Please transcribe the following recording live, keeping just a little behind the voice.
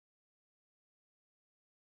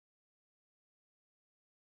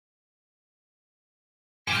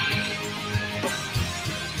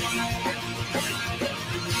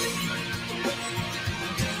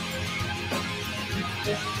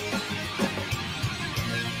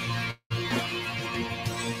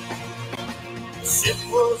It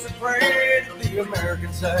was a parade of the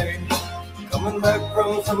American side, coming back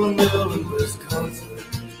from some mill in Wisconsin.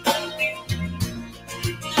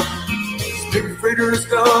 Big freighter's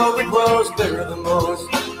going was better than most,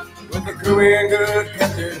 with a crew and good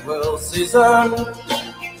captain well seasoned. The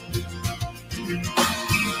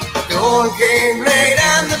dawn came late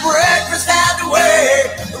and the breakfast had to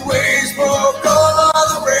wait. The waves broke all on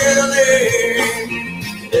the railing.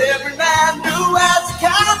 Every man knew as the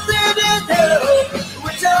captain in hell,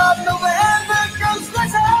 which of November comes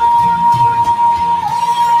slicing.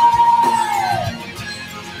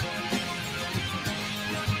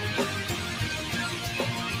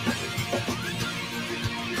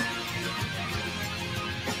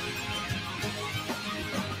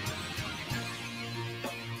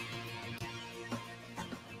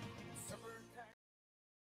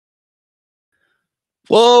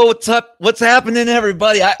 Whoa, what's up? What's happening,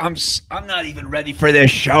 everybody? I'm not even ready for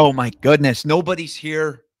this show. My goodness, nobody's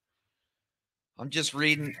here. I'm just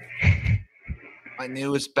reading my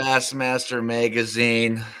newest Bassmaster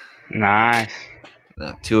magazine. Nice.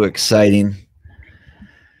 Not too exciting.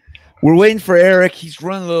 We're waiting for Eric. He's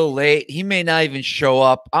running a little late. He may not even show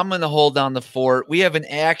up. I'm going to hold down the fort. We have an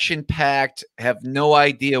action-packed, have no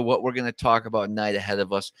idea what we're going to talk about night ahead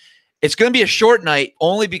of us. It's going to be a short night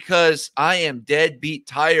only because I am dead beat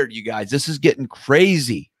tired, you guys. This is getting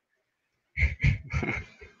crazy.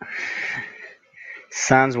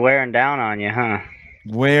 Sun's wearing down on you, huh?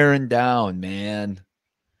 Wearing down, man.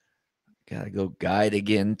 Got to go guide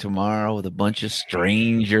again tomorrow with a bunch of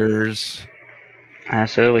strangers.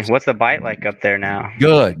 Absolutely. What's the bite like up there now?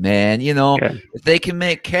 Good, man. You know, Good. If they can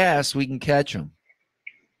make casts, we can catch them.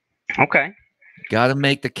 Okay. Got to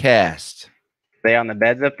make the cast. They on the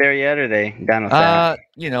beds up there yet, or are they done with that?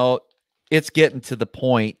 You know, it's getting to the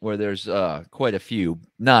point where there's quite a few.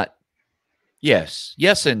 Yes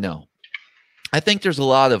and no. I think there's a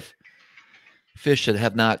lot of fish that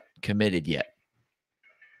have not committed yet.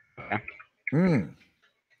 Okay.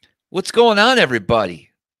 What's going on, everybody?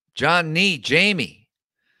 John Nee, Jamie,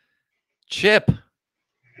 Chip,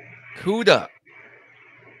 Kuda,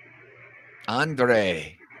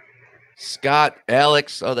 Andre, Scott,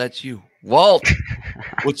 Alex. Oh, that's you. Walt.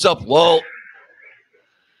 What's up, Walt?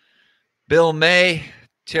 Bill May,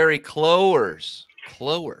 Terry Clowers,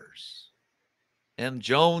 M.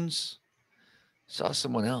 Jones. Saw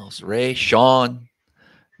someone else. Ray, Sean,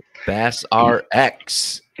 Bass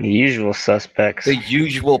RX. The usual suspects. The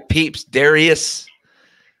usual peeps. Darius.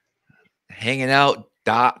 Hanging out.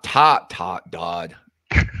 Dodd.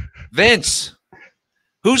 Vince.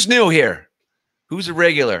 Who's new here? Who's a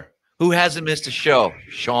regular? Who hasn't missed a show?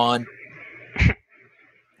 Sean.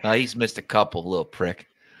 He's missed a couple, little prick.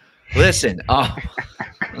 Listen,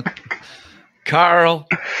 Carl.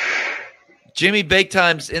 Jimmy Big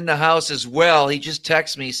Time's in the house as well. He just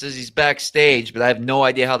texted me. He says he's backstage, but I have no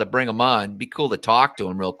idea how to bring him on. It'd be cool to talk to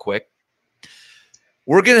him real quick.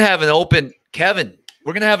 We're going to have an open, Kevin,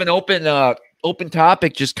 we're going to have an open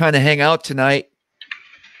topic, just kind of hang out tonight.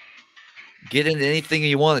 Get into anything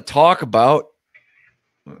you want to talk about.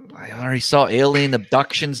 I already saw alien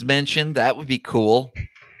abductions mentioned. That would be cool.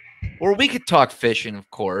 Or we could talk fishing, of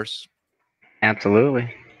course.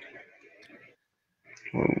 Absolutely.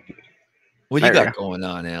 What you got going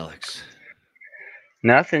on, Alex?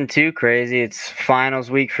 Nothing too crazy. It's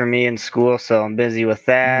finals week for me in school, so I'm busy with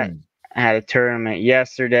that. I had a tournament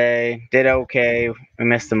yesterday. Did okay. We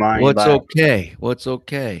missed the money. What's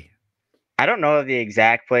okay? I don't know the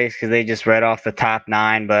exact place because they just read off the top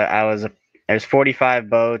 9, but there's 45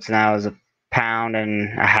 boats and I was a pound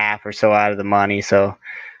and a half or so out of the money. So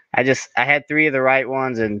I had 3 of the right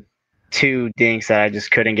ones and 2 dinks that I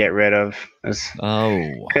just couldn't get rid of.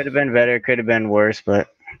 Could have been better, could have been worse, but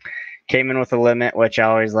came in with a limit, which I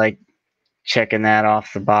always like checking that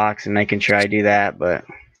off the box and making sure I do that, but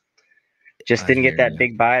just didn't get that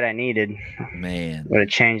big bite I needed. Man. Would have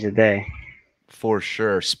changed the day. For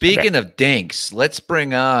sure. Speaking of dinks, let's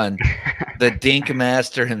bring on the dink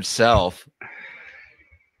master himself.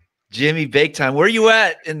 Jimmy Big Time. Where you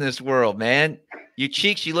at in this world, man? Your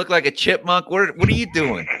cheeks, you look like a chipmunk. What are you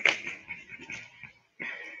doing?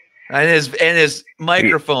 And his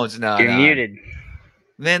microphone's now. You're muted.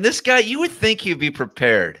 Man, this guy, you would think he'd be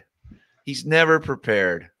prepared. He's never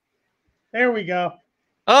prepared. There we go.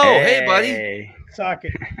 Oh, hey buddy. Suck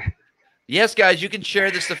it. Yes, guys, you can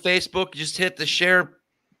share this to Facebook. Just hit the share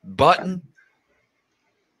button.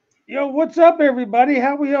 Yo, what's up, everybody?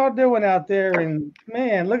 How we all doing out there? And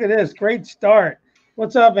man, look at this. Great start.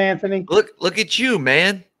 What's up, Anthony? Look at you,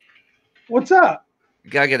 man. What's up?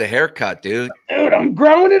 You gotta get a haircut, dude. Dude, I'm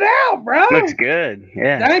growing it out, bro. Looks good.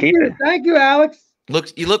 Yeah. Thank you. Thank you, Alex.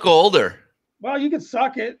 You look older. Well, you can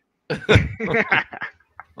suck it.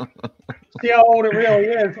 See how old it really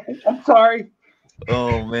is. I'm sorry.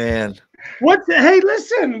 Oh man. Hey,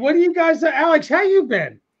 listen. What do you guys, Alex? How you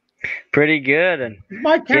been? Pretty good. And Is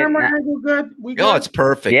my camera angle good? We good? Oh, it's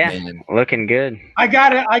perfect, yeah, man. looking good. I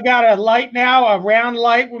got a light now, a round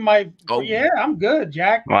light with my. Oh. Yeah, I'm good,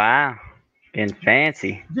 Jack. Wow, getting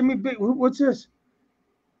fancy. Jimmy, what's this?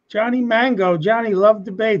 Johnny Mango. Johnny love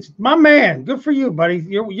debates. My man, good for you, buddy.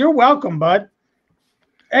 You're welcome, bud.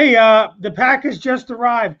 Hey, the package just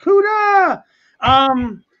arrived. Kuda.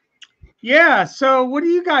 Yeah. So, what are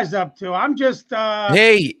you guys up to? I'm just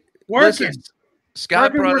Hey, working. listen,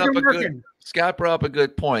 Scott brought up working. a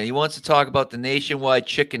good point. He wants to talk about the nationwide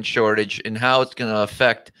chicken shortage and how it's going to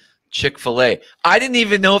affect Chick-fil-A. I didn't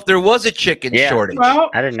even know if there was a chicken shortage. Well,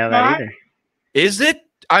 I didn't know that either. Is it?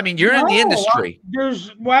 I mean, you're in the industry.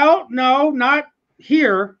 No, not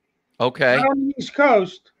here. Okay. Not on the East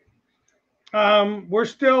Coast. We're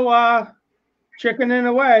still chickening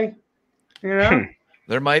away. You know,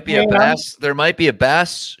 There might be a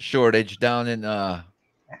bass shortage down in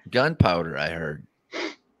Gunpowder. I heard.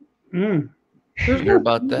 You hear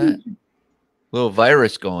about that? Little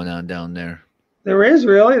virus going on down there. There is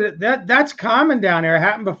really that's common down there. It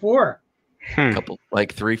happened before. A couple,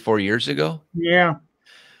 like 3-4 years ago. Yeah.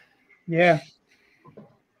 Yeah,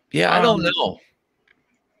 I don't know.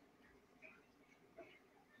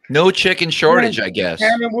 No chicken shortage, I guess.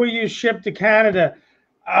 Cameron, will you ship to Canada?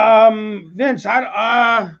 Vince,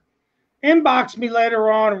 inbox me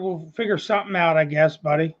later on and we'll figure something out, I guess,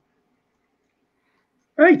 buddy.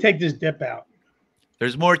 Let me take this dip out.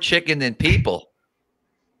 There's more chicken than people.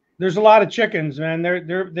 There's a lot of chickens, man.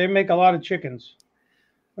 They make a lot of chickens.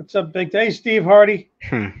 What's up, Big Day? Hey, Steve Hardy.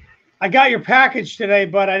 I got your package today,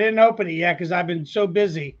 but I didn't open it yet because I've been so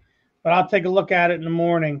busy. But I'll take a look at it in the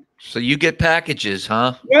morning. So you get packages,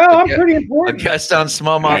 huh? Well, I'm pretty important. A guest on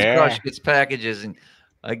SmallmouthCrush gets packages, and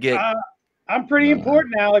I get. I'm pretty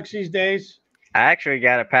important, Alex, these days. I actually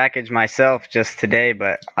got a package myself just today,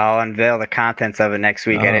 but I'll unveil the contents of it next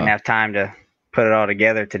week. I didn't have time to put it all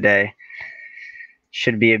together today.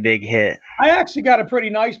 Should be a big hit. I actually got a pretty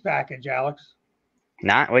nice package, Alex.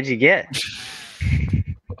 What'd you get?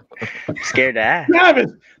 I'm scared to ask.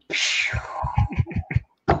 Travis.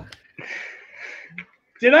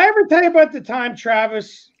 Did I ever tell you about the time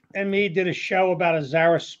Travis and me did a show about a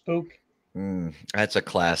Zara spook? That's a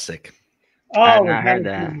classic. Oh, I've not heard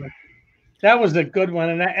that. That was a good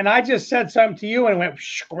one. And I just said something to you and it went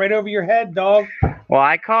right over your head, dog. Well,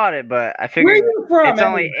 I caught it, but I Where are figured you from? it's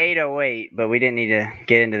only 8:08, but we didn't need to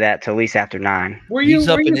get into that till at least after 9. He's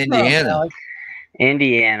up in from, Indiana. Alex?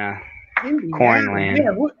 Indiana. Cornland.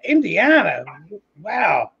 Yeah, Indiana.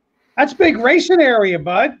 Wow. That's a big racing area,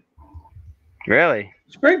 bud. Really?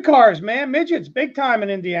 Sprint cars, man. Midgets, big time in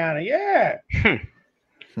Indiana. Yeah.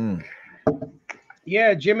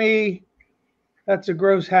 Yeah, Jimmy. That's a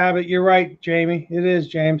gross habit. You're right, Jamie. It is,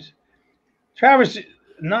 James. Travis,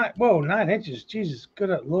 9 inches. Jesus, good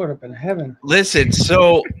Lord up in heaven. Listen,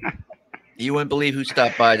 so you wouldn't believe who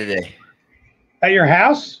stopped by today. At your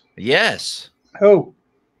house? Yes. Who?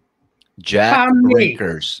 Jack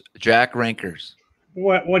Rinkers. Jack Rinkers.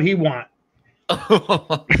 What he want?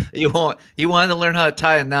 He wanted to learn how to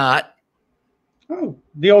tie a knot. Oh,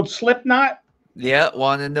 the old slip knot? Yeah,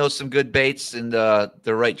 wanted to know some good baits and the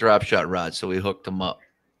right drop shot rod, so we hooked him up.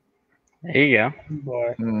 There you go.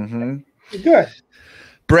 Boy. Mm-hmm. Good.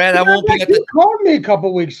 Brad, I won't be at You called me a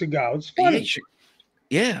couple weeks ago. It's funny.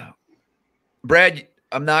 Yeah. Brad,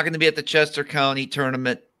 I'm not going to be at the Chester County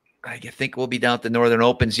tournament. I think we'll be down at the Northern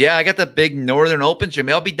Opens. Yeah, I got the big Northern Opens,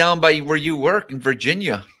 Jimmy. I'll be down by where you work in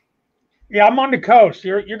Virginia. Yeah, I'm on the coast.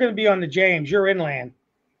 You're going to be on the James. You're inland.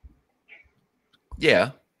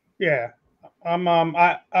 Yeah. Yeah. I'm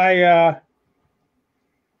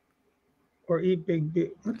or eat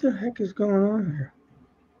big. What the heck is going on here?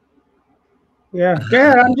 Yeah,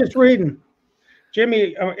 I'm just reading.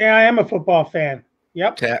 Jimmy, I am a football fan.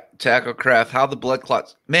 Yep. Tackle craft. How the blood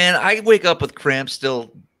clots. Man, I wake up with cramps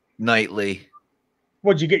still nightly.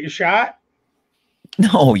 What'd you get your shot?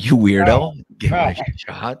 No, you weirdo. Get my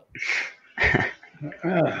shot.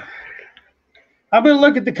 I'm going to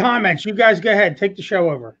look at the comments. You guys go ahead. Take the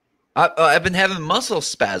show over. I've been having muscle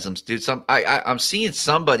spasms, dude. I'm seeing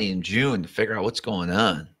somebody in June to figure out what's going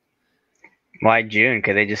on. Why June?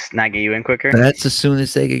 Could they just not get you in quicker? That's as soon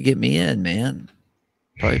as they could get me in, man.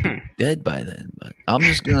 Probably be dead by then. But I'm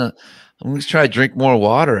just gonna try to drink more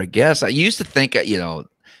water, I guess. I used to think,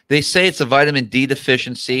 they say it's a vitamin D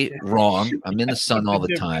deficiency. Wrong. I'm in the sun all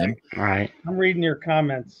the time. All right. I'm reading your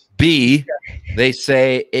comments. B, they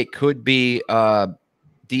say it could be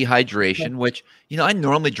dehydration, which, you know, I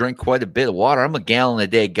normally drink quite a bit of water. I'm a gallon a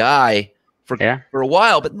day guy for a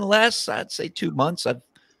while, but in the last, I'd say 2 months, I've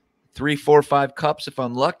 3, 4, 5 cups if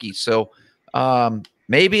I'm lucky. So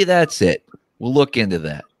maybe that's it. We'll look into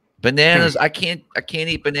that. Bananas, I can't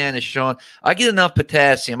eat bananas, Sean. I get enough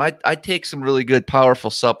potassium. I take some really good, powerful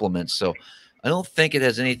supplements, so I don't think it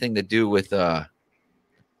has anything to do with my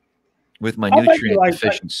nutrient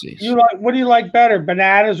deficiencies. What do you like better,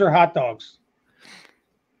 bananas or hot dogs?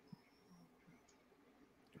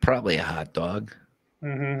 Probably a hot dog.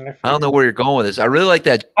 I don't know where you're going with this. I really like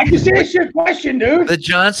that. I just answered your question, dude. The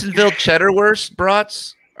Johnsonville Cheddarwurst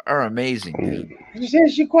brats are amazing, dude. I just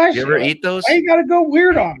answered your question. You ever eat those? Why you gotta go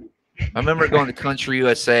weird on me? I remember going to Country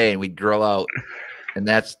USA and we'd grill out, and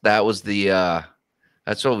that's what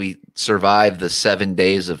we survived the 7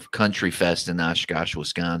 days of Country Fest in Oshkosh,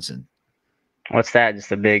 Wisconsin. What's that?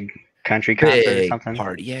 Just a big country concert or something?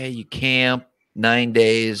 Party. Yeah, you camp 9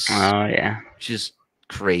 days. Oh yeah. Just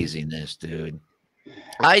craziness, dude.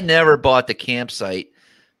 I never bought the campsite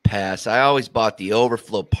pass. I always bought the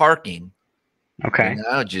overflow parking. Okay. And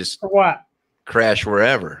I would just For what? crash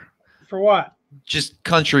wherever. For what? Just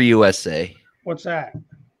Country USA. What's that?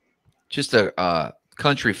 Just a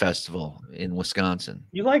country festival in Wisconsin.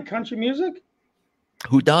 You like country music?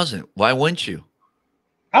 Who doesn't? Why wouldn't you?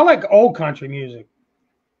 I like old country music.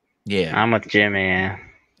 Yeah. I'm with Jimmy, yeah.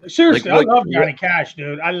 Seriously, I love Johnny Cash,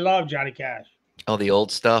 dude. I love Johnny Cash. Oh, the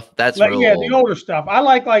old stuff? That's like, real yeah, old. The older stuff. I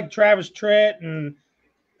like Travis Tritt and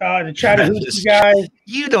the Chattahoochee guys.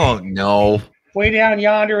 You don't know. Way down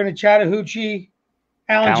yonder in the Chattahoochee.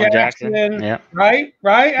 Alan Jackson. Yep. Right,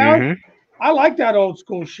 Alan? I like that old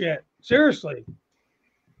school shit. Seriously.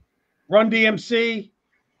 Run DMC.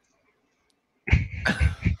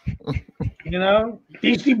 You know,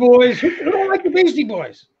 Beastie Boys. Who don't like the Beastie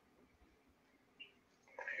Boys?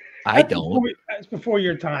 I don't. That's before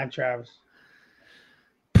your time, Travis.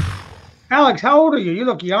 Alex, how old are you? You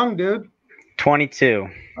look young, dude. 22.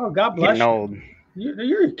 Oh, God bless Getting you. old.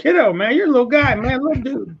 You're a kiddo, man. You're a little guy, man. Little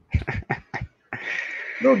dude.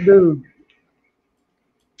 Little dude.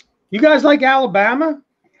 You guys like Alabama?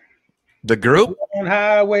 The group? On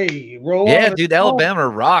highway. Roll yeah, on dude. Alabama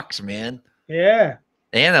rocks, man. Yeah.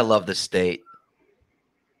 And I love the state.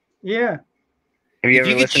 Yeah. Have you if ever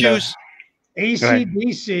you could choose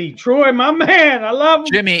AC/DC. Troy, my man. I love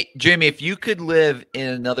him. Jimmy, if you could live in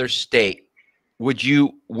another state, would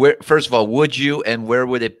you, first of all, would you, and where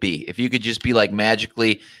would it be? If you could just be like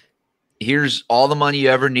magically, here's all the money you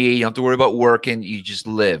ever need. You don't have to worry about working. You just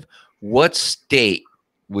live. What state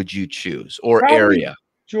would you choose or Probably area?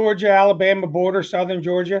 Georgia, Alabama border, southern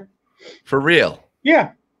Georgia. For real?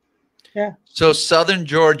 Yeah. Yeah. So southern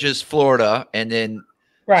Georgia's Florida, and then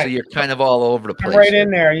right. So you're kind of all over the place. I'm right in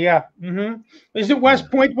there, yeah. Is it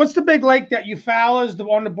West Point? What's the big lake that Eufaula is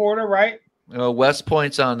on the border, right? West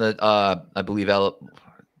Point's on the, I believe, I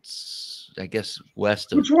guess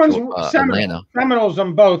west of Which one's Atlanta. Seminoles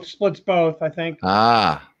on both, splits both, I think.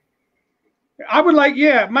 Ah. I would like,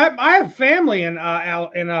 yeah. I have family in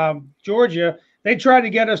Georgia. They tried to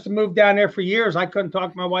get us to move down there for years. I couldn't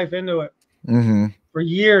talk my wife into it. For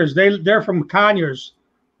years. They're from Conyers,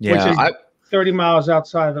 which is 30 miles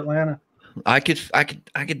outside of Atlanta. I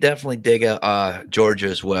could definitely dig Georgia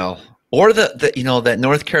as well, or the you know that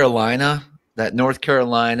North Carolina,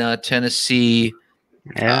 Tennessee,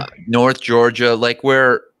 North Georgia, like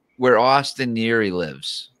where Austin Neary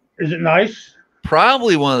lives. Is it nice?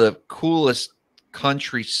 Probably one of the coolest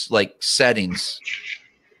country like settings.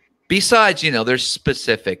 Besides, you know, there's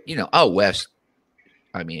specific, you know, out west.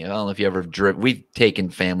 I mean, I don't know if you ever driven. We've taken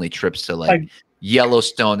family trips to like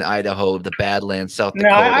Yellowstone, Idaho, the Badlands, South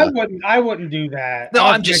Dakota. No, I wouldn't do that. No,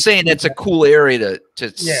 I'm just saying it's a cool area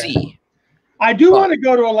to see. I do want to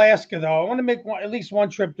go to Alaska, though. I want to make at least one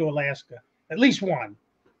trip to Alaska. At least one.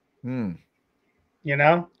 You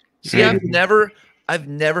know? See, I've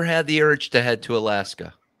never had the urge to head to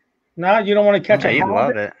Alaska. No, you don't want to catch a you'd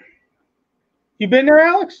love it. You been there,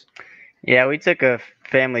 Alex? Yeah, we took a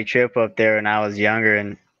family trip up there when I was younger,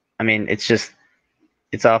 and I mean, it's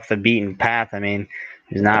off the beaten path. I mean,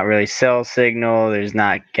 there's not really cell signal, there's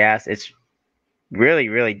not gas. It's really,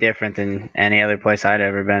 really different than any other place I'd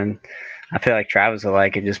ever been. I feel like Travis will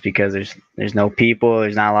like it just because there's no people,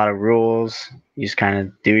 there's not a lot of rules. You just kind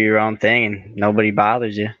of do your own thing, and nobody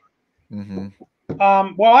bothers you.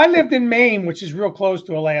 Well, I lived in Maine, which is real close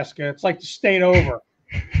to Alaska. It's like the state over.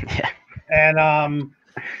 Yeah. And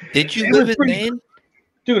did you live in Maine?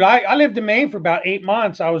 Dude, I lived in Maine for about 8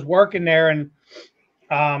 months. I was working there, and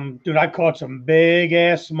dude, I caught some big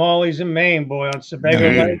ass smallies in Maine, boy, on Sebago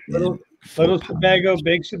Lake. Little Sebago,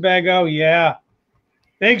 big Sebago, yeah.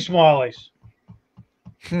 Big smallies.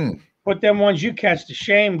 Put them ones you catch to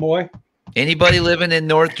shame, boy. Anybody living in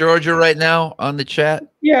North Georgia right now on the chat?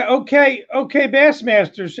 Yeah, okay,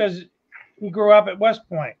 Bassmaster says he grew up at West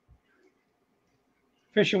Point.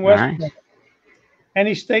 Fishing West Point.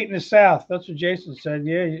 Any state in the South. That's what Jason said.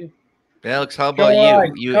 Yeah. Alex, how about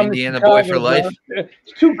you? You Indiana boy for life? Bro.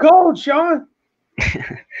 It's too cold, Sean.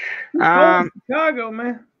 Chicago,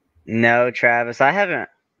 man. No, Travis. I haven't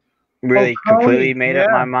really completely made up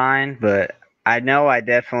my mind, but I know I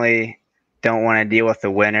definitely don't want to deal with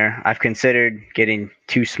the winter. I've considered getting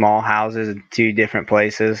 2 small houses in 2 different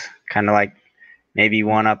places, kind of like maybe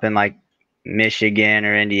one up in like Michigan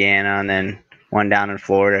or Indiana and then one down in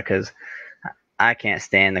Florida, because I can't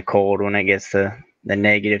stand the cold when it gets to the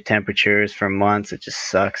negative temperatures for months. It just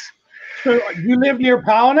sucks. So you live near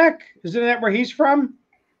Pollock? Isn't that where he's from?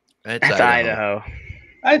 That's Idaho.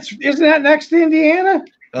 Isn't that next to Indiana?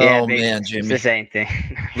 Oh, man, Jimmy. It's the same thing.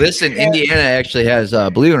 Listen, Indiana actually has,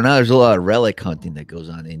 believe it or not, there's a lot of relic hunting that goes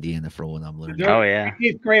on in Indiana for when I'm learning. Oh, yeah.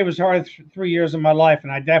 8th grade was hard 3 years of my life,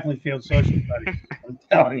 and I definitely failed social studies. I'm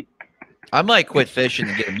telling you. I might quit fishing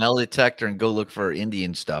and get a metal detector and go look for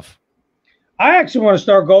Indian stuff. I actually want to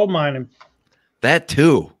start gold mining. That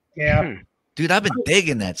too. Yeah. Dude, I've been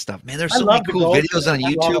digging that stuff, man. There's so many cool videos on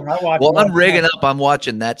YouTube. Well, I'm rigging up. I'm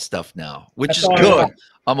watching that stuff now, which is good.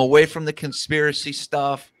 I'm away from the conspiracy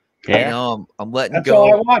stuff. Yeah. You know, I'm letting That's go.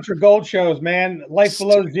 All I watch are gold shows, man. Life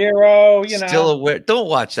Below Zero, you know. Still aware. Don't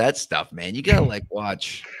watch that stuff, man. You gotta like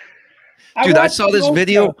watch. Dude, I saw this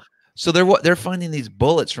video. Show. So they're finding these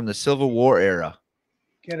bullets from the Civil War era.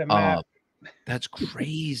 Get them out. That's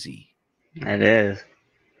crazy. It is.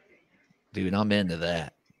 Dude, I'm into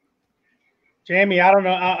that. Jamie, I don't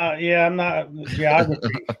know. Yeah, I'm not geography.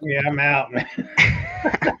 Yeah, I'm out, man.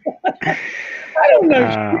 I don't know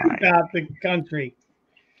shit about the country.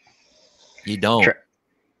 You don't.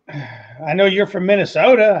 I know you're from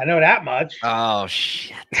Minnesota. I know that much. Oh,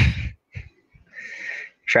 shit.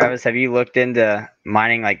 Travis, have you looked into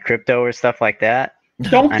mining like crypto or stuff like that?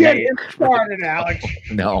 Don't get him started, Alex.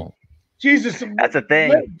 No. Jesus. That's a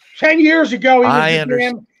thing. 10 years ago, he was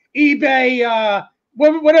in eBay.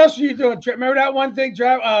 What else were you doing? Remember that one thing?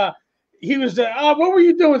 He was, what were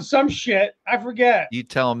you doing? Some shit. I forget. You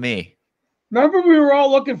tell me. Remember we were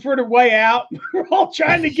all looking for the way out? We were all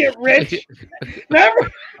trying to get rich.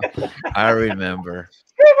 Remember? I remember.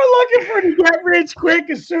 We were looking for to get rich quick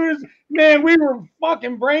as soon as, man, we were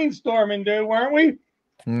fucking brainstorming, dude, weren't we?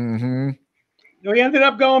 Mm-hmm. We ended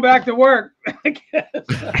up going back to work, I guess.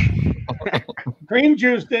 Cream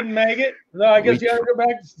juice didn't make it. So I guess you got to go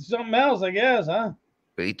back to something else, I guess, huh?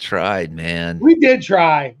 We tried, man. We did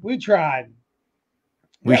try. We tried.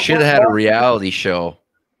 We should have had a reality show.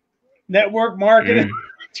 Network marketing,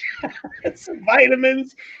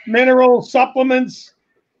 vitamins, mineral supplements.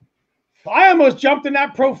 I almost jumped in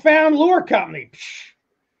that Profound Lure company.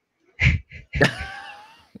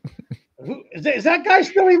 Is that guy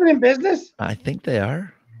still even in business? I think they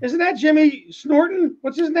are. Isn't that Jimmy Snorton?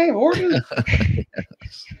 What's his name? Horton?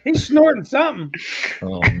 Yes. He's snorting something.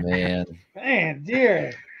 Oh, man. Man,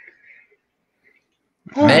 dear.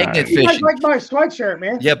 Magnet fishing. You guys like my sweatshirt,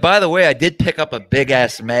 man. Yeah, by the way, I did pick up a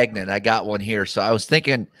big-ass magnet. I got one here. So I was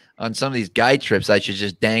thinking on some of these guide trips, I should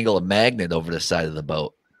just dangle a magnet over the side of the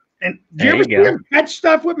boat. And do you ever see him catch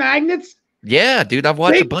stuff with magnets? Yeah, dude. I've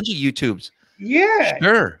watched a bunch of YouTubes. Yeah.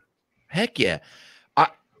 Sure. Heck yeah.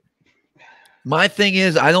 My thing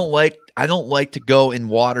is I don't like to go in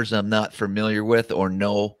waters I'm not familiar with or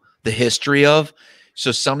know the history of.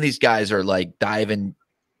 So some of these guys are like diving,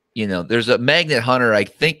 you know, there's a magnet hunter, I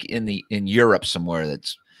think in Europe somewhere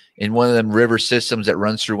that's in one of them river systems that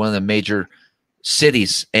runs through one of the major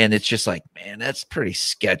cities. And it's just like, man, that's pretty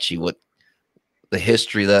sketchy what the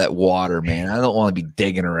history of that water, man. I don't want to be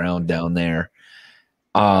digging around down there.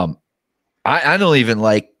 I don't even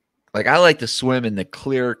like I like to swim in the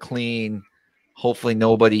clear, clean, hopefully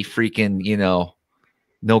nobody freaking, you know,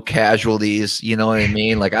 no casualties, you know what I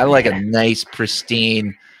mean? Like I like a nice,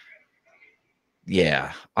 pristine.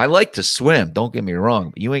 Yeah, I like to swim. Don't get me wrong.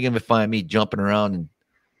 But you ain't going to find me jumping around in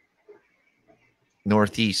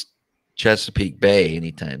Northeast Chesapeake Bay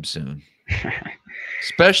anytime soon.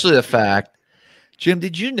 Especially the fact, Jim,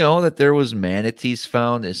 did you know that there was manatees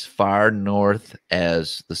found as far north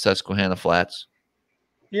as the Susquehanna Flats?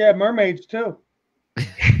 Yeah, mermaids too.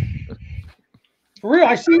 For real,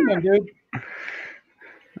 I seen them, dude.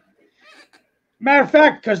 Matter of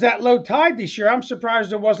fact, because that low tide this year, I'm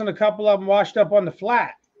surprised there wasn't a couple of them washed up on the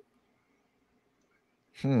flat.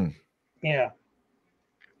 Yeah.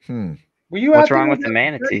 Were you? What's wrong with the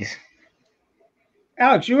manatees?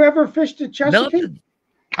 Alex, you ever fished at Chesapeake? Nothing.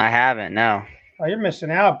 I haven't. No. Oh, you're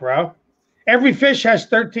missing out, bro. Every fish has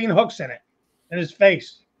 13 hooks in it, in his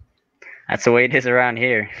face. That's the way it is around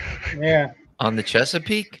here. Yeah. On the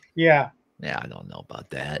Chesapeake? Yeah. Yeah, I don't know about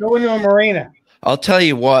that. Go into a marina. I'll tell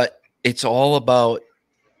you what, it's all about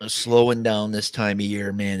slowing down this time of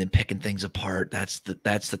year, man, and picking things apart. That's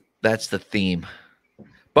the theme.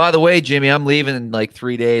 By the way, Jimmy, I'm leaving in like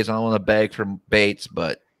 3 days. I want a bag from Bates,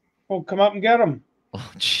 but Well, come up and get them.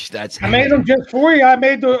 oh, geez, that's I made them just for you. I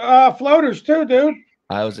made the floaters too, dude.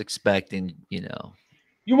 I was expecting, you know,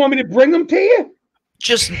 You want me to bring them to you?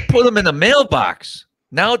 just put them in the mailbox.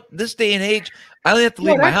 Now, this day and age, I don't have to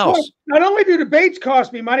leave my house. Not only do the baits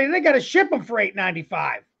cost me money, they got to ship them for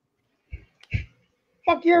 $8.95.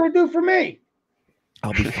 Fuck you ever do for me?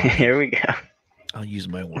 I'll be fine. Here we go. I'll use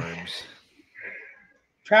my worms.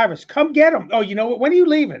 Travis, come get them. Oh, you know what? When are you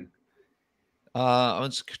leaving?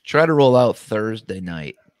 Let's try to roll out Thursday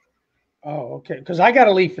night. Oh, okay. Because I got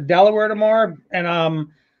to leave for Delaware tomorrow, and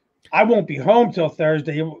I won't be home till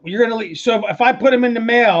Thursday. You're gonna leave. So if I put them in the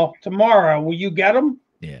mail tomorrow, will you get them?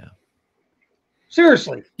 Yeah.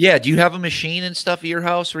 Seriously? Yeah. Do you have a machine and stuff at your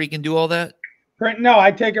house where you can do all that? No,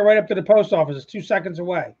 I take it right up to the post office. It's 2 seconds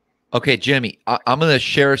away. Okay, Jimmy, I'm going to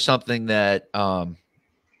share something that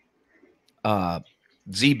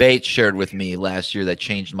Z Bates shared with me last year that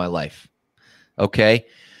changed my life. Okay.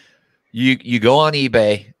 You go on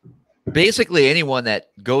eBay. Basically, anyone that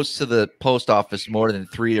goes to the post office more than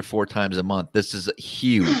 3 to 4 times a month, this is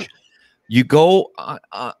huge. You go,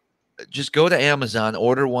 just go to Amazon,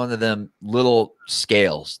 order one of them little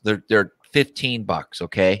scales. They're $15.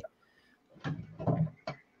 Okay.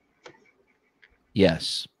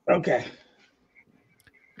 Yes. Okay.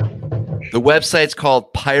 The website's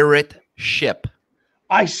called Pirate Ship.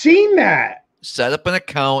 I seen that. Set up an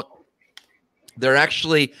account. They're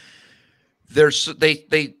actually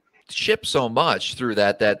they ship so much through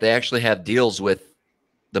that they actually have deals with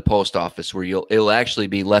the post office where it'll actually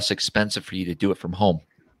be less expensive for you to do it from home.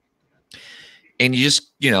 And you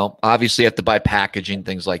just, obviously have to buy packaging,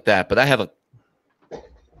 things like that. But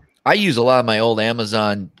I use a lot of my old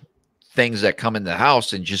Amazon things that come in the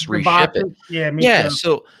house and just reship it. Yeah, too.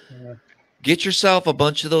 So get yourself a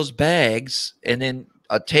bunch of those bags and then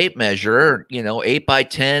a tape measure, 8 by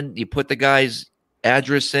 10. You put the guy's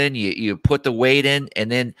address in, you put the weight in,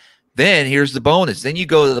 and then here's the bonus. Then you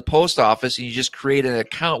go to the post office and you just create an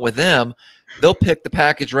account with them. They'll pick the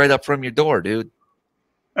package right up from your door, dude.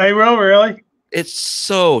 Hey, really? It's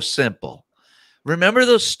so simple. Remember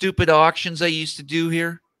those stupid auctions I used to do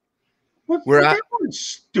here? That was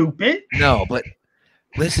stupid. No, but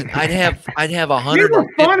listen, I'd have 100. You were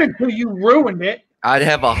fun until you ruined it. I'd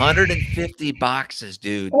have 150 boxes,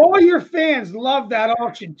 dude. All your fans love that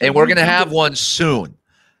auction. And we're gonna have one soon.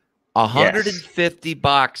 150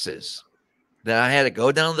 boxes that I had to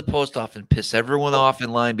go down to the post office and piss everyone off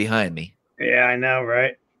in line behind me. Yeah, I know,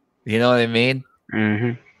 right? You know what I mean?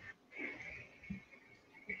 Mm-hmm.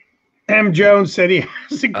 M. Jones said he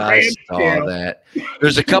has a grand I saw scale. that.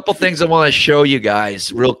 There's a couple things I want to show you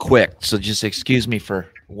guys real quick. So just excuse me for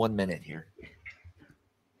 1 minute here.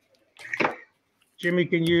 Jimmy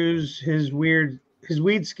can use his weed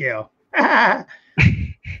scale.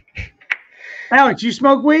 Alex, you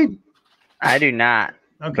smoke weed? I do not.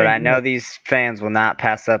 Okay, but I know these fans will not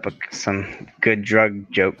pass up some good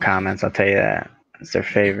drug joke comments. I'll tell you that. It's their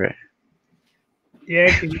favorite.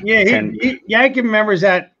 Yankin remembers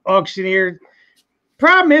that auctioneer.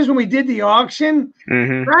 Problem is, when we did the auction,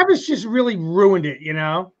 Travis just really ruined it,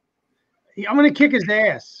 I'm going to kick his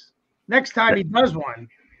ass next time he does one.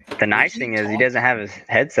 The nice thing is he doesn't have his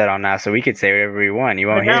headset on now, so we could say whatever we want. You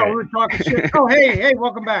won't hear it. We're talking shit. Oh, hey,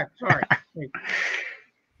 welcome back. Sorry. Hey.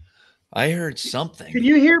 I heard something. Can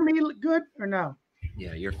you hear me good or no?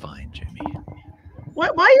 Yeah, you're fine, Jimmy. Why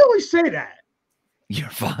you always say that? You're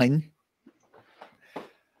fine.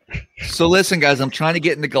 So listen, guys, I'm trying to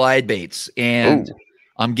get into glide baits, and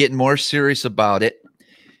I'm getting more serious about it.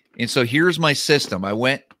 And so here's my system. I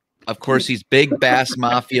went, of course, these big Bass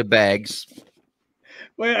Mafia bags.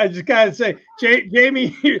 Well, I just gotta say,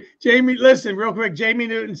 Jamie, listen real quick. Jamie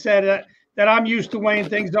Newton said that I'm used to weighing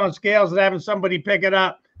things on scales and having somebody pick it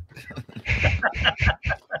up.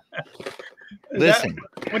 Listen,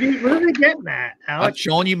 what are they getting at, Alex? I'm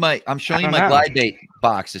showing you my glide bait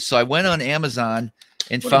boxes. So I went on Amazon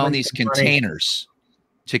and found these containers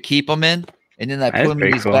to keep them in, and then I put them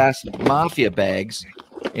in these Bass Mafia bags.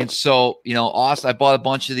 And so, Austin, I bought a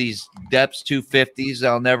bunch of these Depths 250s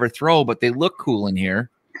I'll never throw, but they look cool in here.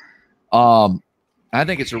 I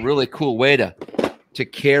think it's a really cool way to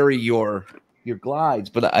carry your glides.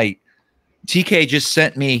 But TK just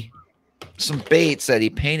sent me some baits that he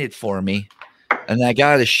painted for me. And I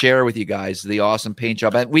got to share with you guys the awesome paint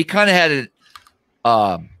job. And we kind of had it,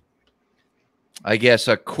 I guess,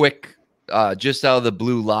 a quick, just out of the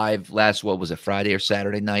blue live last, what was it, Friday or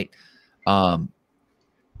Saturday night? I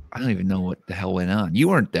don't even know what the hell went on. You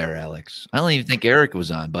weren't there, Alex. I don't even think Eric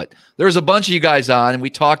was on, but there was a bunch of you guys on, and we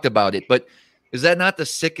talked about it. But is that not the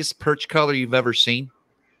sickest perch color you've ever seen?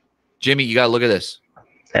 Jimmy, you got to look at this.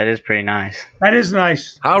 That is pretty nice. That is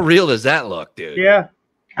nice. How real does that look, dude? Yeah.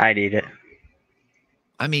 I'd eat it.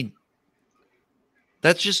 I mean,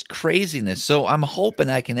 that's just craziness. So I'm hoping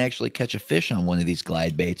I can actually catch a fish on one of these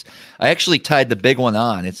glide baits. I actually tied the big one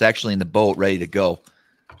on. It's actually in the boat, ready to go.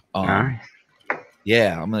 Nice.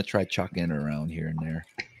 Yeah, I'm going to try chucking it around here and there.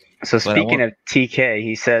 So speaking of TK,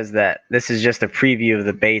 he says that this is just a preview of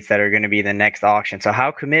the baits that are going to be the next auction. So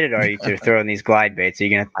how committed are you to throwing these glide baits? Are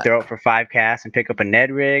you going to throw it for 5 casts and pick up a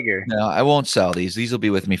Ned rig? Or no, I won't sell these. These will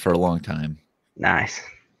be with me for a long time. Nice.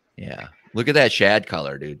 Yeah. Look at that shad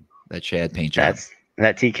color, dude. That shad paint job.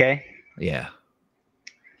 That TK? Yeah.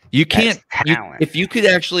 You can't, if you could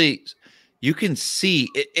actually, you can see,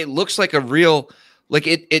 it looks like a real, like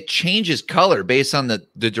it changes color based on the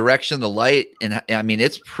direction of the light. And I mean,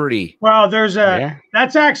 it's pretty. Well, there's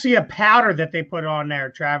that's actually a powder that they put on there,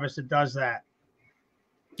 Travis, that does that.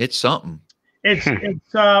 It's something. It's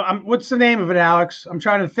what's the name of it, Alex? I'm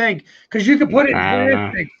trying to think, because you can put it in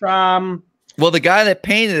plastic. Well, the guy that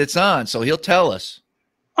painted it's on, so he'll tell us.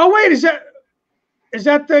 Oh wait, is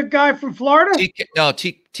that the guy from Florida?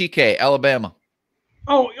 TK, Alabama.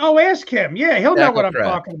 Oh, ask him. Yeah, he'll know what I'm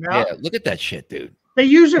talking about. Yeah, look at that shit, dude. They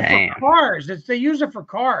use it for cars. They use it for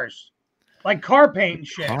cars, like car paint and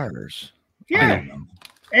shit. Cars. Yeah.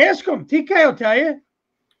 Ask him. TK will tell you.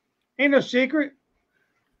 Ain't no secret.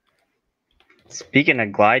 Speaking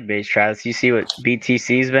of glide baits, Travis, you see what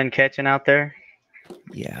BTC's been catching out there?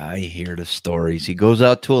 Yeah, I hear the stories. He goes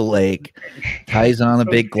out to a lake, ties on a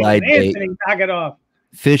big glide bait, knock it off,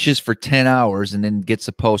 fishes for 10 hours, and then gets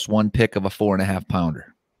to post one pick of a 4.5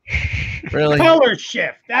 pounder. Really? Color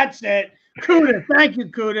shift. That's it. Cuda. Thank you,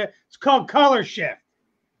 Cuda. It's called color shift.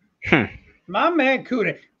 My man,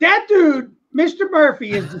 Cuda. That dude, Mr.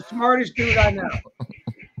 Murphy, is the smartest dude I know.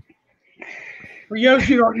 For those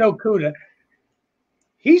who don't know Cuda,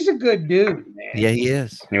 he's a good dude, man. Yeah, he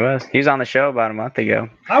is. He was. He was on the show about a month ago.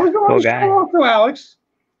 I was on the show also, Alex.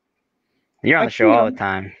 You're on the show all the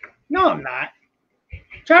time. No, I'm not.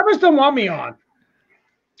 Travis don't want me on.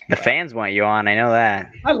 The fans want you on. I know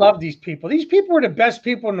that. I love these people. These people are the best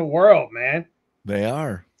people in the world, man. They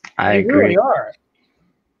are. I agree. Really are.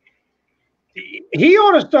 He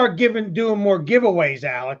ought to start doing more giveaways,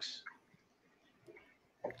 Alex.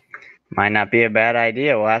 Might not be a bad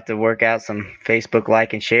idea. We'll have to work out some Facebook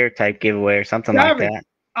like and share type giveaway or something like that.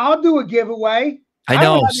 I'll do a giveaway. I know. I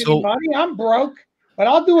don't have any money. I'm broke, but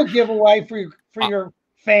I'll do a giveaway for your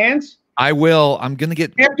fans. I will. I'm gonna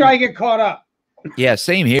get after I get caught up. Yeah,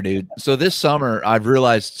 same here, dude. So this summer, I've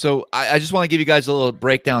realized. So I just want to give you guys a little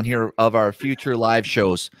breakdown here of our future live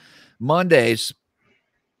shows. Mondays.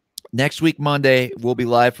 Next week, Monday, we'll be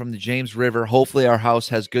live from the James River. Hopefully, our house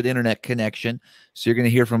has good internet connection. So you're going to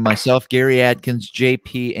hear from myself, Gary Adkins,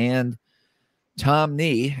 JP, and Tom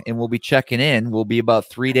Nee, and we'll be checking in. We'll be about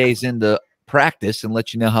 3 days into practice and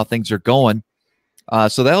let you know how things are going.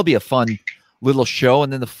 So that'll be a fun little show.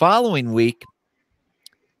 And then the following week,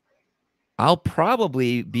 I'll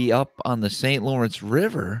probably be up on the St. Lawrence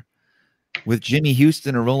River with Jimmy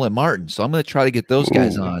Houston or Roland Martin. So I'm going to try to get those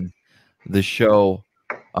guys on the show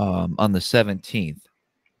on the 17th.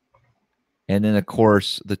 And then, of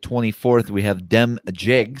course, the 24th, we have Dem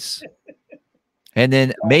Jigs. And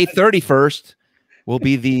then May 31st will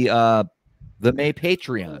be the May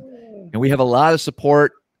Patreon. And we have a lot of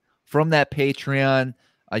support from that Patreon.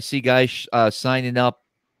 I see guys signing up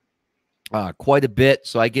quite a bit,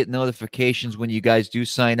 so I get notifications when you guys do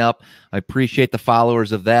sign up. I appreciate the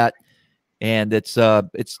followers of that. And it's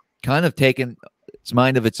kind of taken its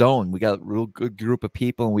mind of its own. We got a real good group of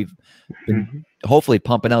people, and we've been hopefully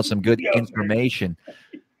pumping out some good information.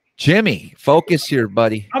 Jimmy, focus here,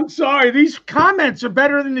 buddy. I'm sorry. These comments are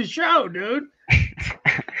better than the show, dude.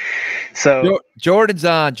 So Jordan's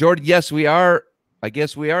on. Jordan, yes, we are. I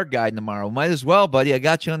guess we are guiding tomorrow. Might as well, buddy. I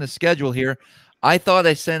got you on the schedule here. I thought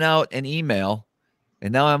I sent out an email,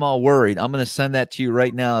 and now I'm all worried. I'm going to send that to you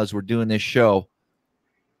right now as we're doing this show,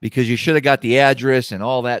 because you should have got the address and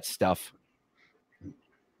all that stuff.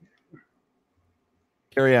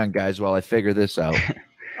 Carry on, guys, while I figure this out.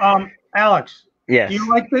 Alex. Yes. Do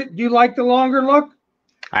you like the longer look?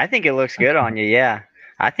 I think it looks good on you. Yeah.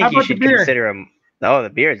 I think you should consider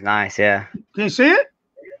the beard's nice. Yeah. Can you see it?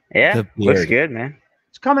 Yeah. Looks good, man.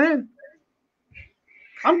 It's coming in.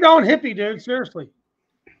 I'm going hippie, dude. Seriously.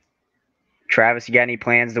 Travis, you got any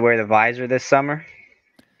plans to wear the visor this summer?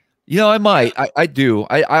 You know, I might. I do.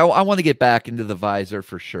 I want to get back into the visor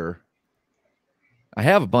for sure. I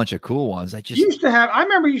have a bunch of cool ones. I used to have. I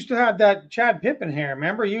remember you used to have that Chad Pippen hair.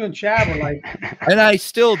 Remember, you and Chad were like. And I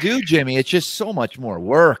still do, Jimmy. It's just so much more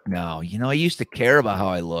work now. You know, I used to care about how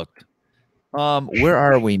I looked. Where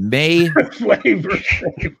are we? May flavor.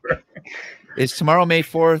 Is tomorrow May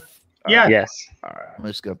 4th? Yeah. Yes. All right, I'm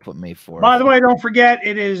just gonna put May 4th. By the way, don't forget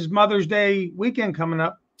it is Mother's Day weekend coming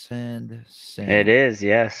up. Send. It is,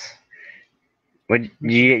 yes. Would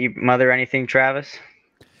you get your mother anything, Travis?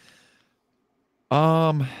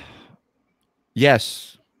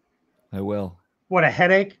 Yes, I will. What, a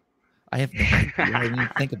headache? I have no idea. I didn't even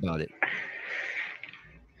think about it.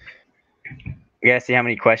 We gotta see how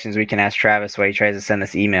many questions we can ask Travis while he tries to send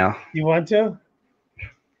us email. You want to?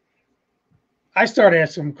 I start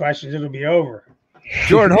asking some questions, it'll be over.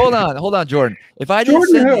 Jordan, hold on, Jordan. If I didn't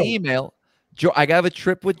send the email, I got a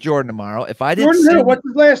trip with Jordan tomorrow. If I didn't Jordan, what's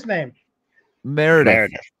his last name?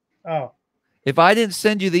 Meredith. Oh. If I didn't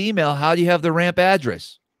send you the email, how do you have the ramp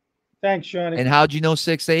address? Thanks, Johnny. And how'd you know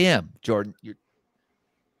 6 a.m., Jordan?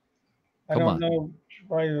 I don't know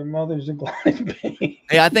why your mother's a glide bee.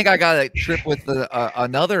 Hey, I think I got a trip with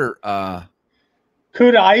another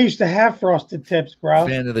Kuda, I used to have frosted tips, bro.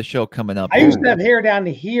 Fan of the show coming up. I used to have hair down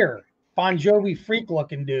to here. Bon Jovi freak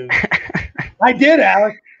looking dude. I did,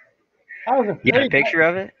 Alex. I was you got a picture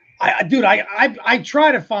of it? I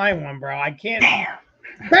try to find one, bro. I can't.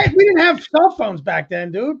 We didn't have cell phones back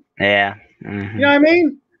then, dude. Yeah. You know what I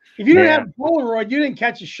mean? If you didn't have a Polaroid, you didn't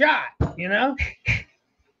catch a shot, you know?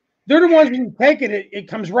 They're the ones who take it, it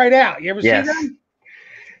comes right out. You ever seen them?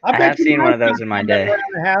 I have seen one of those in my day. Around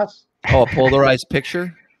the house. Oh, a polarized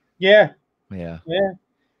picture? Yeah. Yeah. Yeah.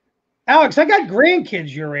 Alex, I got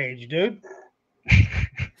grandkids your age, dude. You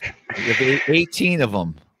have 18 of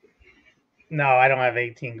them. No, I don't have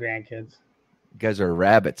 18 grandkids. You guys are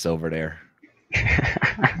rabbits over there.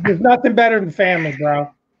 There's nothing better than family,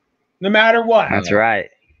 bro. No matter what. That's right.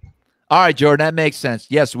 All right, Jordan, that makes sense.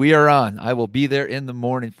 Yes, we are on. I will be there in the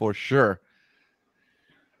morning for sure.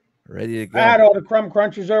 Ready to go. I had all the crumb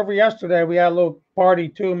crunchers over yesterday. We had a little party,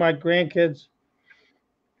 2 of my grandkids.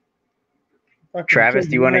 Travis,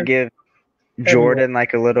 do you want to give Jordan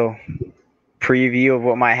like a little preview of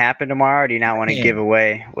what might happen tomorrow? Or do you not want to give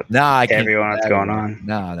away what everyone what's going on?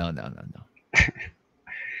 No.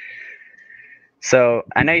 So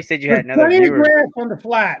I know you said you had another viewer. Grass on the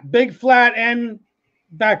flat, big flat and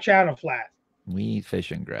back channel flat. We eat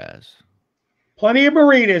fish and grass. Plenty of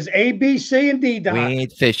marinas, A, B, C, and D. Doc. We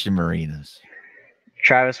eat fish and marinas.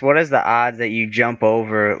 Travis, what is the odds that you jump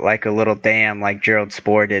over like a little dam like Gerald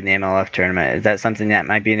Spohr did in the MLF tournament? Is that something that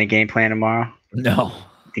might be in the game plan tomorrow? No.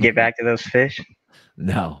 To get back to those fish?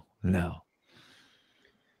 No.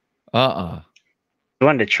 I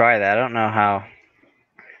wanted to try that. I don't know how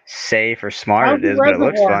safe or smart it is, but it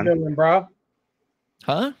looks fun. Doing, bro?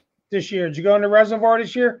 Huh? This year. Did you go in the reservoir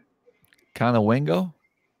this year? Conowingo?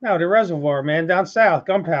 No, the reservoir, man, down south,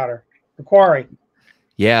 Gunpowder, the quarry.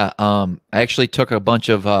 Yeah, I actually took a bunch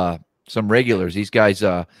of some regulars. These guys,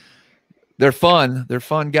 they're fun. They're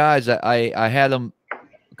fun guys. I had them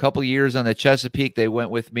a couple of years on the Chesapeake. They went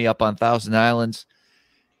with me up on Thousand Islands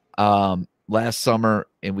last summer,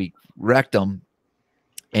 and we wrecked them.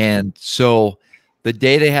 And so the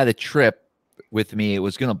day they had a trip with me, it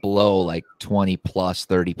was going to blow like 20 plus,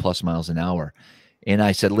 30 plus miles an hour. And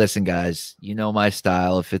I said, listen, guys, you know my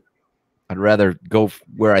style. I'd rather go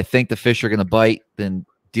where I think the fish are going to bite than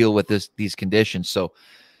deal with these conditions. So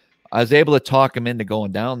I was able to talk him into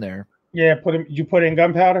going down there. Yeah, you put in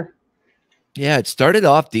Gunpowder? Yeah, it started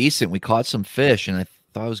off decent. We caught some fish, and I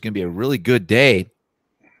thought it was going to be a really good day.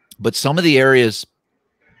 But some of the areas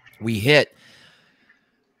we hit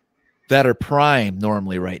that are prime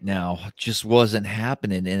normally right now just wasn't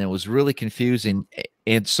happening, and it was really confusing.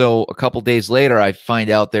 And so a couple days later, I find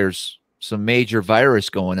out there's some major virus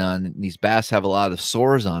going on, and these bass have a lot of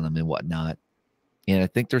sores on them and whatnot. And I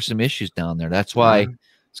think there's some issues down there. That's why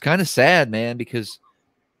it's kind of sad, man, because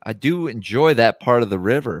I do enjoy that part of the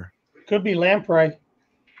river. Could be lamprey.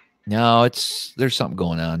 No, there's something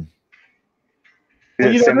going on.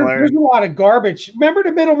 Well, there's a lot of garbage. Remember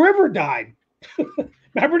the Middle River died.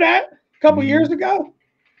 Remember that a couple years ago?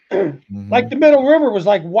 Like the Middle River was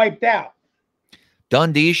like wiped out.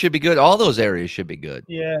 Dundee should be good. All those areas should be good.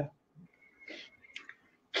 Yeah.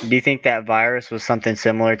 Do you think that virus was something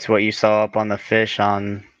similar to what you saw up on the fish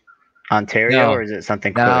on Ontario, or is it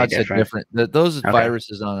something completely different? Those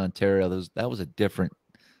viruses on Ontario, that was a different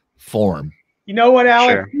form. You know what,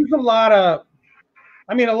 Alex? There's a lot of,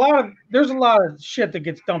 I mean, there's a lot of shit that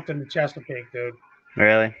gets dumped in the Chesapeake, dude.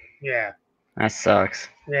 Really? Yeah. That sucks.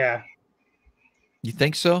 Yeah. You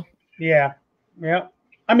think so? Yeah. Yeah.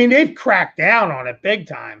 I mean, they've cracked down on it big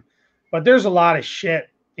time, but there's a lot of shit,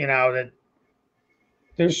 that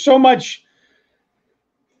there's so much,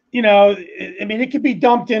 I mean, it could be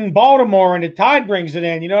dumped in Baltimore and the tide brings it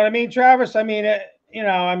in. You know what I mean, Travis? I mean, it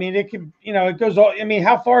could, it goes all, I mean,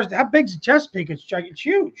 how big's the Chesapeake? It's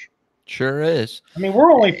huge. Sure is. I mean,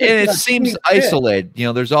 we're only And it 15 seems feet. isolated.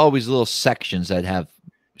 There's always little sections that have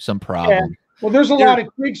some problem. Well, there's a lot of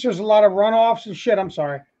creeks. There's a lot of runoffs and shit. I'm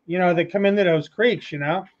sorry. That come into those creeks,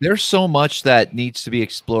 There's so much that needs to be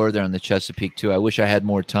explored there on the Chesapeake, too. I wish I had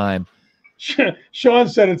more time. Sean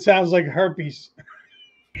said it sounds like herpes.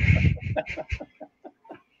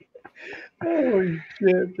 Holy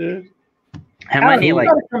shit, dude. How many, you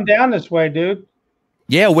gotta come down this way, dude.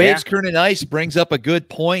 Yeah, Waves Current Ice brings up a good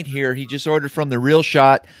point here. He just ordered from the Reel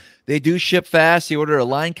Shot. They do ship fast. He ordered a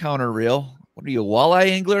line counter reel. What are you, a walleye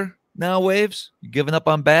angler now, Waves? You giving up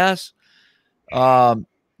on bass?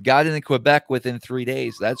 Got it in Quebec within 3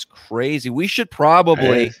 days. That's crazy. We should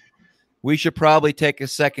probably take a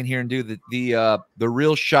second here and do the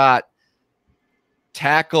Reel Shot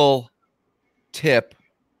tackle tip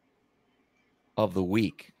of the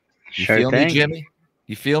week. You feel me, Jimmy?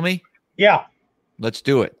 You feel me? Yeah. Let's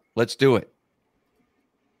do it. Let's do it.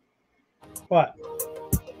 What?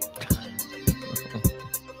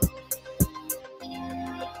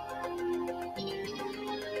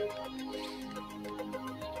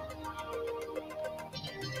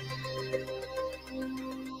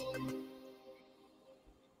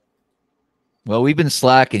 Well, we've been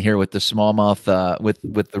slacking here with the smallmouth,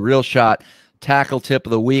 with the Reel Shot tackle tip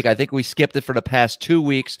of the week. I think we skipped it for the past 2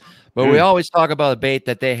 weeks, but we always talk about a bait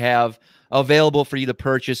that they have available for you to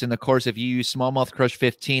purchase. And of course, if you use Smallmouth Crush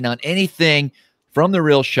 15 on anything from the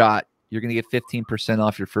Reel Shot, you're going to get 15%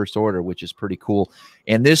 off your first order, which is pretty cool.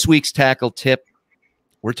 And this week's tackle tip,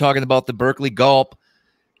 we're talking about the Berkeley Gulp.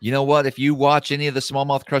 You know what? If you watch any of the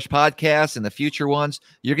Smallmouth Crush podcasts and the future ones,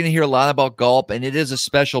 you're going to hear a lot about gulp, and it is a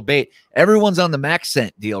special bait. Everyone's on the max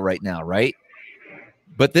scent deal right now, right?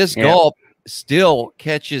 But this gulp still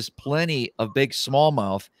catches plenty of big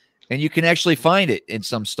smallmouth, and you can actually find it in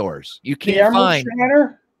some stores. You can't find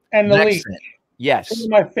Shiner and the leech. Yes, this is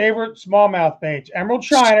my favorite smallmouth baits: Emerald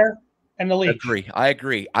Shiner and the leech. I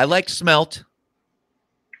agree. I like smelt,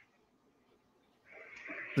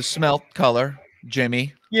 the smelt color,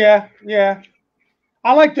 Jimmy. Yeah.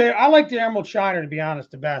 I like the Emerald Shiner, to be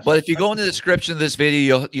honest, the best. But if you go in the description of this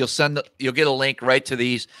video, you'll get a link right to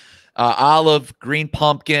these olive, green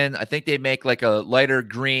pumpkin. I think they make like a lighter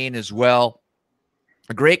green as well.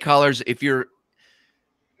 Great colors. If you're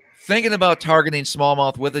thinking about targeting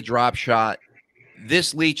smallmouth with a drop shot,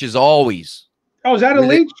 this leech is always. Oh, is that a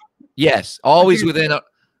leech? Yes, always within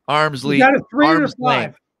arm's length. Is that a 3 or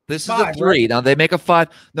 5? This is a 3. Right? Now they make a 5.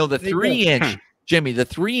 No, the 3-inch. Jimmy, the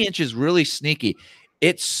 3-inch is really sneaky.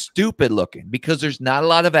 It's stupid looking because there's not a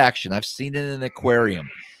lot of action. I've seen it in an aquarium.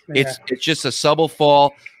 Yeah. It's just a subtle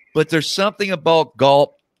fall, but there's something about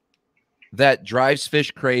gulp that drives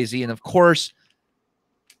fish crazy. And of course,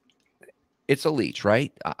 it's a leech,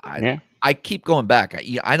 right? I keep going back.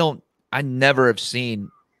 I never have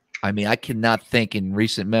seen. I mean, I cannot think in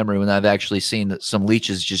recent memory when I've actually seen some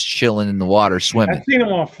leeches just chilling in the water swimming. I've seen them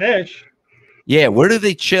on fish. Yeah, where do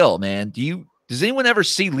they chill, man? Does anyone ever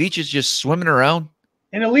see leeches just swimming around?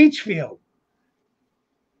 In a leech field.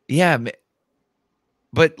 Yeah,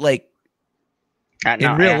 but like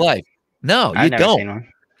in real life. No, you don't.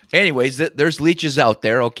 Anyways, there's leeches out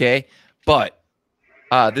there, okay? But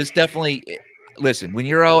this definitely, listen, when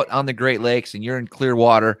you're out on the Great Lakes and you're in clear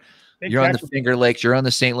water, you're on the Finger Lakes, you're on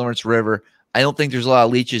the St. Lawrence River, I don't think there's a lot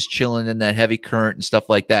of leeches chilling in that heavy current and stuff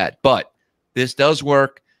like that. But this does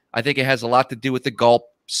work. I think it has a lot to do with the gulp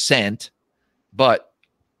scent. But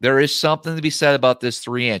there is something to be said about this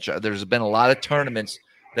 3-inch. There's been a lot of tournaments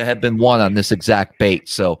that have been won on this exact bait.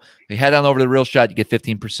 So if you head on over to the Reel Shot, you get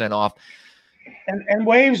 15% off. And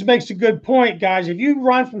Waves makes a good point, guys. If you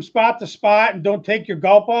run from spot to spot and don't take your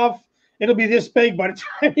gulp off, it'll be this big by the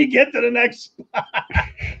time you get to the next spot.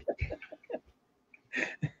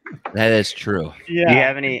 That is true. Yeah. Do you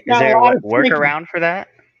have any? Is there a workaround for that,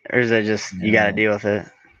 or is it just you got to deal with it?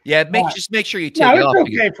 Yeah, just make sure you take it off.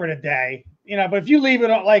 It's okay for the day. But if you leave it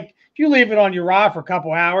on your rod for a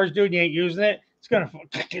couple hours, dude, you ain't using it, it's gonna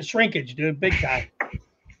shrinkage, dude, big time.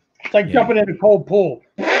 It's like jumping in a cold pool.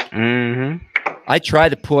 I try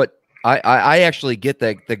to put. I actually get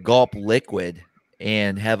the gulp liquid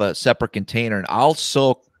and have a separate container, and I'll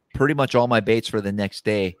soak pretty much all my baits for the next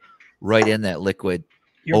day right in that liquid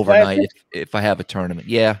Your overnight plastic? if I have a tournament.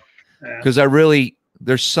 Yeah, Yeah. because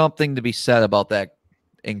there's something to be said about that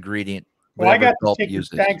ingredient. Well, I Whatever got the Gulp secret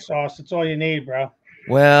uses. stank sauce. That's all you need, bro.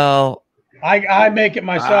 Well, I make it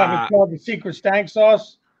myself. It's called the secret stank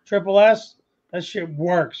sauce, triple S. That shit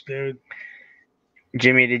works, dude.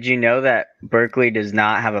 Jimmy, did you know that Berkeley does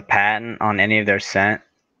not have a patent on any of their scent?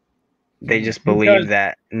 They just believe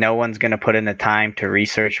that no one's going to put in the time to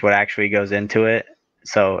research what actually goes into it.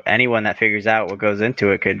 So anyone that figures out what goes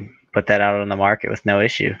into it could put that out on the market with no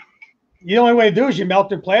issue. The only way to do is you melt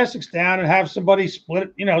their plastics down and have somebody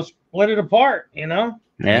split it apart, I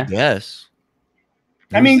Yeah. guess.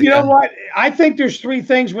 I mean, you know what? I think there's three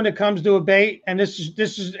things when it comes to a bait, and this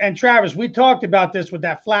is and Travis, we talked about this with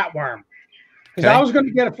that flatworm. Because I was going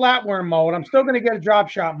to get a flatworm mold. I'm still going to get a drop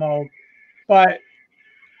shot mold, but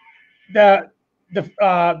the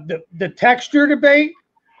texture of the bait,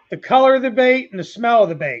 the color of the bait, and the smell of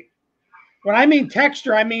the bait. When I mean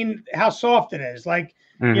texture, I mean how soft it is. Like,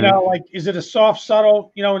 like, is it a soft,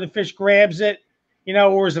 subtle, when the fish grabs it,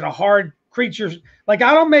 or is it a hard creature? Like,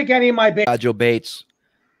 I don't make any of my baits. Joe Bates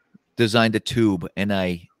designed a tube, and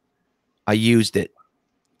I used it.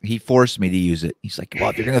 He forced me to use it. He's like, well,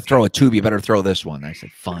 if you're going to throw a tube, you better throw this one. I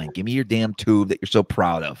said, fine, give me your damn tube that you're so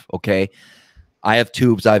proud of. Okay. I have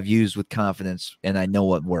tubes I've used with confidence and I know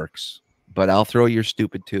what works, but I'll throw your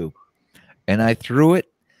stupid tube. And I threw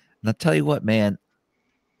it. And I'll tell you what, man,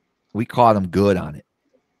 we caught him good on it.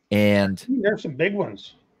 And there's some big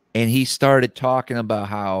ones. And he started talking about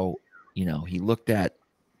how, he looked at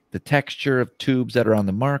the texture of tubes that are on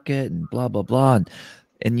the market and blah, blah, blah.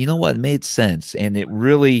 And you know what? It made sense. And it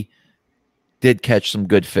really did catch some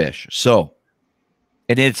good fish. So,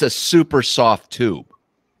 and it's a super soft tube.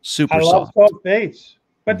 Super soft. I love soft baits.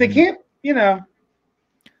 But they can't, Hi,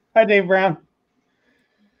 Dave Brown.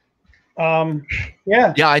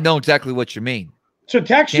 Yeah. Yeah, I know exactly what you mean. So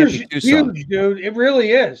texture's huge, soft. Dude. It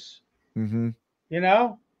really is. Mm-hmm.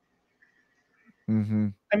 Mm-hmm.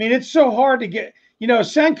 I mean, it's so hard to get,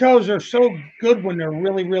 Senkos are so good when they're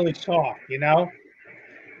really, really soft,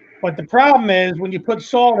 But the problem is when you put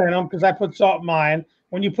salt in them, because I put salt in mine,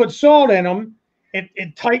 when you put salt in them,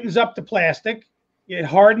 it tightens up the plastic, it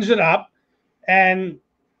hardens it up. And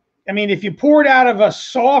I mean, if you pour it out of a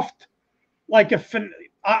soft, like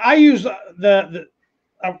I use the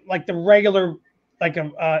like the regular, like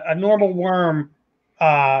a normal worm,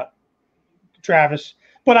 Travis,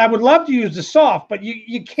 but I would love to use the soft, but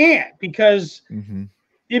you can't because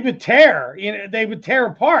it would tear, they would tear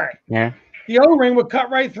apart. Yeah. The O-ring would cut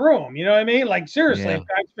right through them. You know what I mean? Like, seriously, if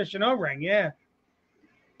guys fish an O-ring, yeah.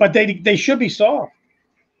 But they should be soft.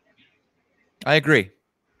 I agree.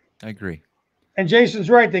 And Jason's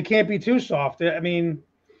right. They can't be too soft. I mean,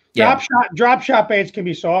 drop shot baits can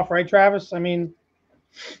be soft, right, Travis? I mean,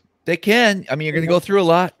 they can. I mean, you're going to go through a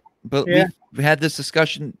lot. But we've had this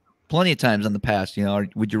discussion plenty of times in the past.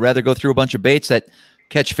 Would you rather go through a bunch of baits that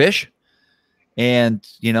catch fish and,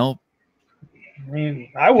 I mean,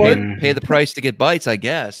 I would pay the price to get bites, I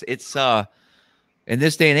guess. It's in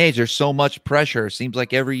this day and age, there's so much pressure. It seems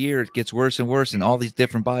like every year it gets worse and worse in all these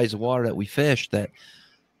different bodies of water that we fish that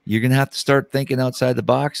you're going to have to start thinking outside the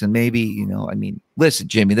box. And maybe, I mean, listen,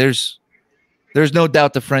 Jimmy, there's no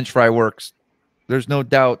doubt the French fry works. There's no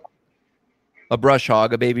doubt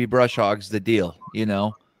a baby brush hog's the deal,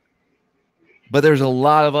 But there's a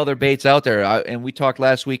lot of other baits out there. And we talked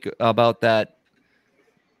last week about that.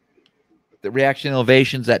 The reaction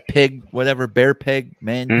elevations, that pig, whatever, bear pig,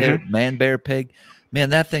 man bear pig. Man,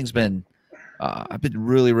 that thing's been, I've been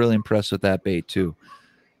really, really impressed with that bait too.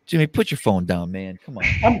 Jimmy, put your phone down, man. Come on.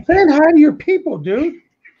 I'm saying hi to your people, dude.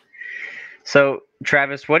 So,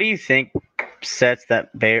 Travis, what do you think sets that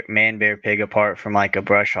man bear pig apart from like a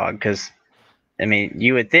brush hog? Because, I mean,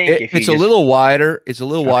 you would think it's a little wider. It's a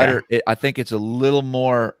little wider. I think it's a little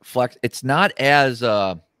more flex. It's not as,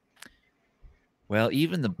 well,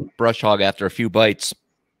 even the brush hog, after a few bites,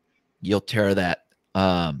 you'll tear that.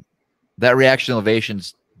 That reaction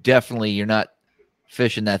elevation's definitely, you're not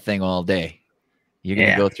fishing that thing all day. You're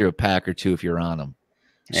going to go through a pack or two if you're on them.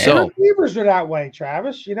 Yeah. So beavers are that way,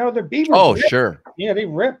 Travis. They're beavers. Oh, rip. Sure. Yeah, they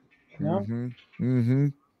rip. I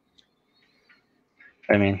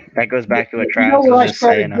mean, that goes back to what Travis what was I just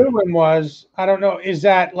started saying. doing was, I don't know, is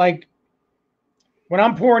that like when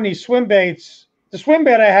I'm pouring these swim baits, the swim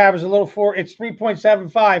bait I have is it's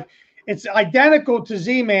 3.75. It's identical to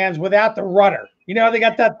Z-Man's without the rudder. They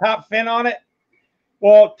got that top fin on it.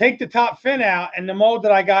 Well, take the top fin out, and the mold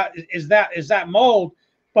that I got is that mold.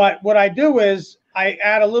 But what I do is I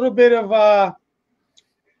add a little bit of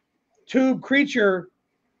tube creature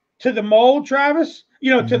to the mold, Travis,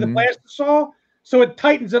 to the plastic saw, so it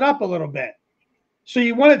tightens it up a little bit. So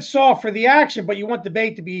you want it soft for the action, but you want the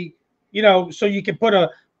bait to be, so you can put a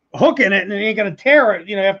hook in it and it ain't gonna tear it,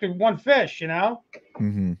 after one fish,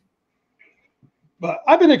 Mm-hmm. But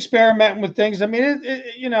I've been experimenting with things. I mean,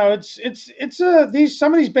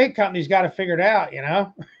 some of these bait companies got to figure it out,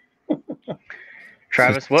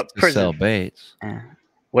 Travis, to sell baits.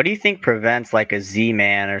 What do you think prevents like a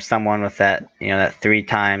Z-Man or someone with that, that 3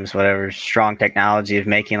 times whatever strong technology of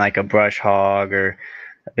making like a brush hog or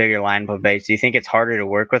a bigger line of baits? Do you think it's harder to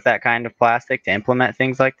work with that kind of plastic to implement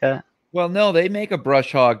things like that? Well, no, they make a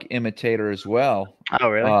brush hog imitator as well. Oh,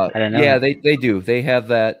 really? I didn't know. Yeah, that. they do. They have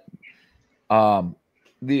that.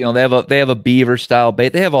 They have a beaver style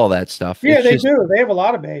bait. They have all that stuff. Yeah, they do. They have a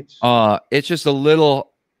lot of baits. It's just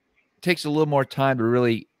takes a little more time to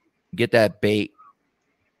really get that bait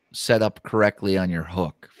set up correctly on your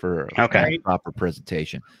hook for proper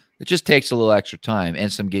presentation. It just takes a little extra time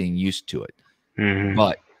and some getting used to it. Mm-hmm.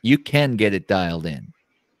 But you can get it dialed in.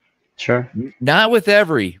 Sure. Not with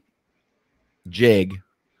every jig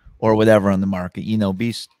or whatever on the market.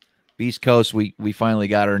 Beast Coast, we finally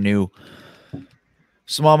got our new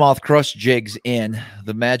SmallmouthCrush jigs in,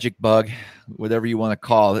 the magic bug, whatever you want to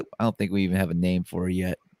call it. I don't think we even have a name for it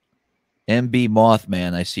yet. MB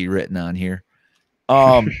Mothman, I see written on here.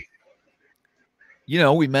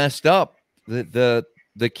 We messed up. The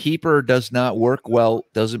keeper does not work well,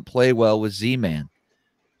 doesn't play well with Z-Man.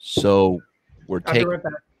 So we're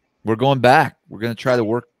going back. We're going to try to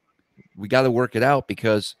work. We got to work it out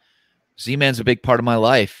because Z-Man's a big part of my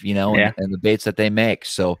life, and the baits that they make.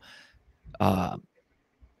 So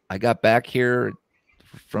I got back here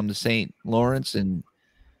from the St. Lawrence, and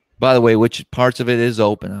by the way, which parts of it is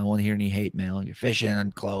open? I don't want to hear any hate mail. You're fishing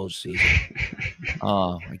on closed season.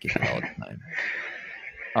 I get that all the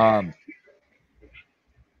time.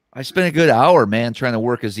 I spent a good hour, man, trying to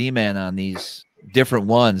work a Z-Man on these different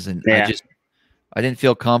ones, and I didn't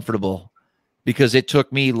feel comfortable because it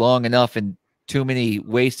took me long enough and too many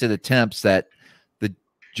wasted attempts that the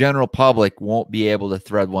general public won't be able to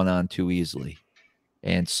thread one on too easily.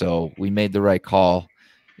 And so we made the right call.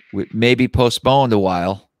 We maybe postponed a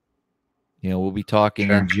while. We'll be talking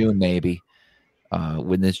in June maybe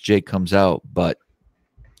when this jig comes out, but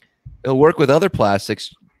it'll work with other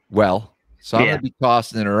plastics well. So I'm going to be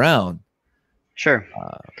tossing it around. Sure.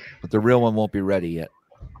 But the real one won't be ready yet.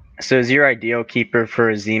 So is your ideal keeper for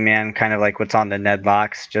a Z-Man kind of like what's on the Ned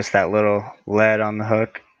box, just that little lead on the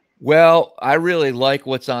hook? Well, I really like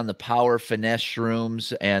what's on the Power Finesse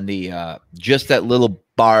shrooms and the just that little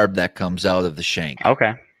barb that comes out of the shank.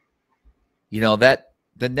 Okay. That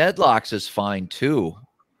the Ned locks is fine too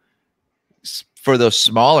for those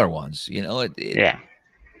smaller ones. The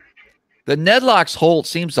Ned locks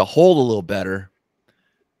seems to hold a little better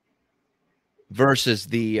versus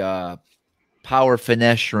the Power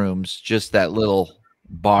Finesse shrooms, just that little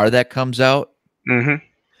bar that comes out. Mm-hmm.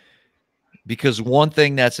 Because one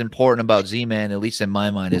thing that's important about Z-Man, at least in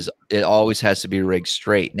my mind, is it always has to be rigged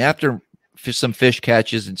straight. And after some fish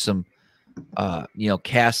catches and some,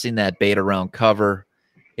 casting that bait around cover,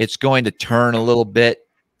 it's going to turn a little bit,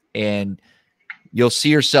 and you'll see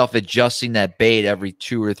yourself adjusting that bait every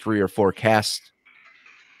 2 or 3 or 4 casts.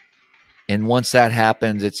 And once that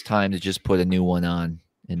happens, it's time to just put a new one on,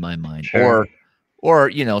 in my mind. Sure. Or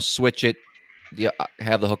switch it,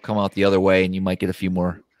 have the hook come out the other way, and you might get a few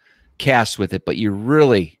more casts with it, but you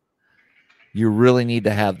really need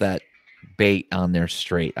to have that bait on there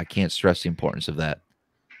straight. I can't stress the importance of that.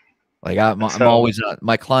 Like I'm always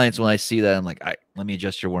my clients, when I see that, I'm like, let me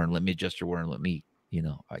adjust your worm. Let me adjust your worm. Let me,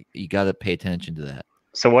 you got to pay attention to that.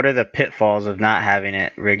 So what are the pitfalls of not having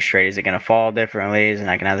it rigged straight? Is it going to fall differently? Is it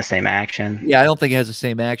not going to have the same action? Yeah, I don't think it has the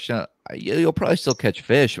same action. You'll probably still catch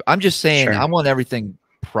fish. I'm just saying, I want everything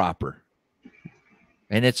proper,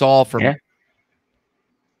 and it's all for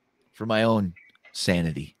my own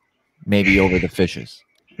sanity, maybe over the fishes.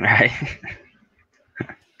 Right.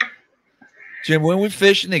 Jim, when we're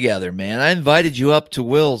fishing together, man, I invited you up to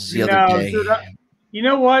Will's the other day. Dude, you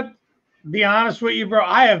know what? Be honest with you, bro.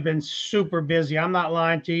 I have been super busy. I'm not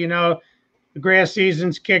lying to you. The grass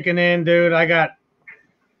season's kicking in, dude. I got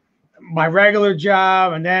my regular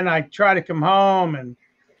job, and then I try to come home and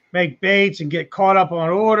make baits and get caught up on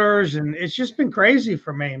orders, and it's just been crazy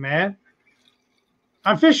for me, man.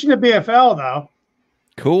 I'm fishing the BFL though.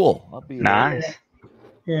 Cool. I'll be nice.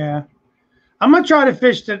 There. Yeah. I'm gonna try to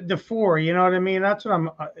fish the 4. You know what I mean? That's what I'm.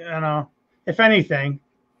 If anything.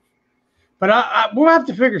 But we'll have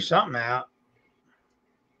to figure something out.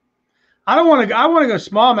 I want to go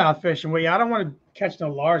smallmouth fishing with you. I don't want to catch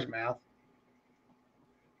no largemouth.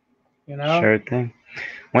 Sure thing.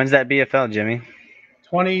 When's that BFL, Jimmy?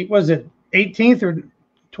 20. Was it 18th or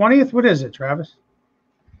 20th? What is it, Travis?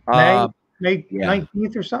 May Yeah.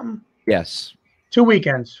 19th or something. Yes. 2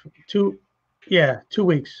 weekends. 2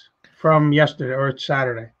 weeks from yesterday or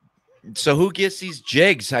Saturday. So who gets these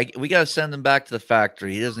jigs? We got to send them back to the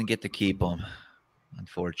factory. He doesn't get to keep them,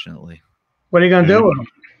 unfortunately. What are you gonna do with them?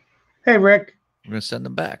 Hey, Rick. We're gonna send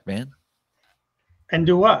them back, man. And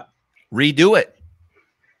do what? Redo it.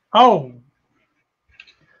 Oh,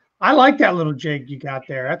 I like that little jig you got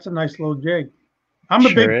there. That's a nice little jig. I'm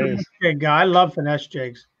a big finesse jig guy. I love finesse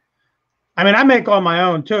jigs. I mean, I make all my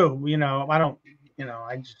own too. You know, I don't. You know,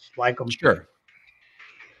 I just like them. Sure.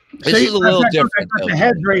 This is a little different. I got the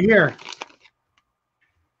heads right here.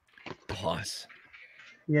 Boss.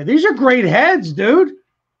 Yeah, these are great heads, dude.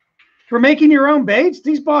 For making your own baits,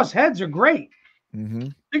 these Boss heads are great. Mm-hmm.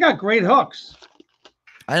 They got great hooks.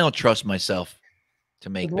 I don't trust myself to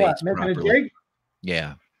make baits properly. Making a jig?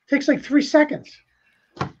 Yeah. Takes like 3 seconds.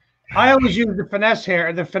 I always use the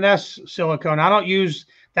finesse silicone. I don't use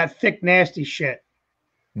that thick, nasty shit.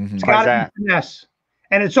 Mm-hmm. It's got to be finesse.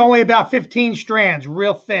 And it's only about 15 strands,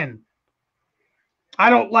 real thin. I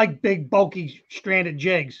don't like big, bulky, stranded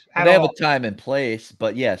jigs. They have a time and place,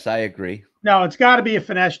 but yes, I agree. No, it's got to be a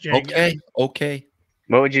finesse jig. Okay. Okay.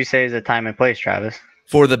 What would you say is a time and place, Travis?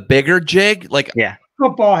 For the bigger jig, like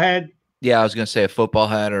football head. Yeah, I was gonna say a football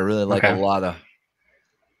head, or really like a lot of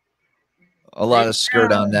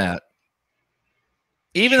skirt on that.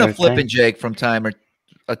 Even a flipping jig from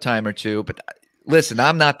a time or two. But listen,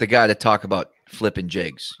 I'm not the guy to talk about flipping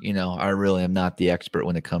jigs. You know, I really am not the expert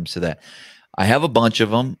when it comes to that. I have a bunch of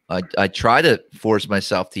them. I try to force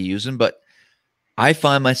myself to use them, but I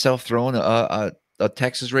find myself throwing a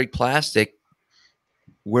Texas rig plastic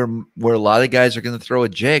where a lot of guys are going to throw a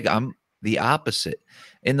jig. I'm the opposite.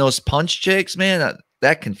 In those punch jigs, man,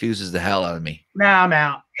 that confuses the hell out of me. Nah, I'm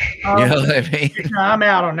out. You know what I mean? I'm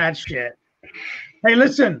out on that shit. Hey,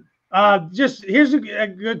 listen. Here's a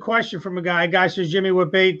good question from a guy. A guy says, Jimmy,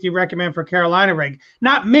 what bait do you recommend for Carolina rig?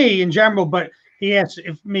 Not me in general, but he asks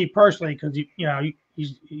if me personally because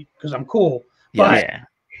he's because I'm cool. But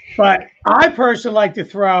I personally like to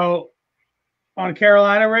throw on a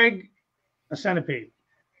Carolina rig a centipede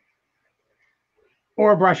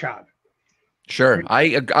or a brush hog. Sure,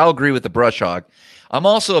 I'll agree with the brush hog. I'm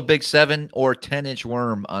also a big 7 or 10-inch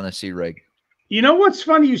worm on a sea rig. You know what's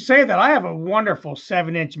funny? You say that. I have a wonderful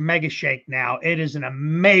 7-inch Mega Shake now. It is an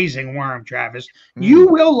amazing worm, Travis. You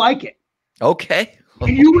will like it. Okay.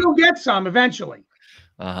 And you will get some eventually.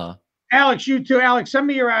 Uh-huh. Alex, you too. Alex, send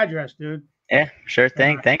me your address, dude. Yeah, sure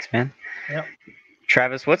thing. Right. Thanks, man. Yep.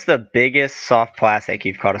 Travis, what's the biggest soft plastic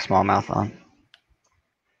you've caught a smallmouth on?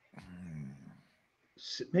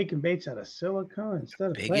 Making baits out of silicone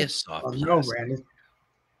instead of biggest soft plastic. No, Brandon.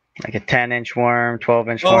 Like a 10-inch worm,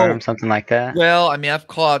 12-inch worm, something like that. Well, I mean, I've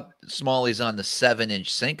caught smallies on the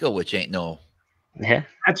 7-inch Cinco, which ain't no. Yeah,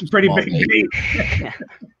 that's a pretty big bait.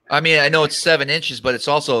 I mean, I know it's 7 inches, but it's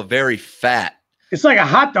also very fat. It's like a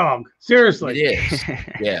hot dog. Seriously, it is.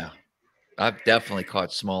 Yeah, I've definitely caught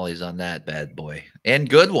smallies on that bad boy, and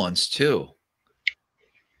good ones too.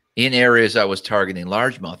 In areas I was targeting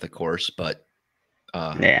largemouth, of course, but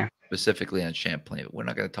specifically on Champlain. We're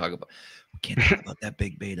not going to talk about. We can't talk about that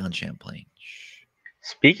big bait on Champlain.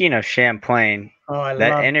 Speaking of Champlain,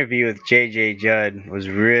 that interview with JJ Judd was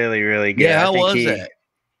really, really good. Yeah, how was that?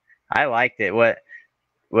 I liked it. What?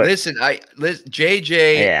 Listen,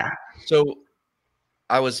 JJ. Yeah. So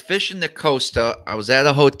I was fishing the Costa. I was at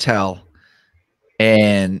a hotel,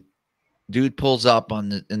 and dude pulls up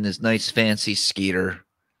in this nice fancy skeeter.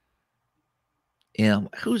 You know,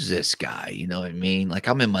 who's this guy? You know what I mean? Like,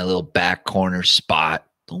 I'm in my little back corner spot.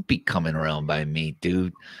 Don't be coming around by me,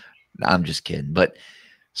 dude. I'm just kidding. But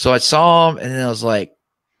so I saw him, and then I was like,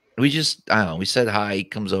 I don't know. We said hi. He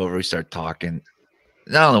comes over. We start talking.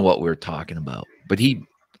 I don't know what we were talking about, but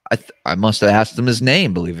I must have asked him his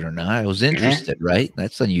name, believe it or not. I was interested, right?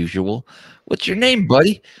 That's unusual. What's your name,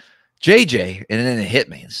 buddy? JJ. And then it hit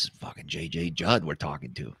me. This is fucking JJ Judd we're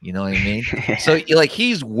talking to. You know what I mean? So, like,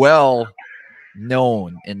 he's well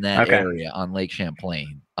known in that area on Lake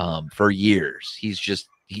Champlain for years.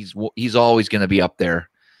 He's always going to be up there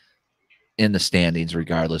in the standings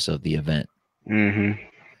regardless of the event.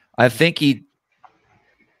 I think he's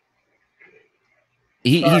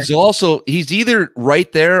either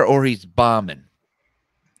right there or he's bombing.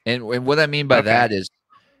 And what I mean by that is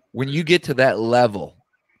when you get to that level,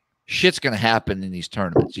 shit's going to happen in these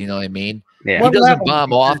tournaments. You know what I mean? Yeah. He doesn't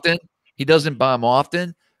bomb often. He doesn't bomb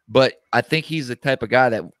often, but I think he's the type of guy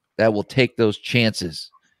that will take those chances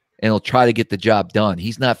and he'll try to get the job done.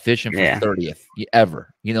 He's not fishing for 30th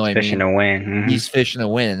ever. You know what I mean? Fishing to win. He's fishing to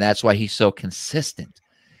win, and that's why he's so consistent.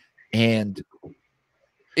 And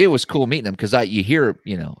it was cool meeting him because you hear,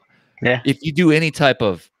 you know, Yeah. If you do any type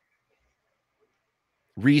of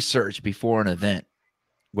research before an event,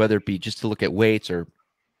 whether it be just to look at weights or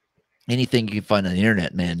anything you can find on the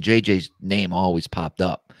internet, man, JJ's name always popped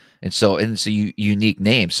up. And it's a unique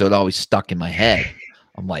name. So it always stuck in my head.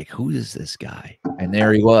 I'm like, who is this guy? And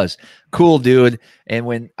there he was. Cool dude. And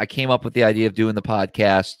when I came up with the idea of doing the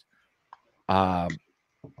podcast, and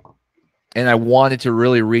I wanted to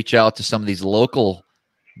really reach out to some of these local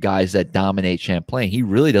guys that dominate Champlain. He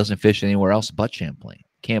really doesn't fish anywhere else but Champlain.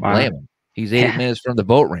 Can't blame him. He's 8 minutes from the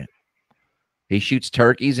boat ramp. He shoots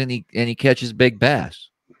turkeys and he catches big bass.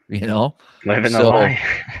 You know, living the life.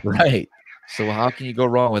 Right. So how can you go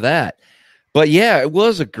wrong with that? But yeah, it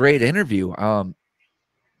was a great interview. And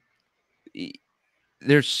he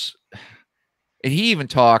even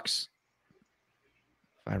talks,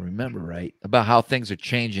 if I remember right, about how things are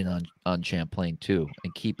changing on Champlain too,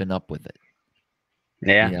 and keeping up with it.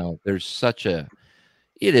 Yeah. You know,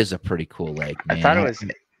 it is a pretty cool lake, man. I thought it was.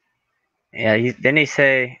 Yeah. Didn't he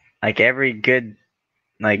say like every good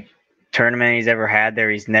tournament he's ever had there,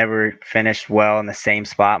 he's never finished well in the same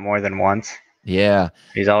spot more than once? Yeah.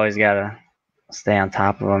 He's always got to stay on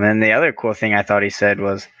top of them. And the other cool thing I thought he said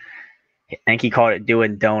was, I think he called it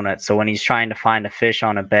doing donuts. So when he's trying to find a fish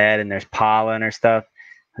on a bed and there's pollen or stuff,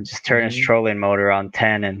 he'll just turn his trolling motor on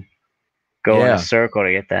 10 and go in a circle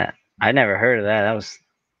to get that. I never heard of that. That's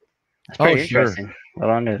pretty interesting. Sure. Well,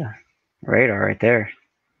 under the radar right there.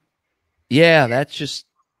 Yeah, that's just,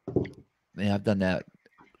 I've done that.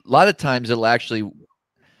 A lot of times it'll actually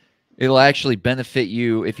benefit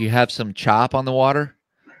you if you have some chop on the water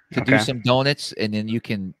to do some donuts, and then you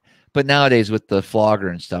can. But nowadays with the flogger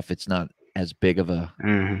and stuff, it's not as big of a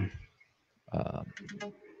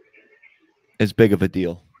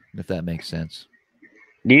deal, if that makes sense.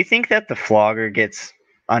 Do you think that the flogger gets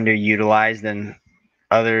underutilized in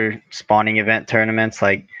other spawning event tournaments?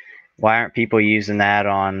 Like, why aren't people using that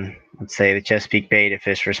on, let's say, the Chesapeake Bay to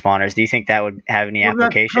fish for spawners? Do you think that would have any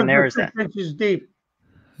application there? Is that 6 inches deep?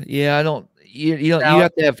 Yeah, I don't. You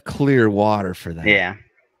have to have clear water for that. Yeah.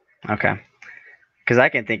 Okay. Because I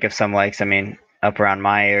can think of some lakes, I mean, up around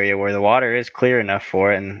my area where the water is clear enough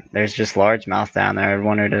for it, and there's just largemouth down there. I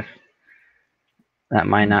wondered if that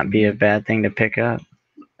might not be a bad thing to pick up.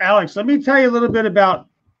 Alex, let me tell you a little bit about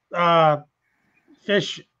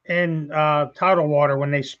fish in tidal water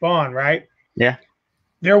when they spawn, right? Yeah.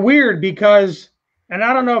 They're weird because, and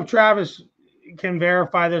I don't know if Travis can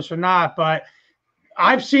verify this or not, but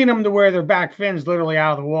I've seen them to where their back fins literally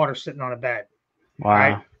out of the water sitting on a bed. Wow.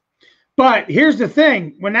 Right? But here's the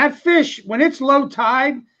thing. When it's low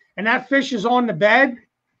tide and that fish is on the bed,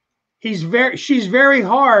 she's very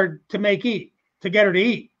hard to get her to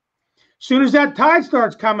eat. As soon as that tide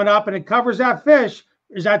starts coming up and it covers that fish,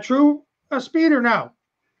 is that true, Speed, or no?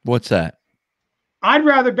 What's that? I'd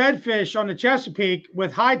rather bed fish on the Chesapeake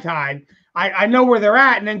with high tide. I know where they're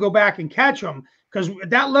at and then go back and catch them, because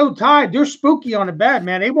that low tide, they're spooky on the bed,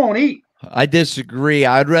 man. They won't eat. I disagree.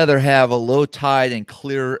 I'd rather have a low tide and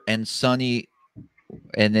clear and sunny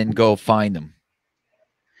and then go find them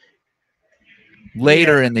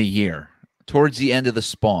later in the year, towards the end of the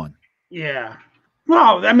spawn. Yeah.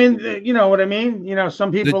 Well, I mean, you know what I mean? You know,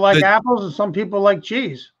 some people like apples and some people like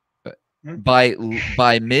cheese. By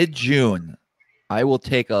mid-June, I will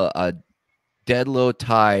take a dead low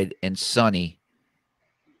tide and sunny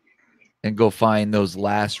and go find those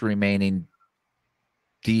last remaining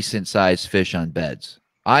decent-sized fish on beds.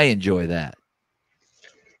 I enjoy that.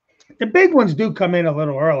 The big ones do come in a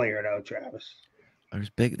little earlier, though, Travis.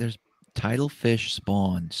 There's tidal fish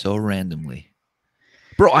spawn so randomly.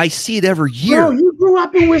 Bro, I see it every year. Bro, you grew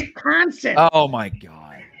up in Wisconsin. Oh, my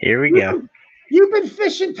God. Here we go. You've been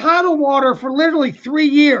fishing tidal water for literally 3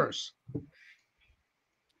 years.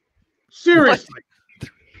 Seriously. What?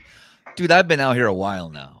 Dude, I've been out here a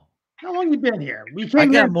while now. How long you been here? We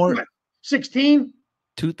came here more 16?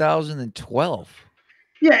 2012.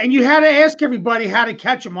 Yeah, and you had to ask everybody how to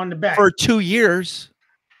catch them on the bed. For 2 years.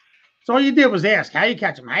 So all you did was ask, how you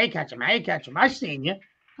catch them, how you catch them, how you catch them. I seen you.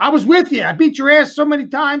 I was with you. I beat your ass so many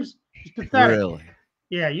times. It's pathetic. Really?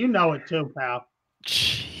 Yeah, you know it too, pal.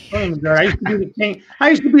 I used to be the king. I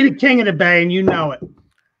used to be the king of the bay, and you know it.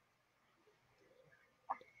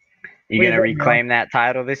 You gonna reclaim that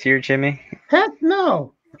title this year, Jimmy? Heck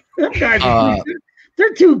no. Them guys,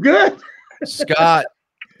 they're too good. Scott,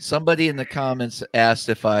 somebody in the comments asked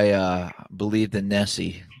if I believed in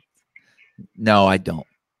Nessie. No, I don't.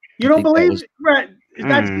 You don't believe it? Right.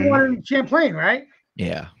 That's the one in Champlain, right?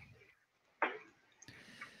 Yeah.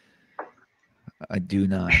 I do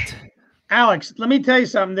not. Alex, let me tell you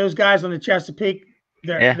something. Those guys on the Chesapeake,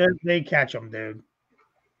 they catch them, dude.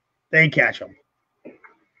 They catch them.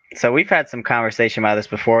 So we've had some conversation about this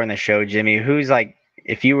before in the show, Jimmy. Who's like,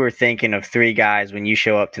 if you were thinking of 3 guys when you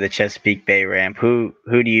show up to the Chesapeake Bay ramp, who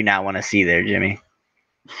do you not want to see there, Jimmy?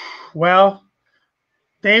 Well,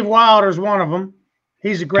 Dave Wilder's one of them.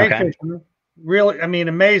 He's a great Okay. fisherman. Really, I mean,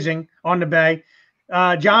 amazing on the bay.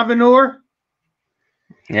 John Veneur.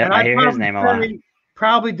 Yeah, and I I'd hear his name a lot.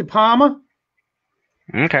 Probably De Palma.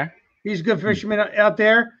 Okay. He's a good fisherman out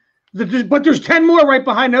there. But there's 10 more right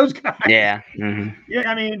behind those guys. Yeah. Yeah,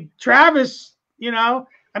 I mean, Travis,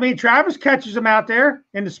 Travis catches them out there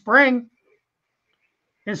in the spring.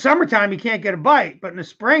 In summertime, he can't get a bite, but in the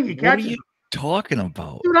spring, he catches them. What are you talking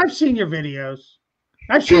about? Dude, I've seen your videos.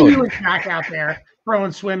 I've seen you and Jack out there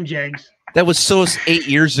throwing swim jigs. That was 8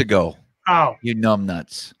 years ago. Oh. You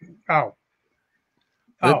numbnuts. Oh.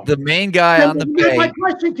 The main guy on the bay. My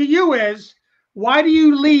question to you is, why do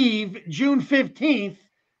you leave June 15th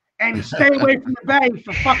and stay away from the bay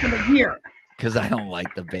for fucking a year? Because I don't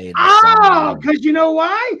like the bay. Because you know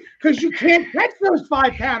why? Because you can't catch those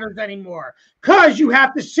 5-pounders anymore. Because you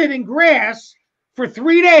have to sit in grass for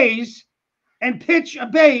 3 days and pitch a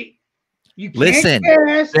bait. You can't Listen,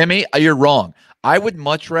 cast. Jimmy, you're wrong. I would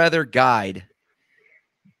much rather guide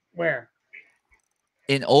Where?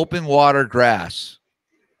 in open water grass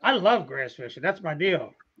I love grass fishing. That's my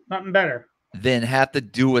deal. Nothing better. than have to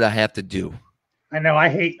do what I have to do. I know. I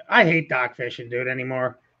hate dock fishing, dude,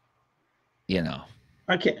 anymore. You know.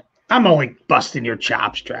 I can't. I'm only busting your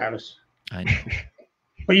chops, Travis. I know.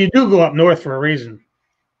 But you do go up north for a reason.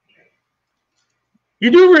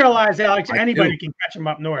 You do realize, Alex, anybody can catch them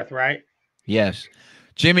up north, right? Yes.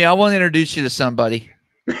 Jimmy, I want to introduce you to somebody.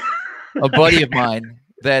 A buddy of mine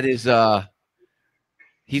that is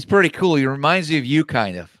he's pretty cool. He reminds me of you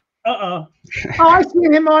kind of. Oh, I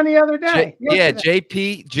seen him on the other day. Yeah,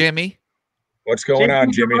 JP, Jimmy. What's going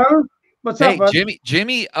on, Jimmy? What's Hey, up, bud?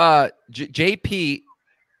 Jimmy, JP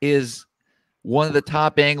is one of the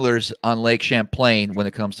top anglers on Lake Champlain when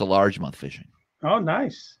it comes to largemouth fishing. Oh,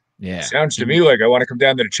 nice. Yeah. Sounds to me like I want to come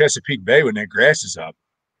down to the Chesapeake Bay when that grass is up.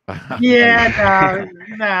 Yeah,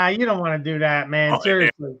 nah, you don't want to do that, man. Oh,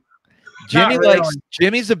 Seriously.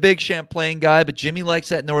 Jimmy's a big Champlain guy, but Jimmy likes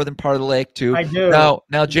that northern part of the lake too. I do. Now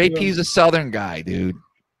JP's a southern guy, dude.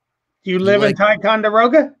 Do you live in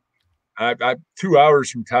Ticonderoga? I'm 2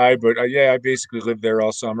 hours from Ty, but yeah, I basically lived there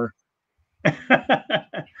all summer. That's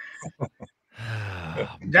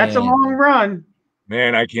a long run.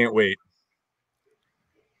 Man, I can't wait.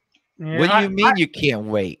 Yeah, What do you mean you can't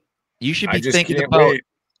wait? You should be thinking about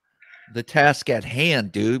the task at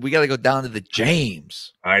hand, dude. We got to go down to the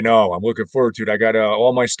James. I know. I'm looking forward to it. I got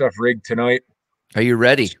all my stuff rigged tonight. Are you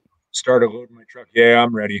ready? Started loading my truck. Yeah,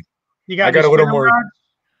 I'm ready. You got I got a little more. rods?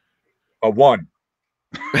 A 1.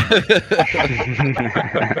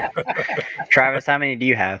 Travis, how many do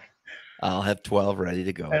you have? I'll have 12 ready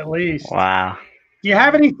to go. At least. Wow. Do you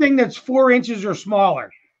have anything that's 4 inches or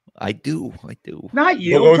smaller? I do. Not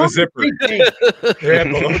you. Below the I'm zipper. talking big. Yeah,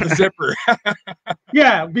 below the zipper.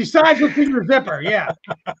 Yeah, besides what's in your zipper. Yeah.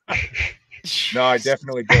 No, I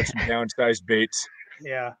definitely got some downsized baits.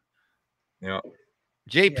 Yeah. Yeah.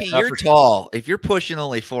 JP, Yeah, you're tall. If you're pushing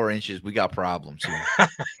only 4 inches, we got problems here.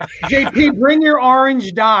 JP, bring your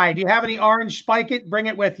orange dye. Do you have any orange spike it? Bring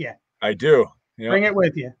it with you. I do. Yeah. Bring it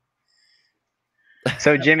with you.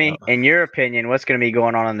 So, Jimmy, in your opinion, what's going to be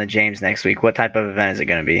going on the James next week? What type of event is it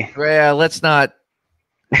going to be? Yeah, let's not.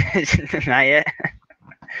 Not yet.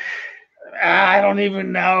 I don't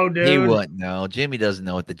even know, dude. He wouldn't know. Jimmy doesn't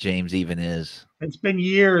know what the James even is. It's been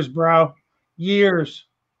years, bro. Years.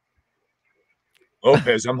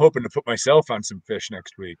 Lopez, I'm hoping to put myself on some fish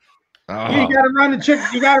next week. Oh. You got to run the chick.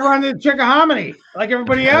 You got to run the Chickahominy like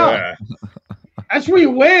everybody else. Yeah. That's where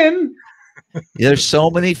you win. There's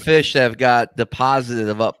so many fish that have got deposited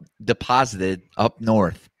up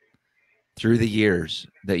north through the years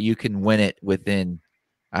that you can win it within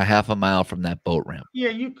a half a mile from that boat ramp. Yeah,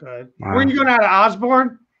 you could. Wow. Where you going out of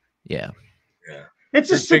Osborne? Yeah. Yeah. It's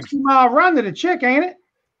a There's big- 60-mile run to the chick, ain't it?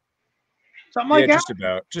 Something like Yeah,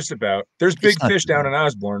 that. just about. There's big not fish down bad. in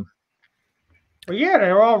Osborne. Well, yeah,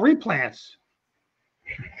 they're all replants.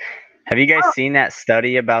 Have you guys seen that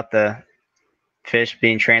study about the fish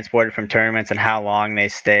being transported from tournaments and how long they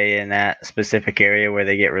stay in that specific area where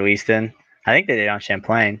they get released in? I think they did on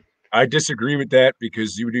Champlain. I disagree with that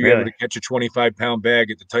because you would be able to catch a 25-pound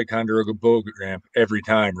bag at the Ticonderoga boat ramp every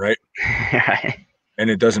time, right? And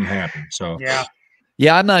it doesn't happen. So Yeah.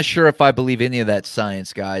 Yeah, I'm not sure if I believe any of that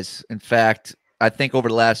science, guys. In fact, I think over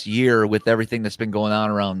the last year, with everything that's been going on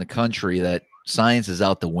around the country, that science is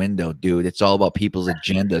out the window, dude. It's all about people's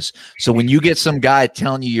agendas. So when you get some guy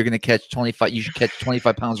telling you you're going to catch 25, you should catch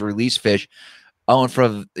 25 pounds of release fish, in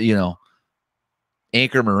front of,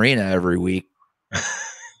 Anchor Marina every week.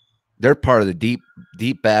 They're part of the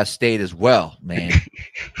deep bass state as well, man.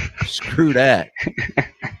 Screw that.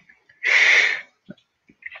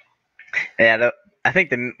 Yeah, I think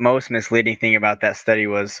the most misleading thing about that study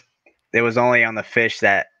was it was only on the fish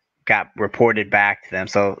that got reported back to them.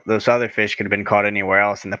 So those other fish could have been caught anywhere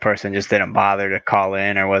else, and the person just didn't bother to call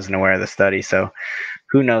in or wasn't aware of the study. So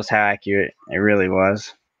who knows how accurate it really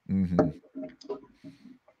was. Mm-hmm.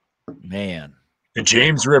 Man. The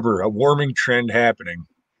James River, a warming trend happening.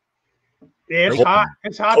 Yeah, it's hot.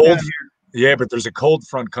 It's hot cold, down here. Yeah, but there's a cold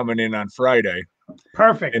front coming in on Friday.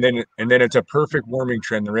 Perfect. And then it's a perfect warming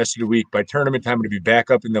trend the rest of the week. By tournament time, it'll be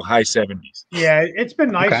back up in the high 70s. Yeah, it's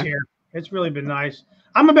been nice here. It's really been nice.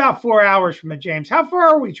 I'm about 4 hours from the James. How far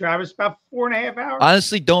are we, Travis? About 4.5 hours?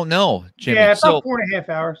 Honestly, don't know, Jimmy. Yeah, about 4.5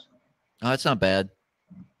 hours. Oh, that's not bad.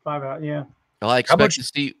 5 hours, yeah. Well, I expect to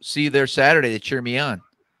see you there Saturday to cheer me on.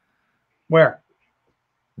 Where?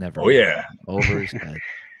 Never. Oh, yeah. Over his head.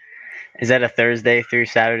 Is that a Thursday through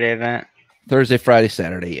Saturday event? Thursday, Friday,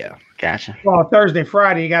 Saturday, yeah. Gotcha. Well, Thursday,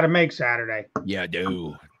 Friday, you got to make Saturday. Yeah,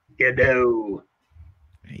 do. You do.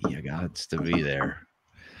 You got to be there.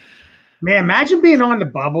 Man, imagine being on the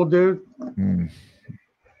bubble, dude.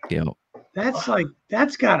 Yeah.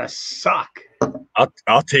 That's gotta suck.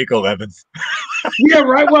 I'll take 11th. Yeah,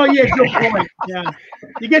 right. Well, yeah, good point. Yeah,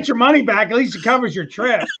 you get your money back. At least it covers your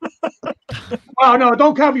trip. Well, no,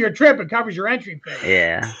 don't cover your trip. It covers your entry fee.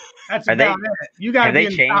 Yeah. That's about it. You got. Have they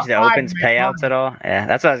changed the Opens payouts at all? Yeah,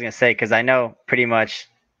 that's what I was gonna say because I know pretty much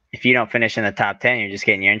if you don't finish in the top 10, you're just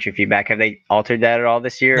getting your entry fee back. Have they altered that at all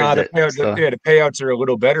this year? No, the payouts are a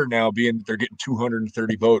little better now, being that they're getting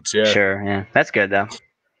 230 votes. Yeah, sure. Yeah, that's good though.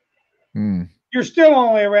 You're still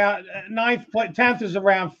only around 9th, 10th is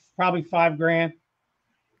around probably $5,000,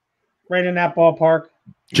 right in that ballpark.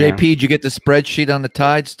 JP, did you get the spreadsheet on the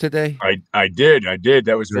tides today? I did.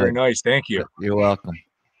 That was very nice. Thank you. You're welcome.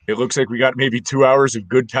 It looks like we got maybe 2 hours of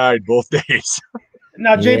good tide both days.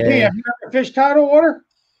 Now, JP, have you ever fished tidal water?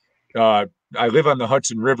 I live on the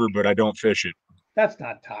Hudson River, but I don't fish it. That's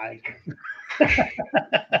not tide.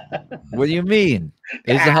 What do you mean?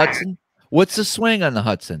 Is the Hudson? What's the swing on the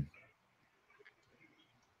Hudson?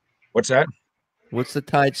 What's that? What's the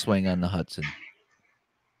tide swing on the Hudson?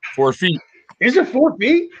 4 feet. Is it 4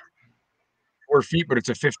 feet? 4 feet, but it's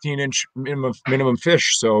a 15-inch minimum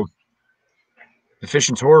fish, so the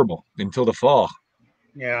fishing's horrible until the fall.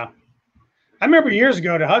 Yeah. I remember years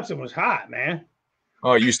ago the Hudson was hot, man.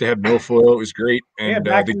 Oh, it used to have milfoil. It was great. And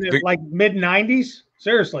back in the like mid-90s.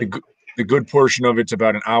 Seriously. The good portion of it's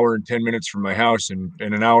about an hour and 10 minutes from my house, and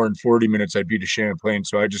in an hour and 40 minutes I'd be to Champlain,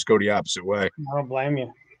 so I just go the opposite way. I don't blame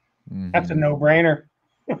you. That's a no-brainer.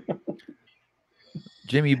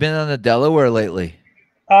 Jim, you been on the Delaware lately?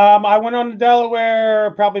 I went on the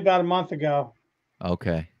Delaware probably about a month ago.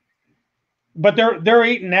 Okay. But they're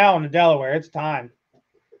eating now in the Delaware. It's time.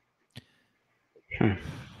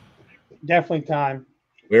 Definitely time.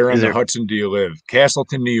 Where on the Hudson do you live?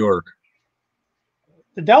 Castleton, New York.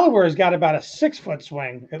 The Delaware's got about a 6-foot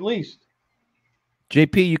swing, at least.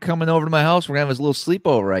 JP, you coming over to my house? We're gonna have a little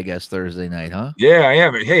sleepover, I guess, Thursday night, huh? Yeah, I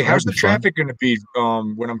am. Hey, how's the traffic going to be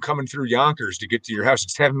when I'm coming through Yonkers to get to your house?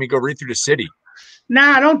 It's having me go right through the city.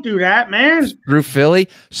 Nah, don't do that, man. Through Philly.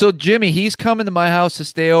 So, Jimmy, he's coming to my house to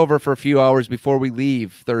stay over for a few hours before we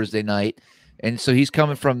leave Thursday night. And so he's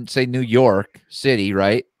coming from, say, New York City,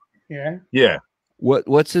 right? Yeah. Yeah.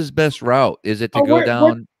 What's his best route? Is it to go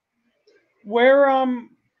down? Where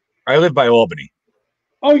I live by Albany.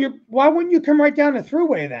 Oh, why wouldn't you come right down the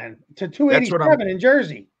thruway then to 287 in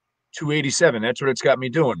Jersey? 287. That's what it's got me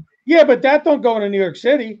doing. Yeah, but that don't go into New York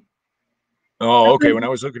City. Oh, okay. When I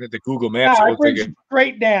was looking at the Google Maps, it looked like it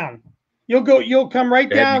straight down. You'll come right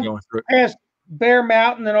down past Bear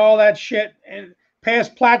Mountain and all that shit, and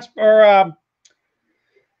past Platts or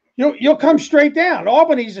you'll come straight down.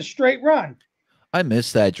 Albany's a straight run. I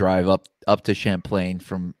missed that drive up to Champlain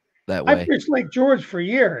from that way. I fished Lake George for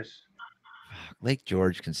years. Lake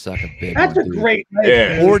George can suck a big. That's one, a dude. great lake.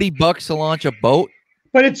 Yeah. $40 to launch a boat.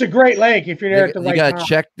 But it's a great lake if you're there at the right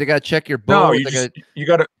time. They gotta check your boat. No, you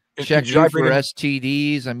gotta check you for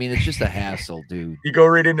STDs. I mean, it's just a hassle, dude. You go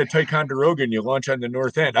right into Ticonderoga and you launch on the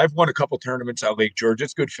north end. I've won a couple tournaments out Lake George.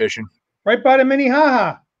 It's good fishing. Right by the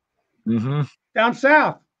Minnehaha. Mm-hmm. Down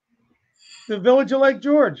south. The village of Lake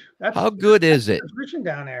George. How good is it? Fishing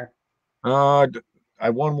down there. I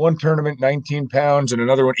won one tournament 19 pounds and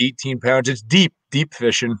another one 18 pounds. It's deep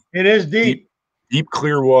fishing. It is deep. Deep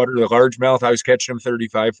clear water. The largemouth, I was catching them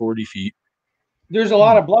 35, 40 feet. There's a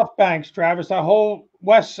lot of bluff banks, Travis. A whole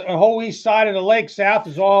east side of the lake, south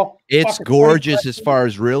is all. It's gorgeous as far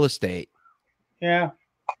as real estate. Yeah.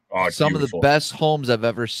 Oh, it's some beautiful. of the best homes I've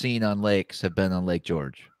ever seen on lakes have been on Lake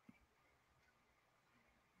George.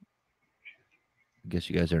 I guess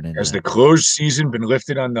you guys aren't into Has the that. closed season been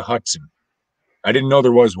lifted on the Hudson? I didn't know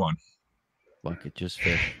there was one. Fuck it, just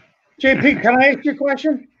fish. JP, can I ask you a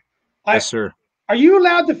question? Yes, sir. Are you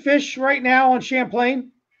allowed to fish right now on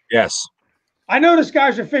Champlain? Yes. I noticed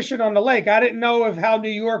guys are fishing on the lake. I didn't know how New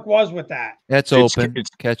York was with that. That's open. It's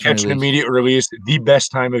catch an immediate release. The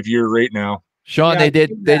best time of year right now. Sean, Yeah,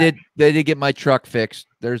 they did get my truck fixed.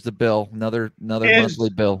 There's the bill. Another monthly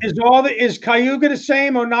bill. Is Cayuga the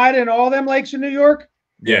same, Oneida, and all them lakes in New York?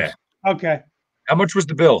 Yeah. Okay. How much was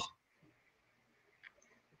the bill,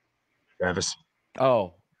 Travis?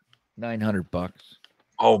 Oh, $900.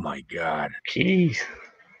 Oh my God. Jeez.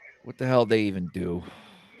 What the hell they even do?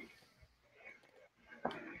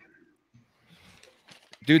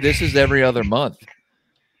 Dude, this is every other month.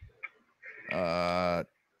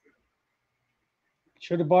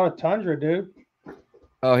 Should have bought a Tundra, dude.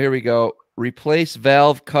 Oh, here we go. Replace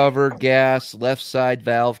valve cover, gas, left side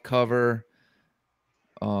valve cover.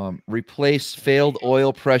 Replace failed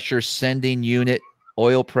oil pressure sending unit,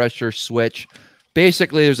 oil pressure switch.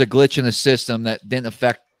 Basically, there's a glitch in the system that didn't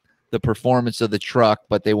affect the performance of the truck,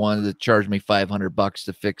 but they wanted to charge me $500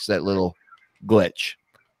 to fix that little glitch.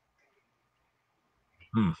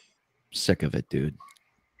 Sick of it, dude.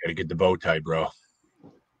 Gotta get the bow tie, bro.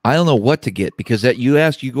 I don't know what to get because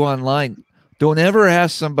you go online. Don't ever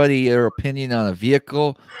ask somebody their opinion on a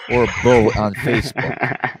vehicle or a boat on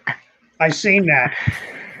Facebook. I seen that.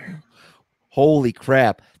 Holy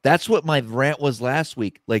crap. That's what my rant was last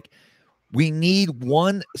week. Like, we need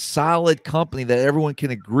one solid company that everyone can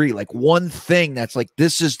agree. Like, one thing that's like,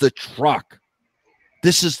 this is the truck.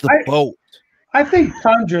 This is the boat. I think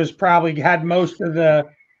Tundra's probably had most of the.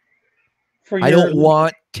 I don't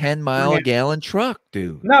want 10-mile-a-gallon truck,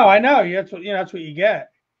 dude. No, I know. That's what you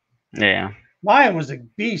get. Yeah. Mine was a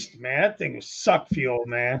beast, man. That thing was suck fuel,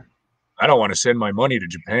 man. I don't want to send my money to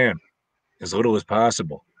Japan as little as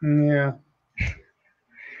possible. Yeah.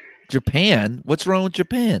 Japan? What's wrong with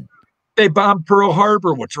Japan? They bombed Pearl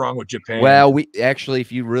Harbor. What's wrong with Japan? Well, we actually,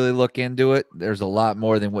 if you really look into it, there's a lot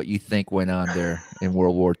more than what you think went on there in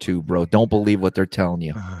World War II, bro. Don't believe what they're telling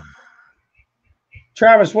you.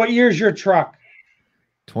 Travis, what year's your truck?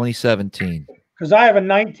 2017. Because I have a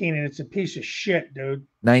 19 and it's a piece of shit, dude.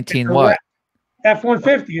 19 what?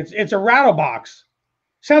 F-150. It's a rattle box.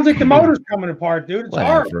 Sounds like the motor's coming apart, dude. It's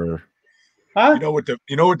hard. Huh? You know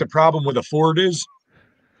what the problem with a Ford is?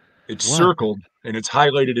 It's circled and it's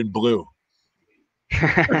highlighted in blue.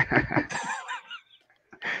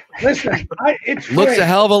 Listen, it looks a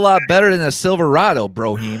hell of a lot better than a Silverado,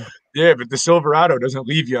 Brohim. Yeah, but the Silverado doesn't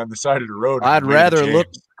leave you on the side of the road. I'd rather look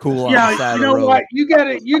cool on the side of the road. You know what?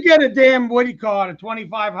 You get a damn, what do you call it, a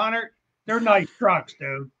 2500? They're nice trucks,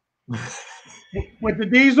 dude. With the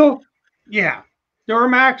diesel? Yeah.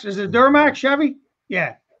 Duramax? Is it Duramax Chevy?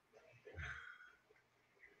 Yeah.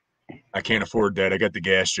 I can't afford that. I got the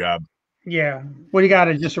gas job. Yeah. What do you got?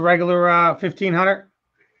 Just a regular 1500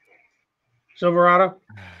 Silverado?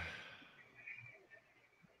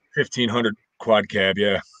 1500 quad cab,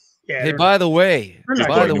 yeah. Yeah. Hey, by the way,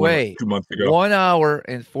 2 months ago. 1 hour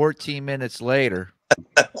and 14 minutes later.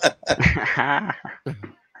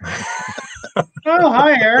 Oh,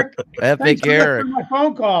 hi, Eric. Epic Eric. My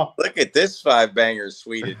phone call. Look at this 5-banger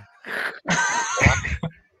suited.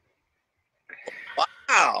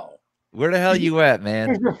 Wow. Where the hell you at,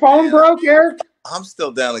 man? Is your phone broke, Eric? I'm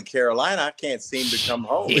still down in Carolina. I can't seem to come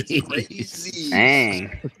home. It's crazy.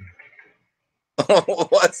 Dang.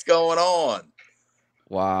 What's going on?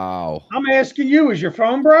 Wow. I'm asking you, is your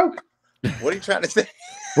phone broke? What are you trying to say?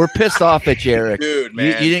 We're pissed off at you, Eric. Dude,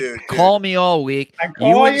 man. You didn't call me all week. I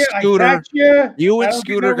call you, Scooter, I text you. You and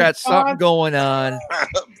Scooter got something going on.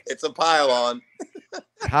 It's a pile on.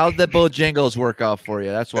 How'd the Bojangles work out for you?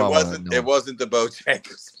 That's what I want to know. It wasn't the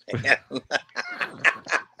Bojangles, man.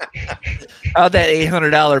 How'd that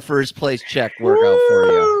 $800 first place check work out for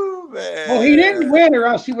you? Man. Well, he didn't win, or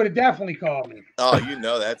else he would have definitely called me. Oh, you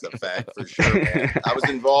know that's a fact for sure, man. I was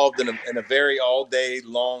involved in a very all-day,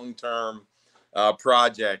 long-term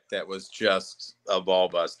project that was just a ball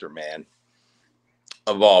buster, man.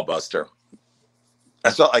 A ball buster.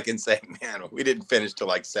 That's all I can say, man. We didn't finish till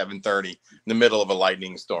like 7:30 in the middle of a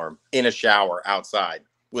lightning storm in a shower outside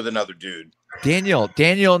with another dude. Daniel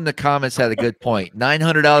in the comments had a good point.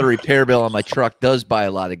 $900 repair bill on my truck does buy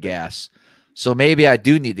a lot of gas. So maybe I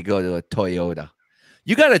do need to go to a Toyota.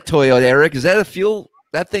 You got a Toyota, Eric. Is that a fuel?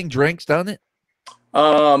 That thing drinks, doesn't it?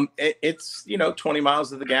 It's 20 miles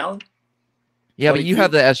to the gallon. Yeah, but you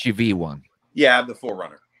have the SUV one. Yeah, I have the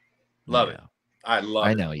 4Runner. Love it. I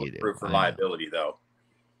love know you do. Proof reliability, though.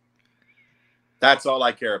 That's all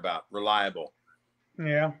I care about. Reliable.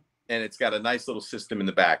 Yeah. And it's got a nice little system in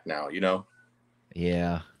the back now,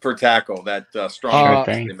 Yeah. for tackle, that strong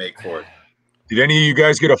they make for it. Did any of you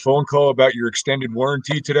guys get a phone call about your extended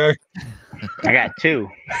warranty today? I got 2.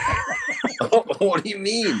 What do you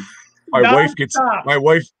mean? My wife gets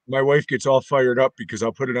all fired up because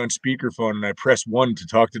I'll put it on speakerphone and I press 1 to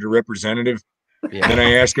talk to the representative. Yeah. And then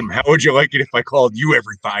I ask him, how would you like it if I called you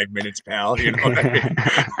every 5 minutes, pal? You know what I mean?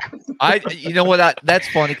 You know what? That's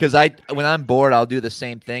funny because when I'm bored, I'll do the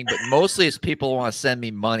same thing. But mostly it's people want to send me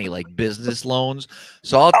money, like business loans.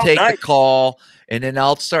 So I'll take the call and then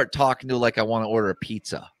I'll start talking to like I want to order a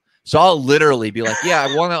pizza. So I'll literally be like, yeah,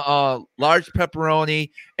 I want a large pepperoni.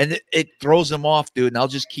 And it throws them off, dude. And I'll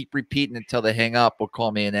just keep repeating until they hang up or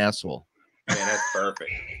call me an asshole. Man, that's perfect.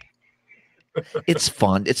 It's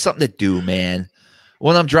fun. It's something to do, man.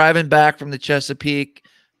 When I'm driving back from the Chesapeake,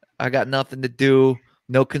 I got nothing to do.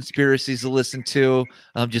 No conspiracies to listen to.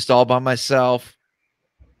 I'm just all by myself.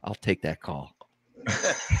 I'll take that call.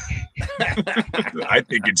 I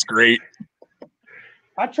think it's great.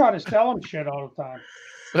 I try to tell him shit all the time.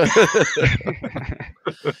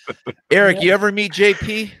 Eric, you ever meet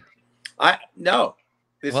JP? No.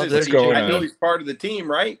 I know he's part of the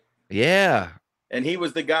team, right? Yeah. And he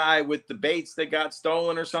was the guy with the baits that got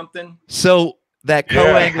stolen or something. So that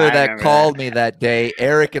co-angler that called me that day,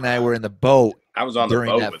 Eric and I were in the boat. I was on during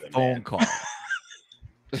the boat that with him, phone man. call.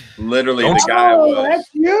 Literally, the guy was. That's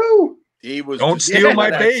you. He was. Don't steal my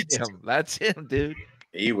baits. That's him, dude.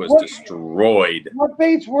 He was destroyed. What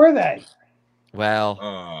baits were they?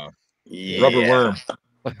 Well, rubber worm.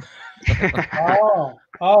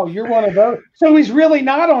 Oh, you're one of those. So he's really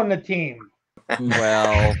not on the team.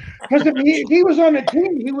 Well, because if he was on the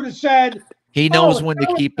team, he would have said he knows when to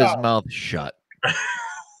keep his mouth shut.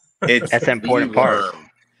 That's an important part.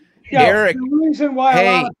 Yeah, Eric, the reason why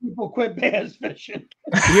a lot of people quit bass fishing.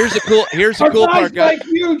 Here's the cool part, guys. Like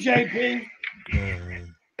you, JP.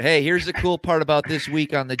 Hey, here's the cool part about this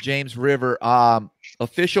week on the James River.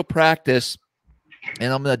 Official practice,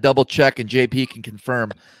 and I'm going to double check, and JP can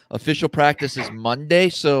confirm. Official practice is Monday,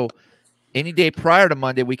 so any day prior to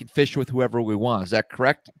Monday, we can fish with whoever we want. Is that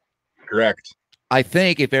correct? Correct. I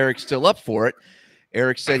think if Eric's still up for it,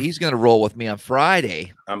 Eric said he's going to roll with me on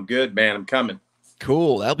Friday. I'm good, man. I'm coming.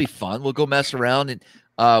 Cool. That'll be fun. We'll go mess around, and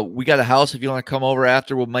we got a house. If you want to come over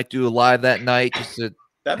after, we might do a live that night just to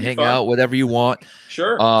hang out, whatever you want.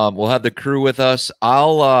 Sure. We'll have the crew with us.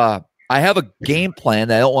 I have a game plan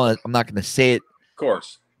that I'm not going to say it, of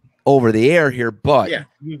course, over the air here, but yeah,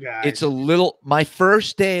 you guys. It's my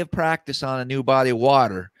first day of practice on a new body of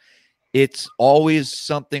water. It's always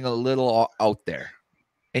something a little out there,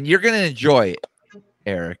 and you're going to enjoy it,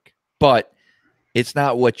 Eric, but it's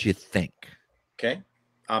not what you think. Okay.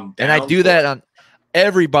 And I do that on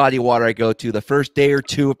every body of water I go to the first day or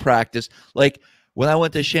two of practice. Like when I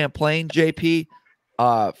went to Champlain, JP,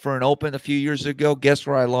 for an open a few years ago, guess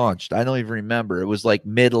where I launched? I don't even remember. It was like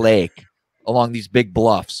mid-lake along these big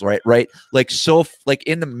bluffs, right? Like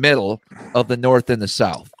in the middle of the north and the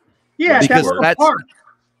south. Yeah, because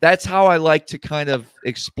that's how I like to kind of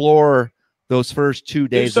explore those first 2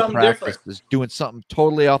 days of practice, is doing something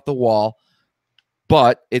totally off the wall.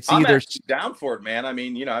 But I'm down for it, man. I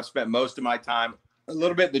mean, I've spent most of my time a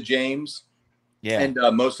little bit in the James, and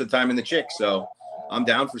most of the time in the Chick. So I'm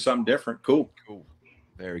down for something different. Cool.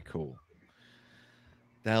 Very cool.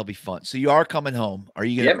 That'll be fun. So you are coming home. Are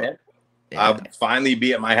you gonna? Yeah, man. Yeah. I'll finally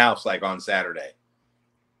be at my house like on Saturday.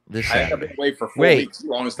 I've been away for 4 weeks. The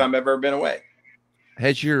longest time I've ever been away.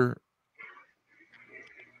 Has your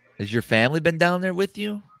family been down there with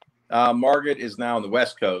you? Margaret is now on the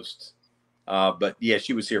West Coast. But yeah,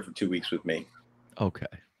 she was here for 2 weeks with me. Okay.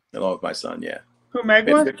 Along with my son, yeah. Who, Meg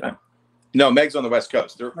was? No, Meg's on the West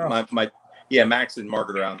Coast. Max and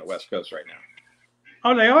Margaret are out on the West Coast right now.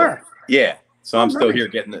 Oh, they are? Yeah. So I'm still here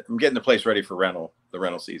getting the place ready for the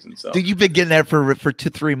rental season. So dude, you've been getting that for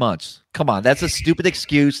 2-3 months. Come on, that's a stupid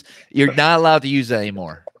excuse. You're not allowed to use that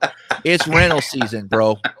anymore. It's rental season,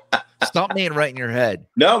 bro. Something ain't right in your head.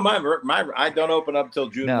 No, I don't open up till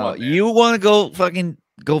June 1. Man. You want to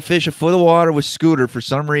go fish a foot of water with Scooter for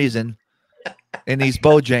some reason in these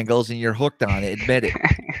Bojangles, and you're hooked on it. Admit it.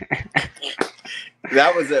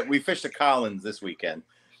 That was it. We fished the Collins this weekend.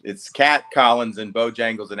 It's Cat, Collins, and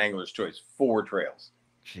Bojangles and Angler's Choice. 4 trails.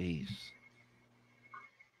 Jeez.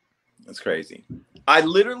 That's crazy. I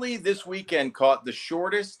literally this weekend caught the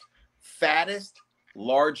shortest, fattest,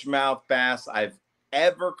 largemouth bass I've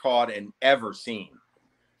ever caught and ever seen.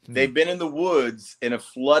 They've been in the woods in a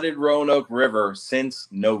flooded Roanoke River since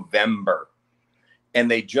November. and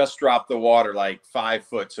they just dropped the water like 5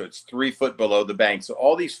 foot. So it's 3 foot below the bank. So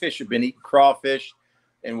all these fish have been eating crawfish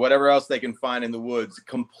and whatever else they can find in the woods,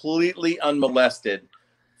 completely unmolested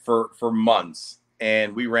for months.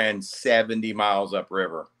 And we ran 70 miles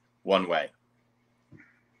upriver one way.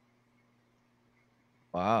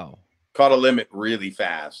 Wow. Caught a limit really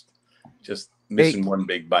fast. Just missing one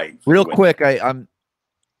big bite. Real quick, I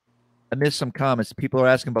missed some comments. People are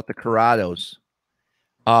asking about the Corrados.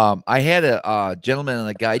 I had a gentleman on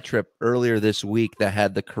a guide trip earlier this week that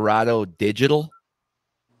had the Corrado Digital.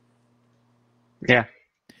 Yeah.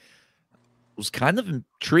 Was kind of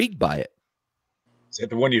intrigued by it. Is that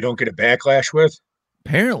the one you don't get a backlash with?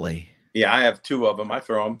 Apparently. Yeah, I have 2 of them. I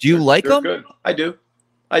throw them. Do you like them? Good. I do.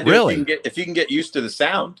 I do. Really? If you can get used to the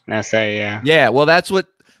sound. I say, yeah. Yeah. Well, that's what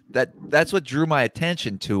drew my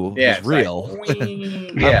attention to. Yeah, Is real. Like,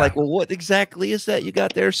 I'm like, well, what exactly is that you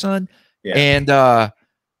got there, son? Yeah. And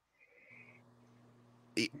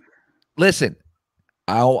listen,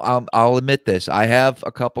 I'll admit this. I have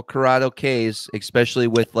a couple Corrado Ks, especially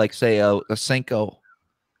with like say a Senko,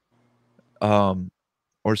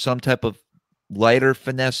 or some type of lighter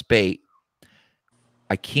finesse bait.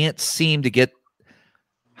 I can't seem to get.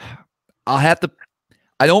 I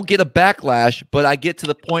don't get a backlash, but I get to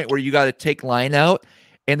the point where you got to take line out,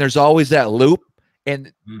 and there's always that loop.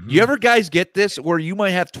 And you ever guys get this where you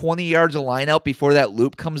might have 20 yards of line out before that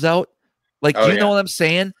loop comes out? Like, do you know what I'm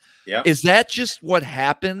saying? Yeah. Is that just what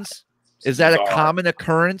happens? Is that a common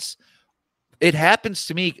occurrence? It happens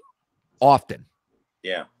to me often.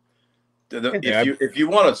 Yeah. If you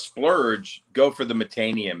want to splurge, go for the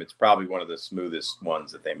Metanium. It's probably one of the smoothest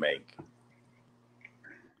ones that they make.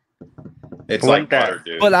 It's like butter,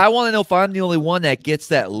 dude. But I want to know if I'm the only one that gets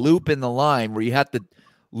that loop in the line where you have to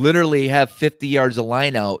literally have 50 yards of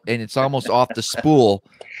line out and it's almost off the spool,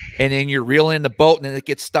 and then you're reeling in the boat and then it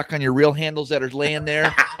gets stuck on your reel handles that are laying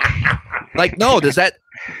there. Like, no, that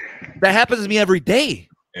happens to me every day.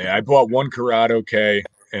 Yeah, I bought one Corrado K,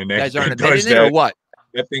 and that, you guys aren't does admitting it, or what?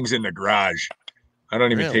 That thing's in the garage. I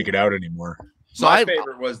don't even take it out anymore. So my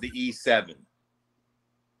favorite was the E7.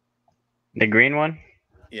 The green one?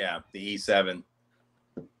 Yeah, the E7.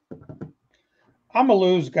 I'm a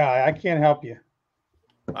lose guy. I can't help you.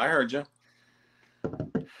 I heard you.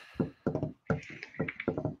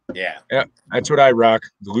 Yeah. Yeah, that's what I rock.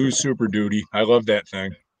 The Lose Super Duty. I love that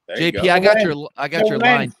thing. JP, I got your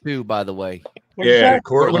line too, by the way. Yeah, the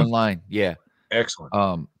Cortland line. Yeah.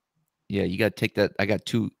 Excellent. Yeah, you got to take that. I got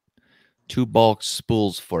two bulk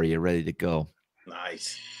spools for you ready to go.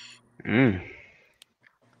 Nice.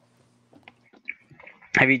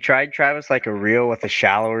 Have you tried, Travis, like a reel with a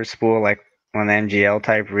shallower spool, like one of the MGL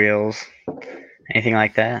type reels? Anything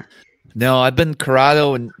like that? No, I've been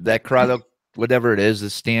Corrado, and that Corrado, whatever it is, the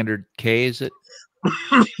standard K, is it?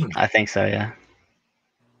 I think so, yeah.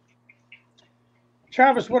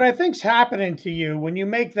 Travis, what I think's happening to you when you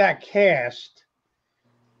make that cast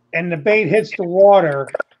and the bait hits the water,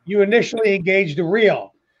 you initially engage the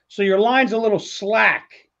reel. So your line's a little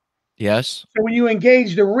slack. Yes. So when you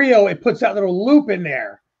engage the reel, it puts that little loop in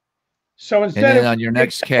there. So instead of on your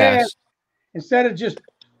next cast, instead of just,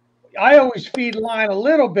 I always feed line a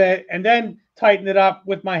little bit and then tighten it up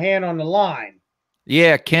with my hand on the line.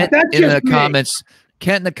 Yeah, Kent in the comments.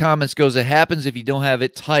 Kent in the comments goes, it happens if you don't have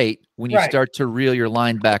it tight when you start to reel your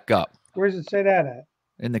line back up. Where does it say that at?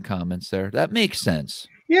 In the comments there. That makes sense.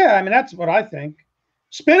 Yeah, I mean, that's what I think.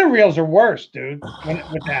 Spinner reels are worse, dude,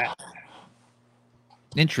 with that.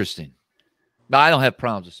 Interesting. No, I don't have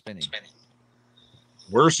problems with spinning.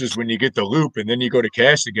 Worse is when you get the loop and then you go to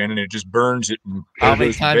cast again and it just burns it. And how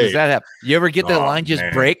many times does that happen? You ever get that line just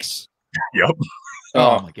breaks? Yep.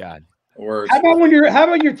 Oh my God. Worse. How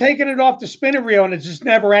about you're taking it off the spinner reel and it's just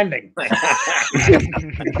never ending?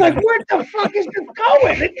 It's like, where the fuck is this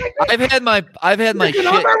going? I've had my shit.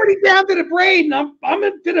 I'm already down to the braid and I'm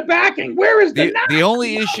into the backing. Where is the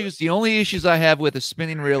only issues I have with a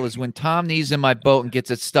spinning reel is when Tom knees in my boat and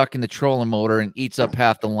gets it stuck in the trolling motor and eats up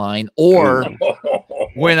half the line, or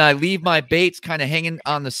when I leave my baits kind of hanging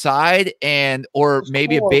on the side, or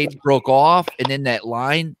maybe a bait broke off and then that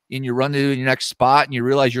line, and you run to your next spot and you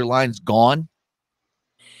realize your line's gone.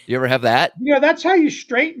 You ever have that? Yeah, that's how you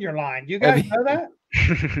straighten your line. You guys know that?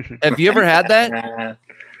 Have you ever had that?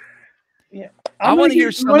 Yeah. I want to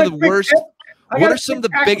hear some of the worst. What are some of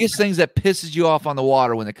the biggest things that pisses you off on the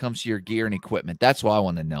water when it comes to your gear and equipment? That's what I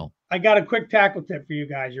want to know. I got a quick tackle tip for you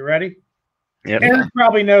guys. You ready? Yeah. Aaron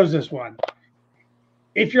probably knows this one.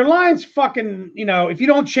 If your line's fucking, if you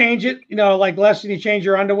don't change it, like less than you change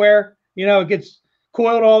your underwear, it gets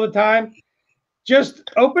coiled all the time. Just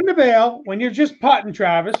open the bail when you're just putting,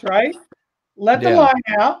 Travis, right? Let the line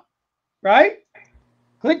out, right?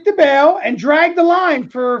 click the bell, and drag the line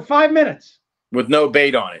for 5 minutes. With no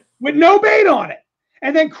bait on it. With no bait on it.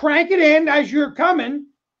 And then crank it in as you're coming.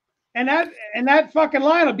 And that fucking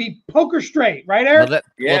line will be poker straight, right, Eric?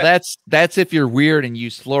 Well, that's if you're weird and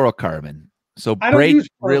use fluorocarbon. So braid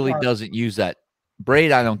really doesn't use that.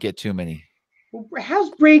 Braid, I don't get too many.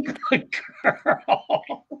 How's braid good,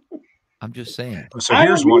 girl? I'm just saying. So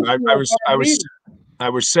here's one. I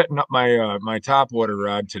was setting up my my top water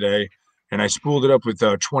rod today, and I spooled it up with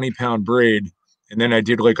a 20-pound braid, and then I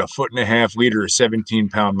did like a 1.5 liter of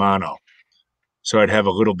 17-pound mono, so I'd have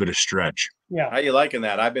a little bit of stretch. Yeah. How you liking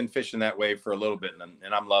that? I've been fishing that way for a little bit,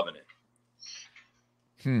 and I'm loving it.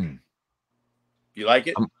 You like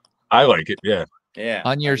it? I like it. Yeah. Yeah.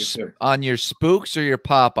 On your spooks or your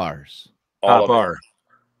pop-ars? Pop-ar.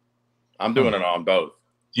 I'm doing it on both.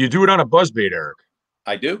 Do you do it on a buzzbait, Eric?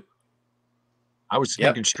 I do. I was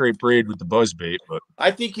thinking straight braid with the buzzbait, but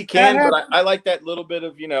I think you can. But I like that little bit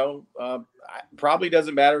of, probably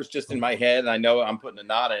doesn't matter. It's just in my head. I know I'm putting a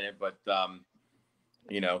knot in it, but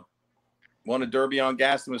won a derby on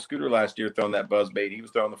gas and a scooter last year throwing that buzzbait. He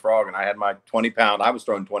was throwing the frog, and I had my 20-pound. I was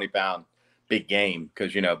throwing 20-pound big game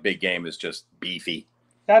because big game is just beefy.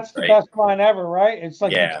 That's the best line ever, right? It's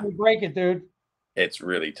like you break it, dude. It's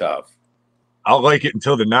really tough. I'll like it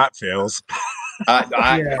until the knot fails.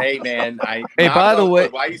 Hey man, by the way,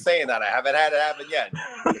 why are you saying that? I haven't had it happen yet.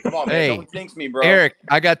 Come on, man, don't jinx me, bro. Eric,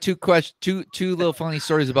 I got two little funny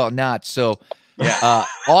stories about knots. So,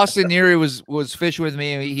 Austin Neary was fishing with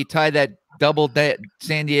me, and he tied that double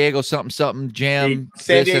San Diego something jam.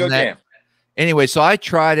 San Diego jam. Anyway, so I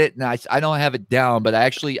tried it, and I don't have it down, but I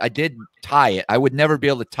did tie it. I would never be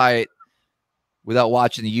able to tie it without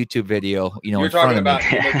watching the YouTube video, You're talking about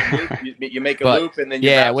you make a loop and then you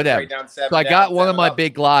whatever. Right down 7 so I down, got one of my up.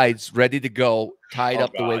 big glides ready to go, tied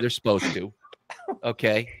up the way they're supposed to.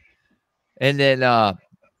 Okay. And then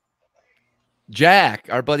Jack,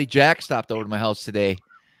 our buddy Jack, stopped over to my house today,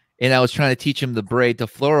 and I was trying to teach him the braid to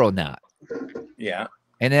fluoro knot. Yeah.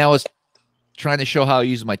 And then I was trying to show how I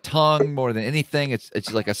use my tongue more than anything.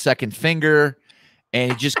 It's like a second finger,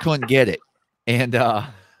 and he just couldn't get it. And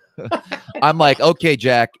I'm like, okay,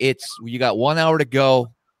 Jack, you got 1 hour to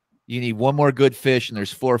go. You need one more good fish, and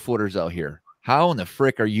there's 4-footers out here. How in the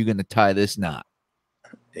frick are you going to tie this knot?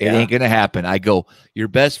 It ain't going to happen. I go, your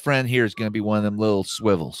best friend here is going to be one of them little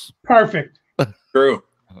swivels. Perfect. True.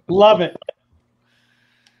 Love it.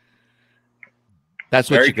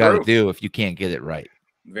 That's what you got to do if you can't get it right.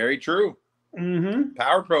 Very true.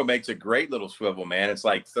 Power Pro makes a great little swivel, man. It's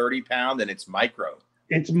like 30-pound, and it's micro.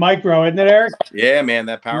 It's micro, isn't it, Eric? Yeah, man.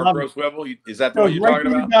 That Power Pro swivel. Is that the one you're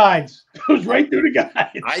talking about? Guides. It goes right through the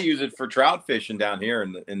guides. I use it for trout fishing down here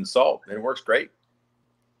in the salt, and it works great.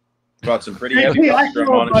 Got some pretty heavy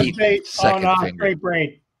on it. Straight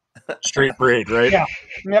braid. Straight braid, right? Yeah.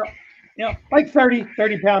 Yep. Like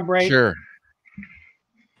 30-pound braid. Sure.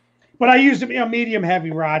 But I use medium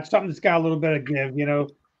heavy rod, something that's got a little bit of give,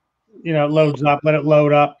 loads up, let it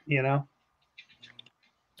load up,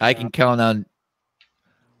 I can count on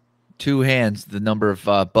 2 hands the number of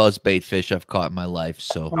buzzbait fish I've caught in my life.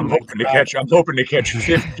 So I'm hoping to catch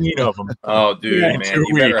 15 of them. Oh, dude, man,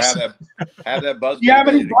 you better have that buzzbait. You have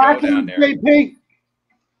any black in JP?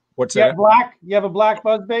 What's that? You have a black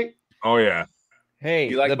buzzbait? Oh yeah.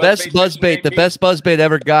 Hey, the best buzzbait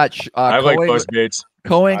ever got. I like buzzbaits.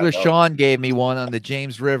 Co-angler Sean gave me one on the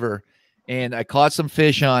James River, and I caught some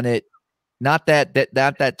fish on it. Not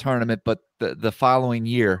that tournament, but the following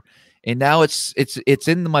year. And now it's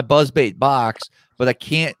in my buzzbait box, but I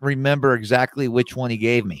can't remember exactly which one he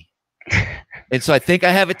gave me. And so I think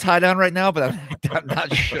I have it tied on right now, but I'm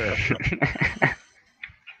not sure.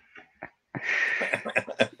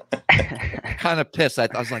 Kind of pissed. I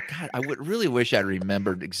was like, God, I would really wish I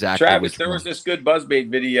remembered exactly. Travis, there was this good buzzbait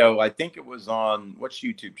video. I think it was on what's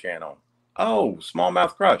YouTube channel? Oh,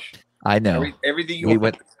 SmallmouthCrush. I know everything you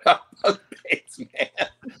want. Buzzbaits, man.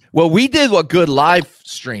 Well, we did a good live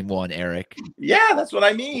stream one, Eric. Yeah, that's what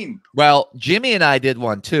I mean. Well, Jimmy and I did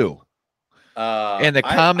one too. And the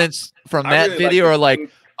comments from that video are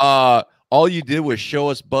like, all you did was show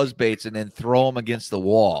us buzzbaits and then throw them against the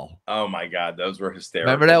wall. Oh my God, those were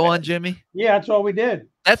hysterical. Remember that one, Jimmy? Yeah, that's all we did.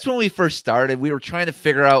 That's when we first started. We were trying to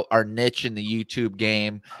figure out our niche in the YouTube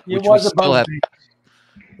game. It was a buzzbait.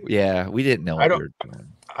 Yeah, we didn't know what we were doing.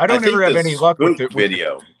 I don't ever have any luck with it.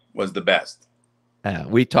 Video was the best.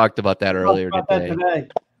 We talked about that earlier today.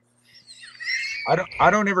 I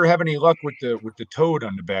don't ever have any luck with the toad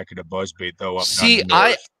on the back of the buzzbait though. See, you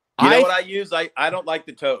know what I use? I don't like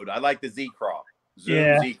the toad. I like the Z crawl.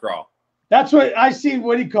 Z crawl. That's what I see.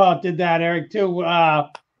 What he called did that, Eric, too.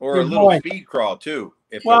 Or a little speed crawl too.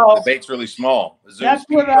 if Well, the bait's really small. The Zoom that's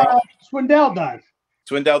speed what crawl. Swindell does.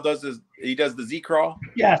 Swindell does his. He does the Z crawl.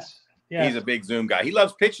 Yes. Yes. He's a big Zoom guy. He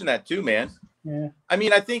loves pitching that too, man. Yeah. I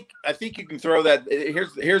mean, I think you can throw that.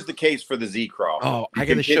 Here's the case for the Z crawl. Oh, I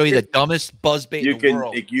got to show you the dumbest buzz bait in the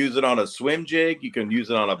world. You can use it on a swim jig. You can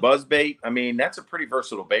use it on a buzz bait. I mean, that's a pretty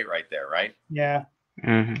versatile bait right there, right? Yeah.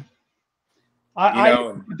 Mm-hmm.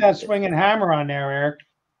 I put that swinging hammer on there, Eric.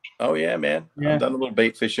 Oh yeah, man. Yeah. I've done a little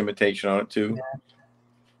bait fish imitation on it too. Yeah.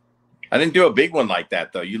 I didn't do a big one like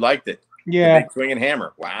that though. You liked it. Yeah. The big swinging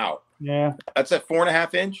hammer. Wow. Yeah. That's a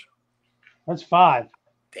 4.5 inch. That's 5.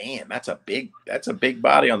 Damn, that's a big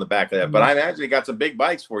body on the back of that. But I imagine it got some big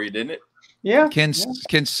bites for you, didn't it? Yeah. Can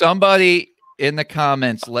somebody in the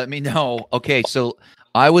comments let me know? Okay, so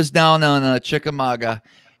I was down on Chickamauga,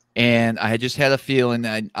 and I had just had a feeling.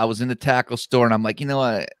 I was in the tackle store, and I'm like, you know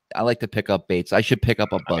what? I like to pick up baits. I should pick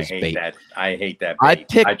up a buzz bait. I hate that bait. I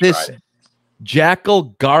picked this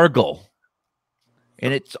Jackal Gargle,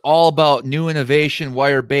 and it's all about new innovation,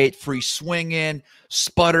 wire bait, free swing in,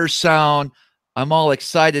 sputter sound. I'm all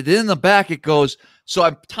excited. Then in the back it goes, so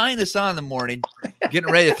I'm tying this on in the morning, getting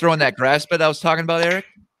ready to throw in that grass bed I was talking about, Eric.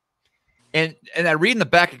 And I read in the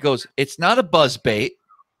back, it goes, it's not a buzz bait.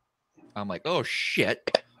 I'm like, oh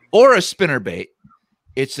shit. Or a spinner bait.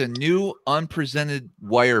 It's a new unpresented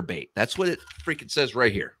wire bait. That's what it freaking says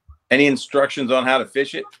right here. Any instructions on how to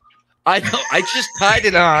fish it? I know. I just tied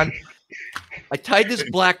it on. I tied this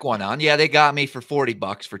black one on. Yeah, they got me for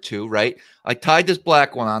 $40 for 2, right? I tied this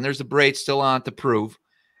black one on. There's the braid still on to prove.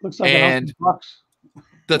 Looks like and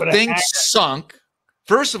the thing sunk.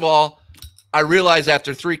 First of all, I realized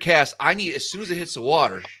after 3 casts, as soon as it hits the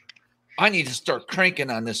water, I need to start cranking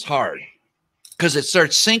on this hard because it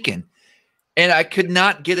starts sinking. And I could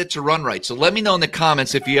not get it to run right. So let me know in the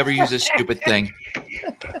comments if you ever use this stupid thing.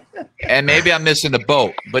 And maybe I'm missing the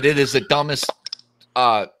boat, but it is the dumbest.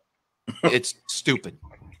 It's stupid.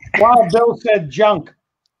 Wow, Bill said junk.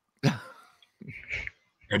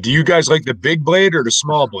 Do you guys like the big blade or the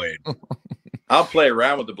small blade? I'll play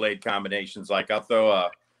around with the blade combinations. Like I'll throw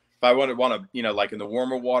if I want to, like in the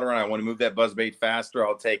warmer water and I want to move that buzz bait faster,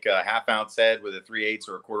 I'll take a 1/2 ounce head with a 3/8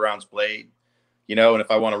 or a 1/4 ounce blade. And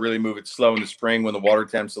if I want to really move it slow in the spring when the water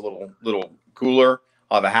temp's a little cooler,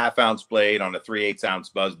 I'll have a 1/2 ounce blade on a 3/8 ounce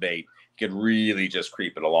buzz bait. You can really just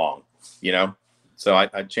creep it along, So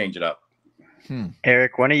I change it up.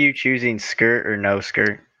 Eric, when are you choosing skirt or no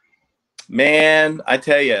skirt? Man, I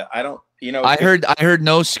tell you, I don't. I heard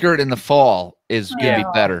no skirt in the fall is gonna be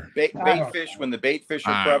better. Bait fish, when the bait fish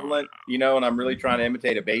are prevalent, and I'm really trying to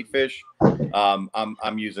imitate a bait fish.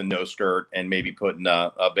 I'm using no skirt and maybe putting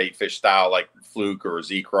a bait fish style like fluke or a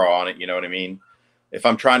Z crawl on it. You know what I mean? If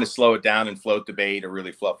I'm trying to slow it down and float the bait, a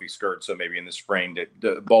really fluffy skirt. So maybe in the spring,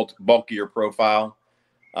 the bulkier profile.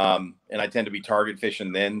 And I tend to be target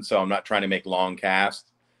fishing then, so I'm not trying to make long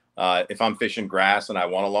casts. If I'm fishing grass and I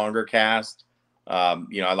want a longer cast, I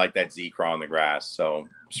like that Z crawl in the grass. So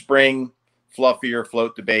spring, fluffier,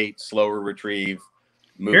 float the bait, slower retrieve.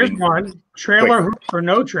 Here's one: trailer hook or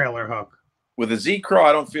no trailer hook. With a Z crawl,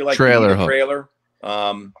 I don't feel like trailer hook.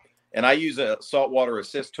 And I use a saltwater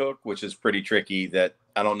assist hook, which is pretty tricky. That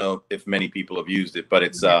I don't know if many people have used it, but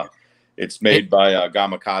it's made by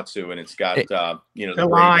Gamakatsu, and it's got the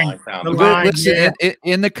line. Listen,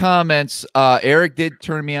 in the comments, Eric did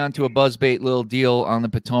turn me on to a buzzbait little deal on the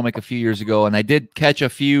Potomac a few years ago, and I did catch a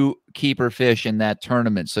few keeper fish in that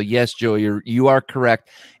tournament. So yes, Joe, you are correct.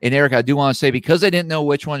 And Eric, I do want to say, because I didn't know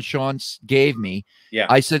which one Sean gave me,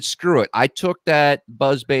 I said screw it. I took that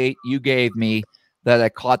buzzbait you gave me that I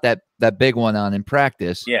caught that big one on in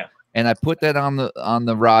practice. Yeah. And I put that on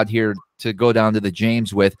the rod here to go down to the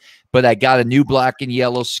James with, but I got a new black and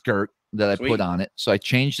yellow skirt that I put on it. So I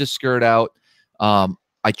changed the skirt out.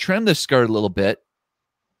 I trimmed the skirt a little bit,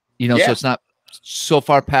 so it's not so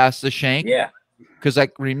far past the shank. Yeah. Because I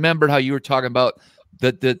remembered how you were talking about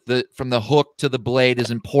the from the hook to the blade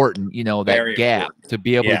is important, that Very gap important. to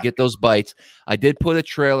be able to get those bites. I did put a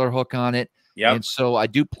trailer hook on it. Yeah. And so I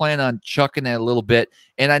do plan on chucking that a little bit.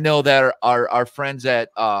 And I know that our friends at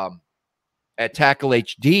Tackle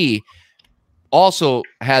HD also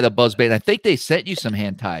had a buzzbait. And I think they sent you some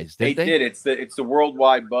hand ties. They did. It's the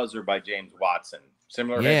Worldwide Buzzer by James Watson.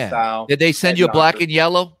 Similar head style. Did they send you a black and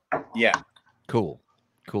yellow? Yeah. Cool.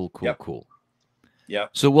 Yep. Yep.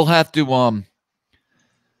 So we'll have to nice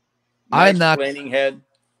I'm not flaming head.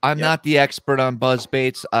 I'm not the expert on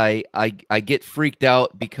buzzbaits. I get freaked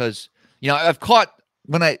out because I've caught,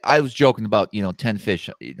 when I was joking about 10 fish,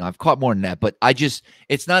 I've caught more than that, but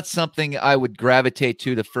it's not something I would gravitate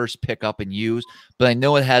to first pick up and use, but I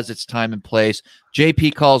know it has its time and place.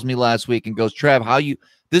 JP calls me last week and goes, Trav, how you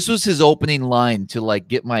This was his opening line to like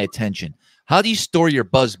get my attention. How do you store your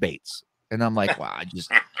buzz baits? And I'm like, wow,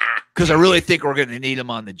 because I really think we're gonna need them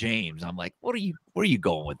on the James. I'm like, where are you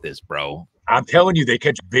going with this, bro? I'm telling you, they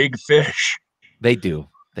catch big fish. They do.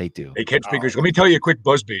 They catch big fish. Let me tell you a quick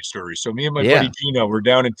buzzbait story. So me and my buddy Gino, we're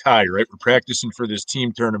down in Thai, right? We're practicing for this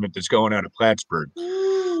team tournament that's going out of Plattsburgh.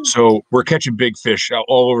 So we're catching big fish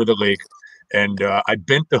all over the lake. And I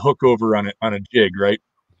bent the hook over on a jig, right?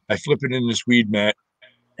 I flip it in this weed mat,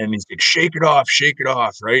 and he's like, shake it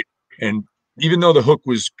off, right? And even though the hook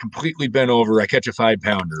was completely bent over, I catch a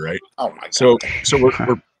 5-pounder, right? Oh my God. So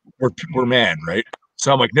we're mad, right?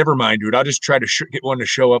 So I'm like, never mind, dude. I'll just try to get one to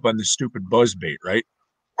show up on this stupid buzz bait, right?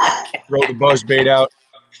 Throw the buzz bait out,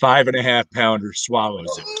 5.5-pounder,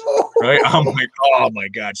 swallows it, right? I'm like, oh my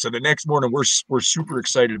God. So the next morning, we're super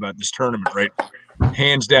excited about this tournament, right?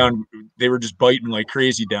 Hands down, they were just biting like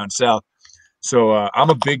crazy down south. So I'm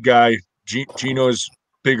a big guy. Gino's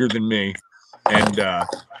bigger than me, and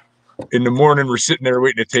in the morning, we're sitting there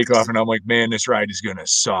waiting to take off, and I'm like, man, this ride is gonna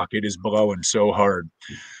suck. It is blowing so hard.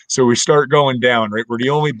 So we start going down, right? We're the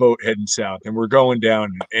only boat heading south, and we're going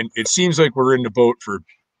down, and it seems like we're in the boat for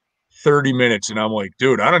 30 minutes, and I'm like,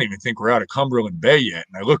 dude, I don't even think we're out of Cumberland Bay yet.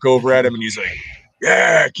 And I look over at him, and he's like,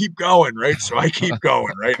 yeah, keep going, right? So I keep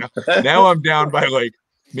going, right? Now I'm down by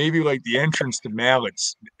maybe the entrance to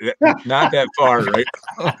Mallett's, not that far, right?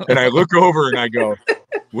 And I look over and I go,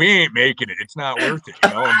 we ain't making it. It's not worth it.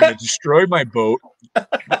 I'm going to destroy my boat.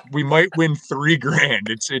 We might win $3,000.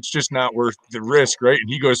 It's just not worth the risk, right? And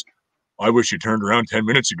he goes, I wish you turned around 10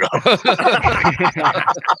 minutes ago.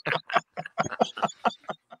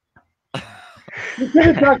 You could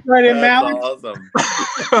have ducked right in, Mallett. Awesome.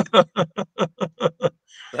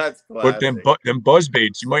 That's classic. But them buzz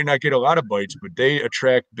baits, you might not get a lot of bites, but they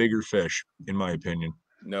attract bigger fish, in my opinion.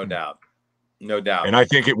 No doubt. No doubt. And I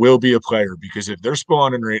think it will be a player, because if they're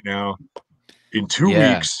spawning right now, in 2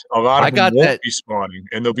 weeks, a lot of them won't be spawning,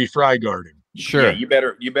 and they'll be fry guarding. Sure. Yeah,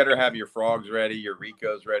 you better have your frogs ready, your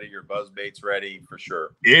Ricos ready, your buzz baits ready for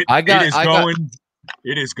sure. It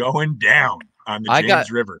is going down on the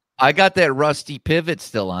James River. I got that rusty pivot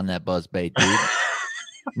still on that buzz bait, dude.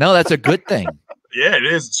 No, that's a good thing. Yeah, it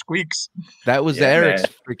is. It squeaks. That was Eric's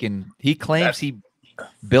freaking. He claims he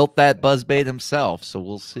built that buzz bait himself, so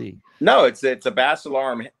we'll see. No, it's a bass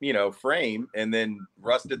alarm, frame, and then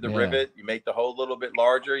rusted the rivet. You make the hole a little bit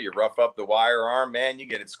larger. You rough up the wire arm, man. You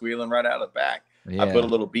get it squealing right out of the back. Yeah. I put a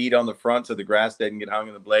little bead on the front so the grass doesn't get hung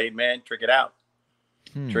in the blade, man. Trick it out.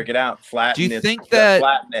 Trick it out. Flatten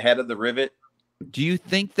the head of the rivet. Do you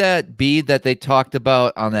think that bead that they talked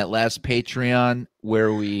about on that last Patreon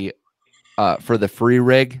where we for the free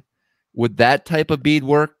rig, would that type of bead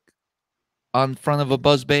work on front of a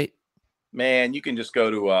buzz bait? Man, you can just go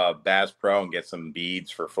to Bass Pro and get some beads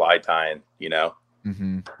for fly tying,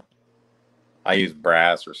 I use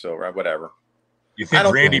brass or silver, whatever. You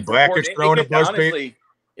think Randy Blackett's throwing a buzz bait? Honestly,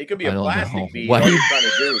 it could be a plastic bead. What you're trying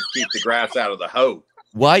to do is keep the grass out of the hoe.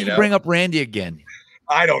 Why you bring up Randy again?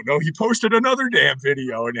 I don't know. He posted another damn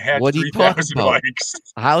video and it had 3,000 likes.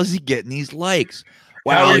 How is he getting these likes?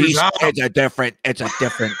 Well, it's a different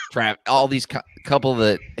trap. All these couple of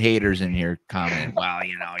the haters in here comment. Well,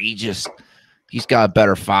 he's got a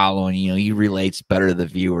better following. He relates better to the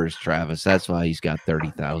viewers, Travis. That's why he's got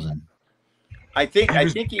 30,000. I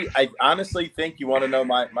honestly think, you want to know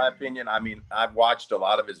my opinion. I mean, I've watched a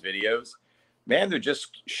lot of his videos. Man, they're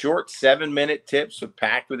just short 7-minute tips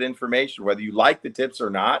packed with information, whether you like the tips or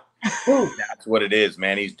not. That's what it is,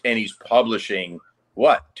 man. He's publishing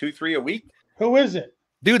what, 2-3 a week? Who is it?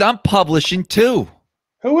 Dude, I'm publishing too.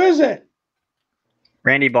 Who is it?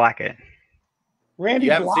 Randy Blackett. Randy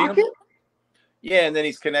Blackett? Yeah, and then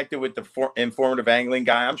he's connected with the informative angling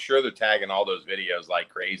guy. I'm sure they're tagging all those videos like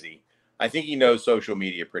crazy. I think he knows social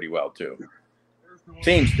media pretty well too.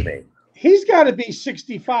 Seems to me. He's got to be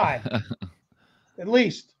 65. At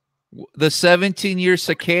least. The 17-year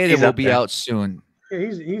cicada will be out soon.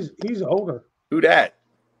 Yeah, he's older. Who dat?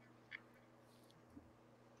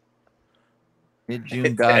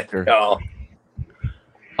 Mid-June doctor.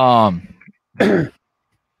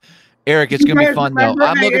 Eric, it's gonna be fun though.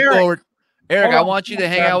 I'm looking forward. Eric, I want you to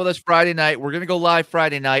hang out with us Friday night. We're gonna go live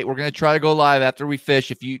Friday night. We're gonna try to go live after we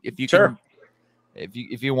fish. If you sure.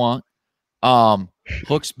 if you want.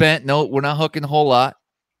 Hook's bent. No, we're not hooking a whole lot.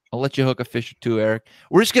 I'll let you hook a fish or two, Eric.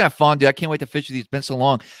 We're just gonna have fun, dude. I can't wait to fish with you. It's been so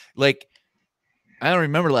long. Like, I don't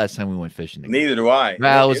remember last time we went fishing together. Neither do I.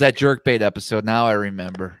 Well, it was that jerkbait episode. Now I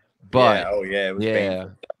remember. But it was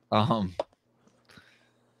painful.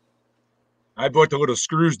 I bought the little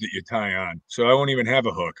screws that you tie on, so I won't even have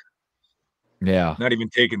a hook. Yeah. Not even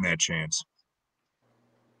taking that chance.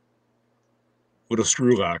 little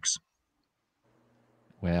screw locks.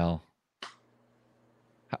 Well,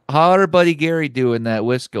 how our buddy Gary doing that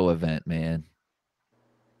Wisco event, man?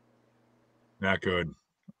 Not good.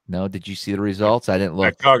 No, did you see the results? I didn't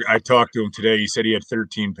look. I talked to him today. He said he had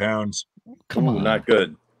 13 pounds. Come on. Not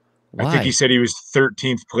good. Why? I think he said he was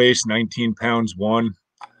 13th place, 19 pounds won.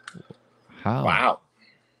 How? Wow.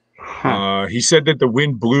 He said that the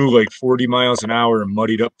wind blew like 40 miles an hour and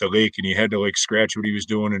muddied up the lake, and he had to like scratch what he was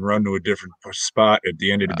doing and run to a different spot at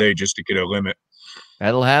the end of the day just to get a limit.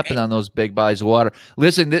 That'll happen on those big bodies of water.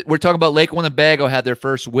 Listen, we're talking about Lake Winnebago had their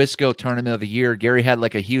first Wisco tournament of the year. Gary had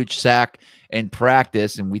like a huge sack in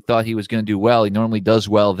practice, and we thought he was going to do well. He normally does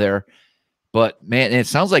well there. But, man, it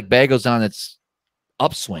sounds like Bago's on its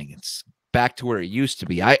upswing. It's back to where it used to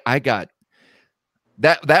be. I got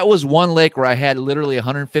that was one lake where I had literally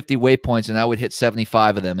 150 waypoints, and I would hit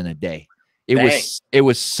 75 of them in a day. It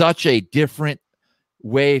was such a different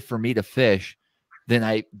way for me to fish than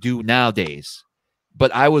I do nowadays.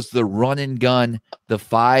 But I was the run and gun, the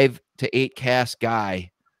 5 to 8 cast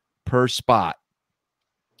guy per spot,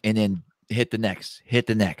 and then hit the next, hit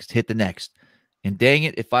the next, hit the next. And dang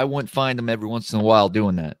it, if I wouldn't find them every once in a while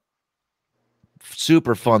doing that.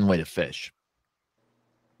 Super fun way to fish.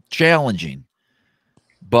 Challenging.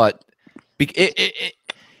 But it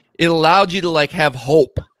allowed you to like have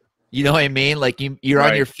hope. You know what I mean? Like you're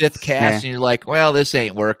on your 5th cast and you're like, well, this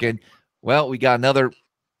ain't working. Well, we got another,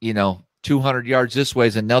 200 yards this way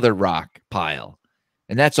is another rock pile.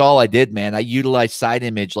 And that's all I did, man. I utilized side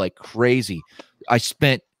image like crazy. I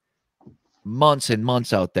spent months and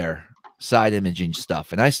months out there side imaging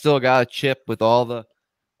stuff. And I still got a chip with all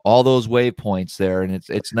those waypoints there. And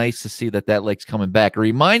it's nice to see that lake's coming back. It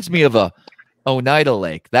reminds me of a Oneida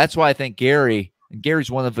Lake. That's why I think Gary's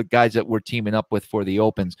one of the guys that we're teaming up with for the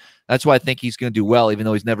Opens. That's why I think he's going to do well, even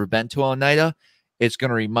though he's never been to Oneida. It's going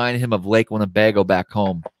to remind him of Lake Winnebago back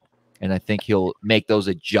home. And I think he'll make those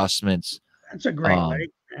adjustments. That's a great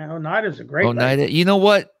lake. Oneida's a great Oneida. lake. You know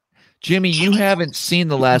what, Jimmy? You haven't seen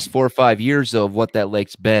the last 4 or 5 years, though, of what that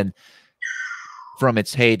lake's been from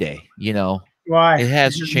its heyday. Why? It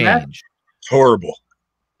has changed. It's horrible.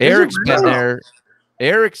 Eric's been there.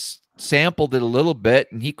 Eric's sampled it a little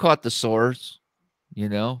bit, and he caught the sores.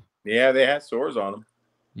 Yeah, they had sores on them.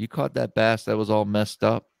 You caught that bass that was all messed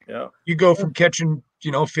up. Yeah. You go from catching,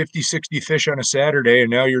 50, 60 fish on a Saturday, and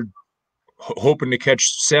now you're hoping to catch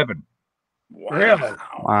 7. Wow. Really?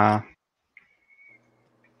 Wow.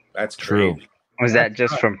 That's True. crazy. Was that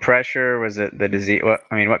just from pressure? Was it the disease?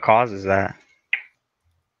 What causes that?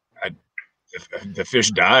 The fish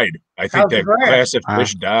died. I think that class of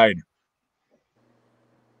fish died.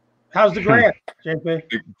 How's the grass, JP?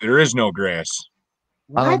 There is no grass.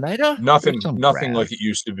 Oneida? Nothing grass. like it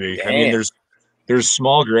used to be. Damn. I mean, there's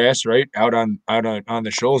small grass right out on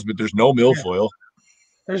the shoals, but there's no milfoil.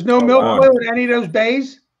 There's no milfoil in any of those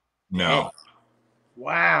bays? No.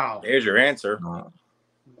 Wow. There's your answer.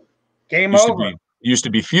 Game over. Used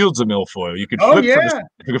to be fields of milfoil. You could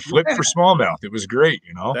flip for smallmouth. It was great,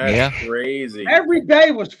 That's crazy. Every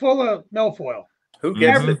bay was full of milfoil. Who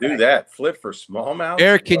gets to do that? Flip for smallmouth?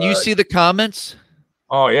 Eric, can you see the comments?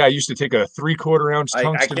 Oh yeah, I used to take a 3/4 ounce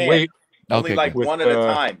tungsten weight. Only like one at a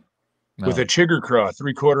time. With a chigger craw,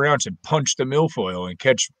 3/4 ounce, and punch the milfoil and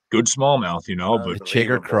catch good smallmouth, But the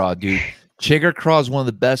chigger craw, dude. Chigger craw is one of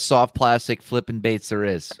the best soft plastic flipping baits there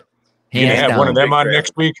is. You gonna have one of them on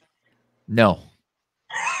next week? No.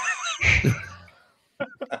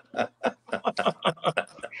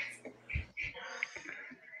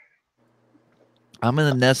 I'm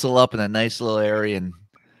gonna nestle up in a nice little area and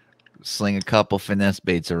sling a couple finesse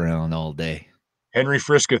baits around all day. Henry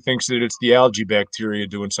Friska thinks that it's the algae bacteria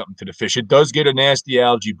doing something to the fish. It does get a nasty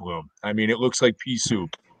algae bloom. I mean, it looks like pea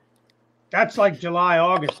soup. That's like July,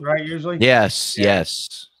 August, right? Usually. Yes,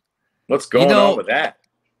 yes. What's going on with that?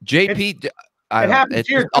 JP, it happens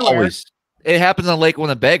here too, always. It happens on Lake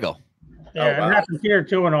Winnebago. Yeah, it happens here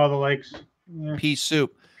too in all the lakes. Yeah. Pea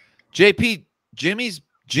soup. JP,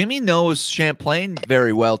 Jimmy knows Champlain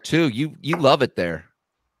very well too. You love it there.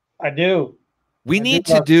 I do. We need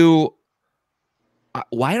to do.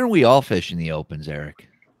 Why aren't we all fishing the opens, Eric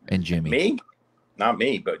and Jimmy? Me? Not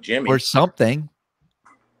me, but Jimmy. Or something.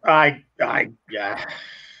 Yeah.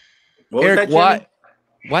 Eric, why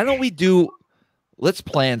don't we do? Let's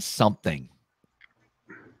plan something.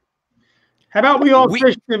 How about we all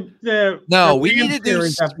fish the No, the we need to do.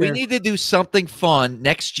 series up We there? need to do something fun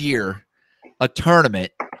next year. A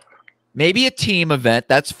tournament, maybe a team event.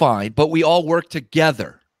 That's fine, but we all work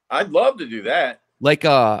together. I'd love to do that. Like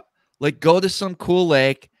go to some cool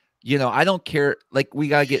lake. I don't care. Like we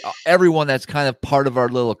gotta get everyone that's kind of part of our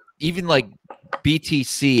little, even like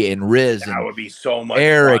BTC and Riz That and would be so much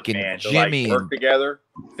Eric fun, and man, Jimmy to like work and- together,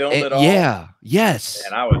 film it all. Yeah, yes.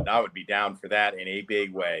 And I would be down for that in a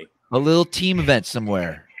big way. A little team event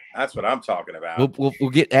somewhere. That's what I'm talking about. We'll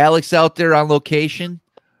get Alex out there on location.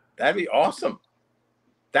 That'd be awesome.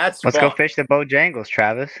 Let's go fish the Bojangles,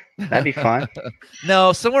 Travis. That'd be fun.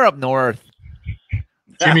 No, somewhere up north.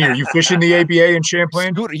 Jimmy, are you fishing the ABA in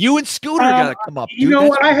Champlain? Scooter, you and Scooter gotta come up. You dude. know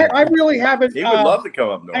That's what? I really haven't. He would love to come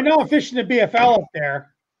up north. I know I'm fishing the BFL up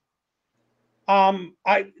there.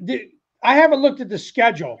 I haven't looked at the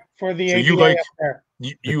schedule for the ABA up there.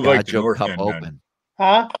 You like the North Cup End, Open.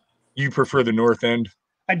 Huh? You prefer the North End?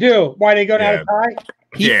 I do. Why they go down to tie?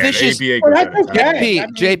 He fishes. The ABA Well, goes that's out of town.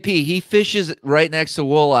 okay. JP, he fishes right next to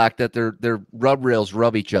Woolack that their rub rails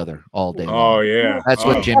rub each other all day long. Oh yeah, That's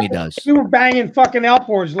what Jimmy does. We were banging fucking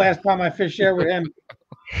outboards last time I fished there with him.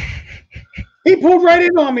 He pulled right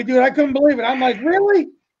in on me, dude. I couldn't believe it. I'm like, really?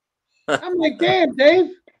 I'm like, damn, Dave.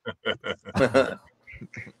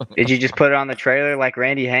 Did you just put it on the trailer like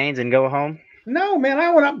Randy Haynes and go home? No, man.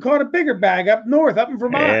 I went up and caught a bigger bag up north, up in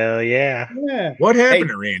Vermont. Hell yeah. Yeah. What happened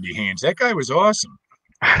to Randy Haynes? That guy was awesome.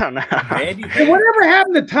 I don't know. Randy Hey, whatever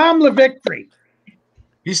happened to Tom LaVictory?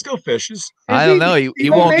 He still fishes. I don't know. He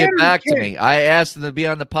won't get back to kid? me. I asked him to be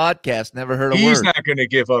on the podcast. Never heard a He's word. not going to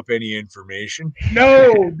give up any information.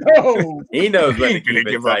 No. He knows He when to ain't going to keep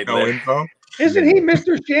it give up tight. no info. Isn't he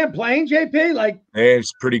Mr. Champlain, JP? Like Hey,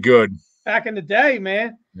 it's pretty good. back in the day,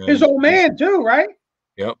 man. Yeah. His old man, too, right?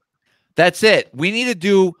 Yep. That's it. We need to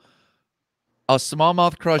do a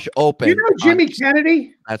Smallmouth Crush Open. You know Jimmy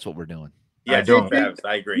Kennedy? That's what we're doing. Yeah, I don't. Travis,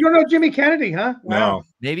 I agree. You don't know Jimmy Kennedy, huh? No.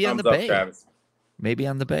 Maybe on Thumbs the up, bay. Travis. Maybe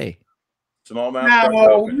on the bay.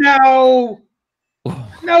 Smallmouth. No.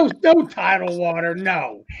 No tidal water.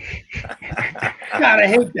 No. God, I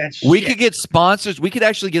hate that shit. We could get sponsors. We could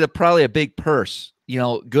actually get probably a big purse. You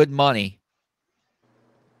know, good money.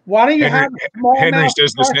 Why don't you Henry- have a small Henry mouth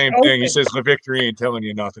says the crush same open? thing. He says LaVictory ain't telling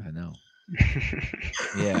you nothing. I know.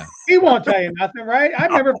 Yeah. He won't tell you nothing, right?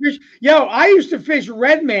 I've never fished. Yo, I used to fish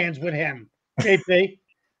Redmans with him, JP.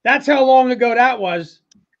 That's how long ago that was.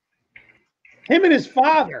 Him and his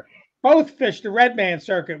father both fished the Redman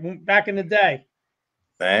circuit back in the day.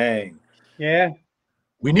 Dang. Yeah.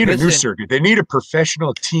 We need a new Listen. circuit. They need a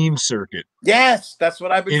professional team circuit Yes, that's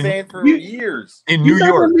what I've been In- saying for You- years. in You New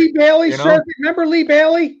remember York. Lee Bailey's you know? circuit? Remember Lee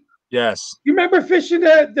Bailey? Yes. You remember fishing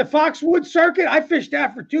the Foxwood circuit? I fished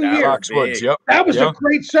that for 2 That years. was Foxwoods. big. Yep. That was Yeah. a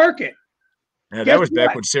great circuit. Yeah, Guess that was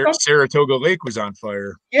back what? when Saratoga Lake was on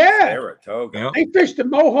fire. Yeah. Saratoga. Yeah. They fished the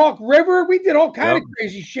Mohawk River. We did all kind Yep. of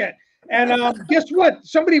crazy shit. And guess what?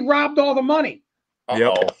 Somebody robbed all the money. Uh-oh.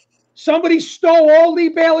 Yep. Somebody stole all Lee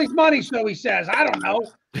Bailey's money, so he says. I don't know.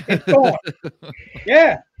 It's gone.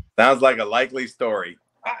 Yeah. Sounds like a likely story.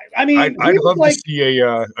 I mean, I'd he was love like, to see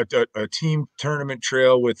a team tournament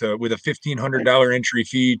trail with a $1,500 entry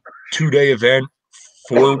fee, 2-day event,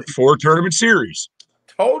 four tournament series.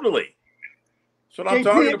 Totally. That's what I'm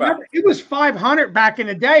talking about. it was 500 back in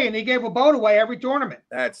the day, and he gave a boat away every tournament.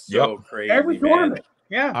 That's so crazy, Every man. tournament.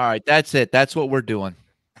 Yeah. All right. That's it. That's what we're doing.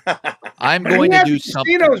 I'm But he going to had do the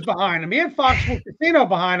something. casinos behind him. He had Foxwood Casino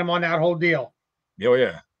behind him on that whole deal. Oh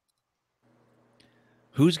yeah.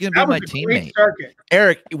 Who's going to That be my was a great teammate? circuit.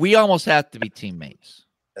 Eric, we almost have to be teammates.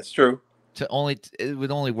 That's true. It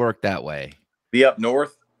would only work that way. Be up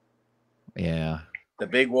north, Yeah. the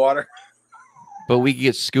big water. But we could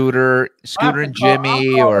get Scooter and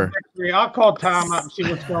Jimmy, I'll call Tom up and see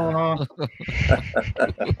what's going on.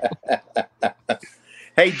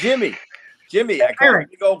 Hey, Jimmy, I caught a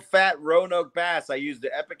Eric. big old fat Roanoke bass. I used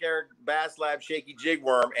the Epic Eric Bass Lab shaky jig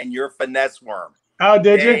worm and your finesse worm. Oh,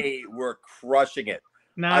 did you? They were crushing it.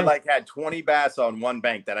 Nice. I had 20 bass on one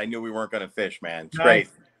bank that I knew we weren't going to fish, man. It's Nice. crazy.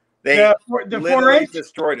 They The literally 4-H?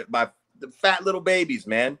 destroyed it. The fat little babies,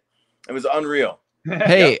 man. It was unreal.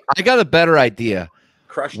 hey, I got a better idea.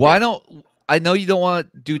 Crushed Why it. don't I know you don't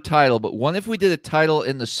want to do title, but what if we did a title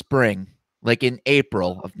in the spring, like in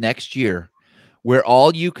April of next year, where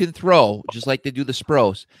all you can throw, just like they do the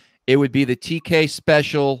Spros, it would be the TK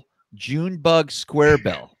special June bug square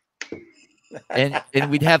bell. And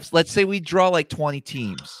we'd have, let's say we draw like 20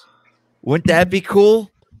 teams. Wouldn't that be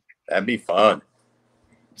cool? That'd be fun.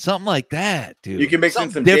 Something like that, dude. You can mix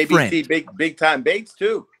Something in some different. JBC big time baits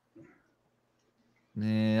too.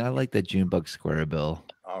 Yeah, I like the June bug square bill.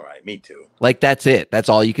 All right, me too. Like that's it. That's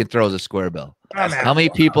all you can throw is a square bill. How many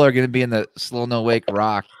people are going to be in the Slow No Wake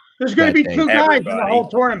Rock? There's going to be that day? 2 guys in the Everybody. whole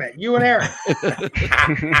tournament. You and Eric.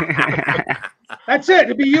 That's it.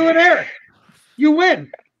 It'll be you and Eric. You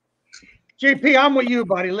win. JP, I'm with you,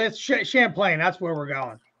 buddy. Let's Champlain. That's where we're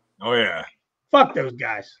going. Oh yeah. Fuck those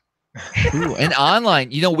guys. Ooh, and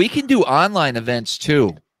online, you know, we can do online events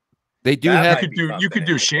too. They do That have. You could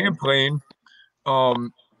do Champlain,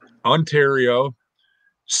 Ontario,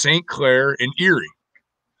 St. Clair, and Erie.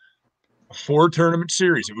 A 4-tournament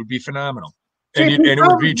series. It would be phenomenal. And it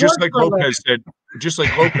would be just like Lopez said,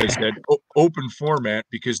 open format,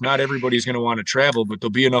 because not everybody's going to want to travel, but there'll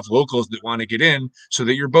be enough locals that want to get in so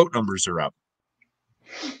that your boat numbers are up.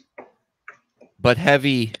 But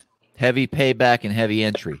heavy payback and heavy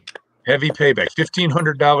entry. Heavy payback.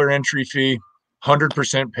 $1,500 entry fee,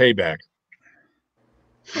 100% payback.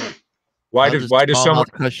 How does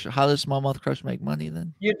Smallmouth Crush make money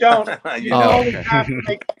then? You don't. You always have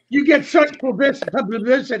to you get such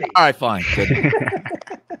publicity. All right, fine. Good.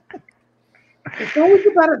 It's always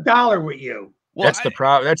about $1 with you. Well, that's the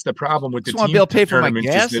problem with the team. I want to be able to pay for my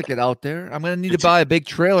gas to get out there. I'm going to need to buy a big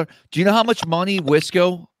trailer. Do you know how much money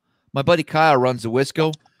Wisco, my buddy Kyle runs the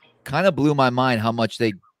Wisco, kind of blew my mind how much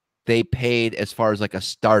they paid as far as like a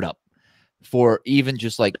startup for even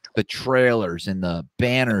just like the trailers and the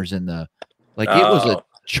banners and the it was a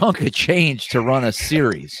chunk of change to run a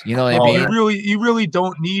series. You know what I mean? You really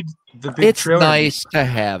don't need the big trailer. It's nice to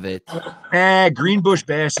have it. Greenbush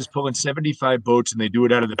Bass is pulling 75 boats, and they do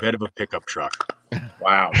it out of the bed of a pickup truck.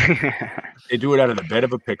 Wow. They do it out of the bed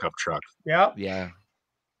of a pickup truck. Yeah. Yeah.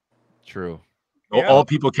 True. All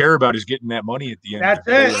people care about is getting that money at the end. That's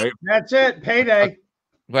it. Right? That's it. Payday.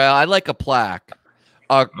 Well, I like a plaque.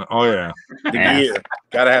 Oh yeah. The gear.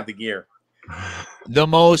 Gotta have the gear. The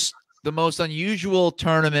most unusual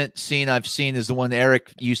tournament scene I've seen is the one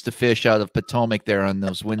Eric used to fish out of Potomac there on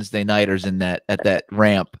those Wednesday nighters at that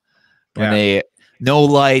ramp. When they no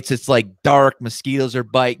lights, it's like dark, mosquitoes are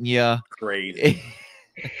biting you. Crazy.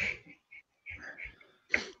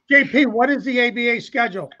 JP, what is the ABA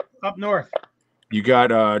schedule up north? You got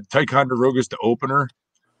Ticonderoga's the opener,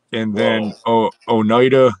 and then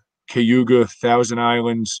Oneida, Cayuga, Thousand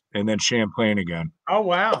Islands, and then Champlain again. Oh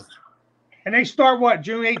wow. And they start what,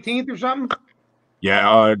 June 18th or something?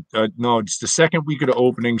 Yeah, no, it's the second week of the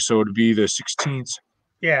opening, so it'd be the 16th.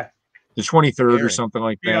 Yeah. The 23rd or something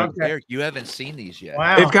like that. Okay. Eric, you haven't seen these yet.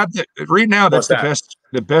 Wow. They've got right now. That's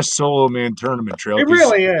the best solo man tournament trail. It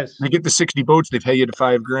really is. You get the 60 boats, they pay you to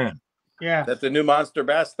 $5,000. Yeah. That's the new Monster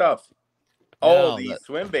Bass stuff. Oh, these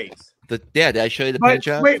swim baits. Did I show you the pinch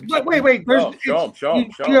out? Wait. Show them.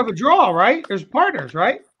 You have a draw, right? There's partners,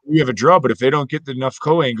 right? You have a draw, but if they don't get enough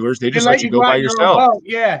co-anglers, they just let you go by yourself.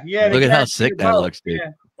 Yeah. Look at how sick that looks, dude.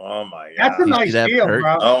 Yeah. Oh my god. That's a nice deal,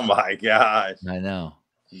 bro. Oh my gosh. I know.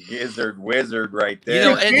 Gizzard wizard right there.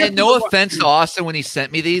 You know, and no offense to Austin when he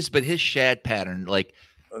sent me these, but his shad pattern,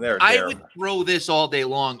 I would throw this all day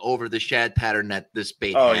long over the shad pattern that this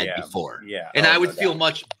bait had before. Yeah. And I would feel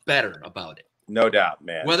much better about it. No doubt,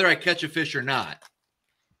 man. Whether I catch a fish or not.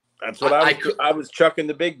 That's what I was chucking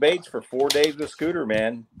the big baits for 4 days with Scooter,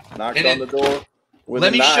 man. Knocked on the door.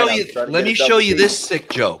 Let me show you this sick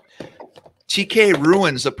joke. TK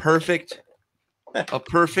ruins a perfect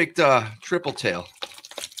triple tail.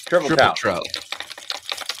 Triple trout.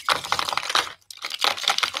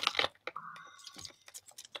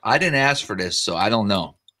 I didn't ask for this, so I don't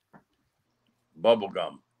know.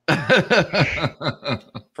 Bubblegum.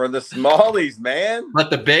 For the smallies, man. But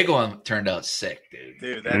the big one turned out sick, dude.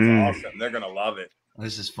 Dude, that's awesome. They're gonna love it.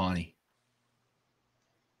 This is funny.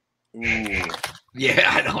 Ooh. Yeah,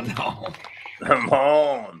 I don't know. Come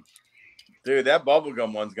on. Dude, that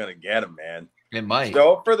bubblegum one's gonna get him, man. It might.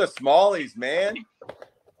 Go for the smallies, man.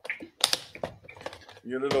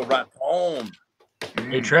 Your little raton.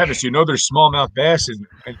 Hey, Travis, you know there's smallmouth bass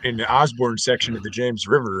in the Osborne section of the James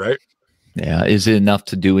River, right? Yeah. Is it enough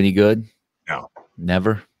to do any good? No.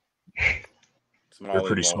 Never? They're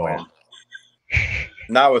pretty small.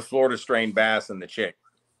 Not with Florida strain bass and the chick.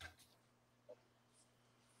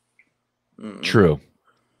 True.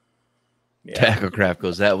 Yeah. Tachocraft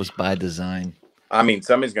goes, that was by design. I mean,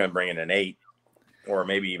 somebody's going to bring in an 8 or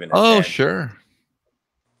maybe even a 10. Sure.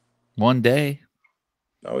 One day.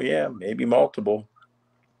 Oh, yeah. Maybe multiple.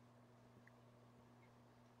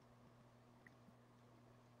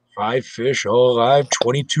 5 fish, all alive,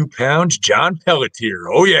 22 pounds. John Pelletier.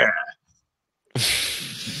 Oh, yeah.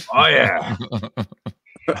 Oh, yeah.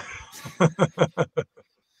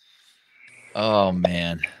 Oh,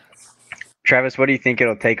 man. Travis, what do you think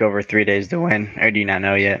it'll take over 3 days to win? Or do you not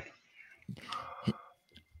know yet?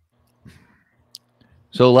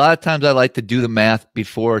 So a lot of times I like to do the math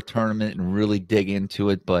before a tournament and really dig into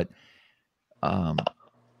it, but I'm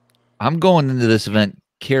going into this event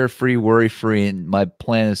carefree, worry-free, and my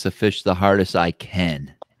plan is to fish the hardest I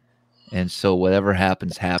can. And so whatever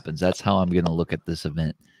happens, happens. That's how I'm going to look at this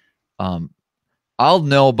event. I'll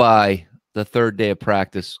know by the third day of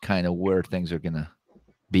practice kind of where things are going to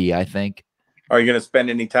be, I think. Are you going to spend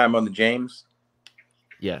any time on the James?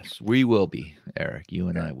 Yes, we will be, Eric. You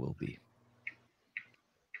and I will be.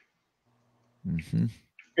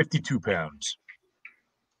 52 pounds.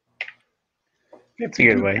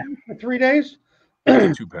 52 way. For 3 days?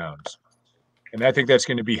 52 pounds. And I think that's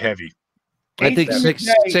going to be heavy. I think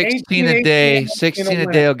 16 a day. 16 a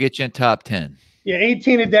day will get you in top 10. Yeah,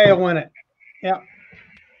 18 a day will win it. Yeah.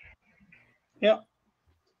 Yep.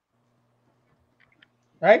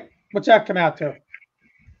 Right? What's that come out to?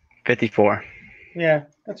 54. Yeah,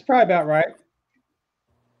 that's probably about right.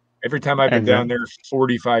 Every time I've been down there,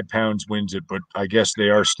 45 pounds wins it, but I guess they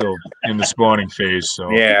are still in the spawning phase.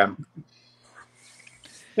 So yeah,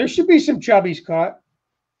 there should be some chubbies caught.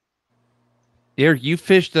 Eric, you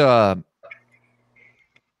fished a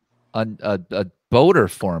boater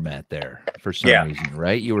format there for some reason,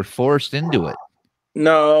 right? You were forced into it.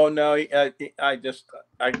 No.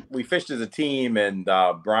 We fished as a team, and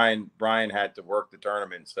Brian had to work the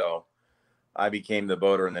tournament, so I became the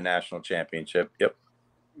boater in the national championship. Yep.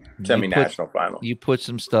 Semi-national final. You put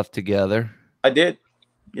some stuff together. I did.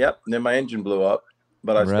 Yep. And then my engine blew up,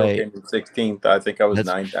 but I still came in 16th. I think I was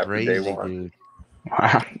 9th after day one. Dude.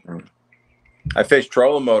 Wow. I fished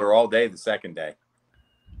trolling motor all day the second day.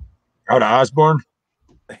 Out of Osborne?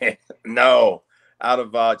 No, out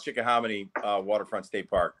of Chickahominy Waterfront State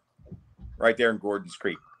Park, right there in Gordon's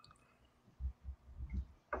Creek.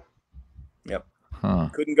 Yep. Huh.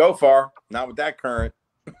 Couldn't go far. Not with that current.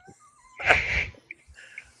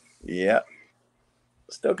 Yeah.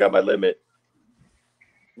 Still got my limit.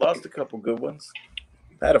 Lost a couple good ones.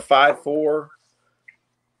 Had a 5-4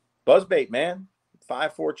 buzzbait, man.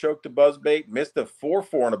 5-4 choked a buzzbait. Missed a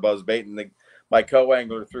 4-4 on a buzzbait, and my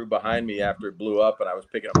co-angler threw behind me after it blew up, and I was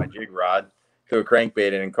picking up my jig rod, threw a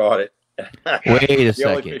crankbait in and caught it. Wait a second. The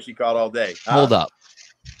only fish he caught all day. Hold up.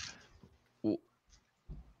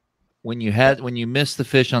 When you missed the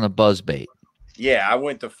fish on a buzzbait. Yeah, I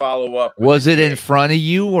went to follow up. Was it in front of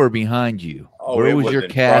you or behind you? Oh, where was your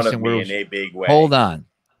cast and and where was in a big way? Hold on.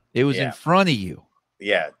 It was in front of you.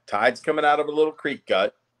 Yeah, tide's coming out of a little creek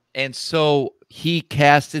gut. And so he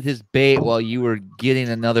casted his bait while you were getting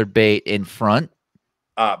another bait in front?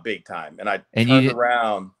 Big time. And I turned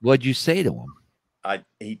around. What'd you say to him?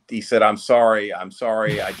 He said, I'm sorry.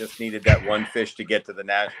 I just needed that one fish to get to the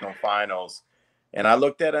national finals. And I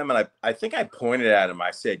looked at him, and I think I pointed at him.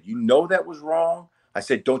 I said, you know that was wrong? I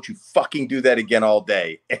said, don't you fucking do that again all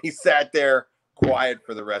day. And he sat there quiet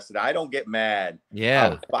for the rest of it. I don't get mad. Yeah. I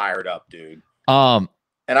was fired up, dude. And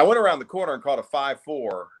I went around the corner and caught a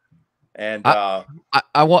 5-4. And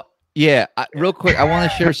real quick, I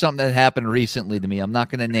want to share something that happened recently to me. I'm not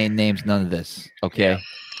going to name names, none of this. Okay. Yeah.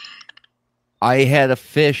 I had a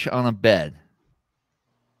fish on a bed,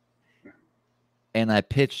 and I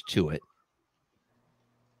pitched to it.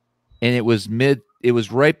 And it was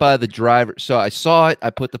right by the driver. So I saw it. I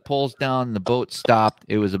put the poles down, and the boat stopped.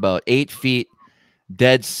 It was about 8 feet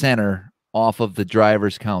dead center off of the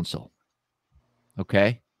driver's console.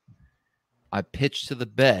 Okay. I pitched to the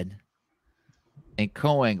bed, and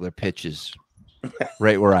co-angler pitches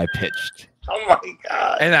right where I pitched. Oh my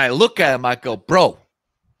God. And I look at him, I go, bro,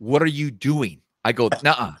 what are you doing? I go,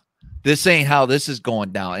 nuh-uh. This ain't how this is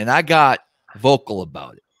going down. And I got vocal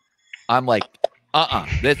about it. I'm like,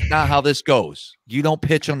 that's not how this goes. You don't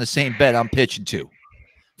pitch on the same bed I'm pitching to.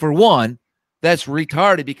 For one, that's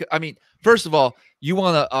retarded because, I mean, first of all, you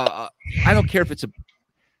want to, I don't care if it's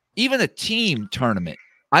even a team tournament.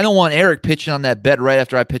 I don't want Eric pitching on that bed right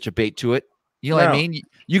after I pitch a bait to it. You know what I mean?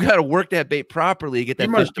 You got to work that bait properly to get that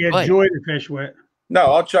fish to bite. Enjoy the fish with.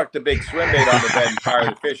 No, I'll chuck the big swim bait on the bed and fire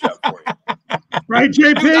the fish up for you. Right,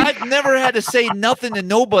 JP? Dude, I've never had to say nothing to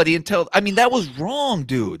nobody until, I mean, that was wrong,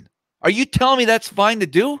 dude. Are you telling me that's fine to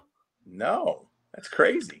do? No, that's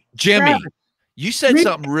crazy. Jimmy, you said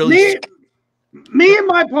something really. Me and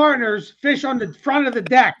my partners fish on the front of the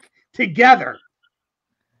deck together.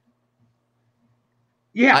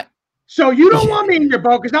 Yeah. So you don't want me in your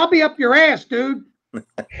boat because I'll be up your ass, dude.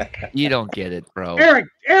 You don't get it, bro.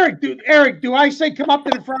 Eric, do I say come up to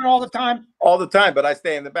the front all the time? All the time, but I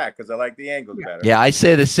stay in the back because I like the angles better. Yeah, I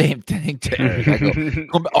say the same thing to Eric. I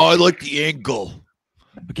go, I like the angle.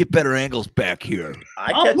 I get better angles back here.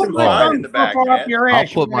 I catch him fine in the back. I'll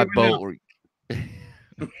put my boat.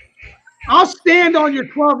 I'll stand on your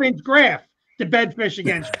 12-inch graph to bedfish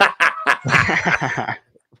against you.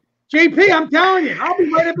 JP, I'm telling you, I'll be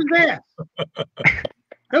right up his ass.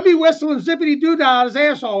 He'll be whistling zippity-doo-dah out his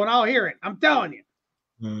asshole, and I'll hear it. I'm telling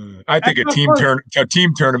you. I think a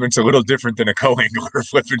team tournament's a little different than a co-angler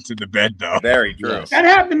flipping to the bed, though. Very true. That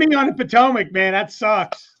happened to me on the Potomac, man. That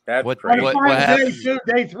sucks. That's What crazy. happened?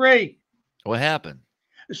 Day 3. What happened?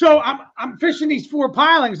 So I'm fishing these 4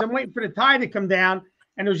 pilings. I'm waiting for the tide to come down,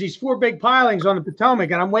 and there's these 4 big pilings on the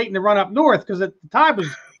Potomac, and I'm waiting to run up north because the tide was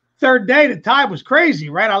third day. The tide was crazy,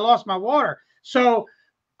 right? I lost my water. So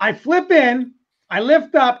I flip in, I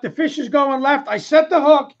lift up, the fish is going left. I set the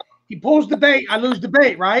hook, he pulls the bait, I lose the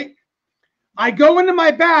bait, right? I go into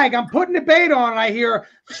my bag, I'm putting the bait on, and I hear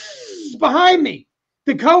behind me.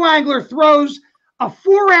 The co-angler throws a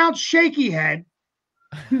 4-ounce shaky head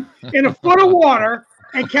in a foot of water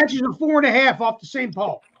and catches a 4.5 off the same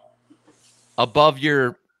pole. Above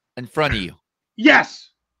your, in front of you. Yes.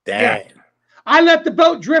 Dang. Yeah. I let the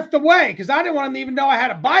boat drift away because I didn't want him to even know I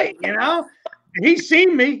had a bite, you know? And he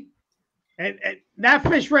seen me. And that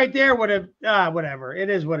fish right there would have, whatever. It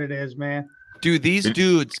is what it is, man. Dude, these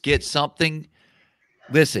dudes get something.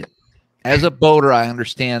 Listen, as a boater, I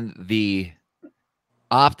understand the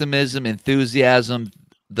optimism, enthusiasm,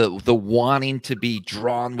 the wanting to be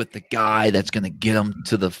drawn with the guy that's going to get them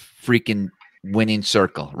to the freaking winning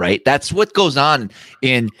circle, right? That's what goes on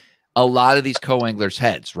in a lot of these co-anglers'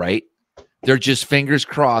 heads, right? They're just fingers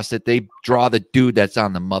crossed that they draw the dude that's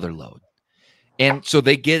on the mother load. And so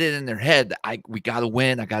they get it in their head. We got to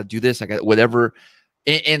win. I got to do this. I got whatever.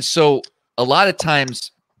 And so a lot of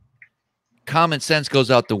times common sense goes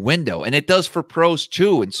out the window, and it does for pros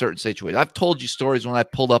too in certain situations. I've told you stories when I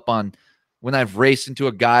pulled up on, when I've raced into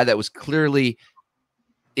a guy that was clearly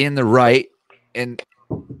in the right, and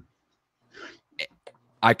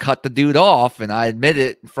I cut the dude off, and I admit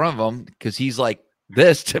it in front of him because he's like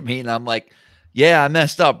this to me, and I'm like, yeah, I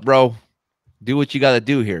messed up, bro. Do what you got to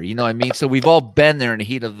do here. You know what I mean? So we've all been there in the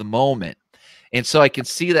heat of the moment. And so I can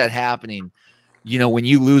see that happening, you know, when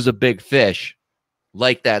you lose a big fish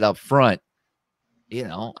like that up front, you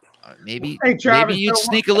know, maybe you'd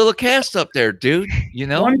sneak a little cast up there, dude. You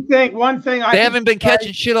know, one thing they haven't been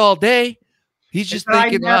catching shit all day. He's just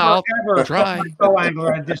thinking, well, I'll try.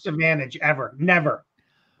 Co-angler at a disadvantage ever, never.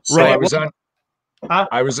 So right.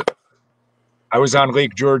 I was on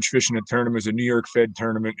Lake George fishing a tournament. It was a New York Fed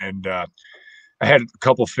tournament, and I had a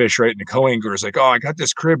couple fish, right? And the co-angler was like, oh, I got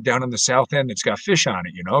this crib down in the south end that's got fish on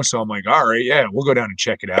it, you know? So I'm like, all right, yeah, we'll go down and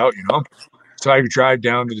check it out, you know? So I drive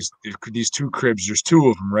down to these 2 cribs. There's 2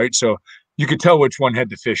 of them, right? So you could tell which one had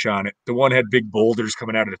the fish on it. The one had big boulders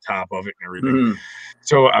coming out of the top of it and everything. Mm-hmm.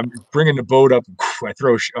 So I'm bringing the boat up. I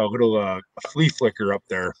throw a little a flea flicker up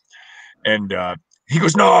there. And he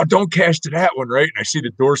goes, no, don't cast to that one, right? And I see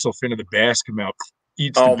the dorsal fin of the bass come out.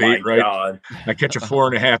 Eats the bait, right? God. I catch a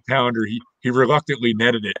 4.5 pounder. He reluctantly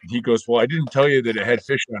netted it, and he goes, "Well, I didn't tell you that it had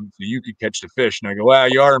fish on it, so you could catch the fish." And I go, "Well,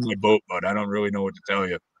 you are in my boat, bud. I don't really know what to tell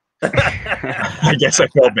you." I guess I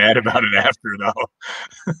felt bad about it after,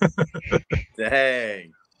 though.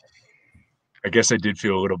 Dang. I guess I did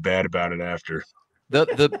feel a little bad about it after.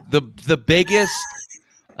 The biggest,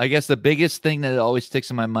 I guess, the biggest thing that always sticks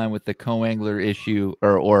in my mind with the co-angler issue,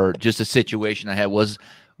 or just a situation I had was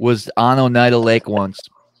on Oneida Lake once,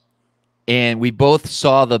 and we both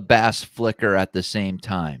saw the bass flicker at the same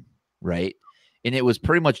time, right? And it was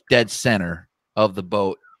pretty much dead center of the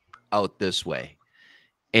boat out this way.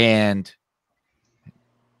 And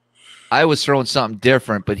I was throwing something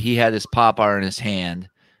different, but he had his popper in his hand.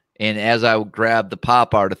 And as I grabbed the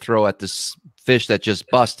popper to throw at this fish that just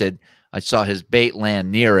busted, I saw his bait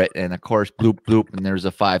land near it. And of course, bloop, bloop. And there's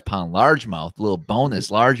a 5-pound largemouth, little bonus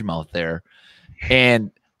largemouth there.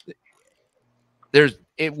 And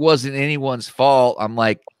it wasn't anyone's fault. I'm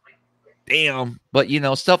like, damn. But you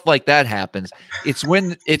know, stuff like that happens. It's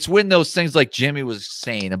when those things like Jimmy was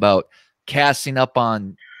saying about casting up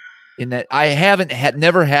on, in that I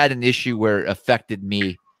never had an issue where it affected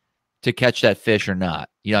me to catch that fish or not.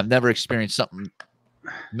 You know, I've never experienced something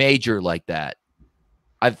major like that.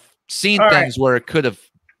 I've seen things where it could have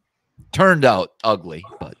turned out ugly,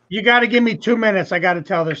 but you got to give me 2 minutes. I got to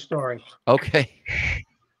tell this story. Okay.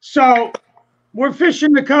 So we're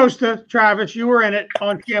fishing the Costa, Travis. You were in it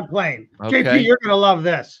on Champlain. Okay. JP, you're going to love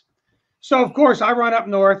this. So, of course, I run up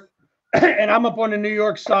north, and I'm up on the New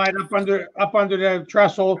York side, up under the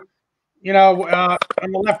trestle, you know,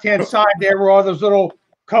 on the left-hand side there where all those little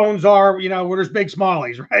cones are, you know, where there's big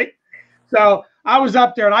smallies, right? So I was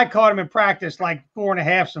up there, and I caught them in practice like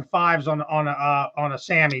 4.5s and 5s on a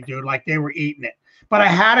Sammy, dude, like they were eating it. But I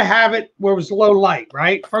had to have it where it was low light,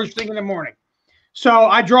 right? First thing in the morning. So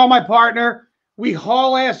I draw my partner. We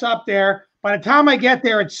haul ass up there. By the time I get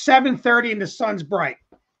there, it's 7:30 and the sun's bright,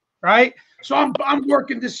 right? So I'm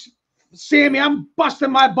working this Sammy. I'm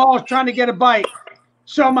busting my balls trying to get a bite.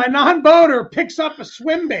 So my non-boater picks up a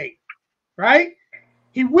swim bait, right?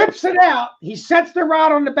 He whips it out. He sets the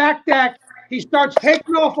rod on the back deck. He starts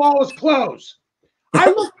taking off all his clothes. I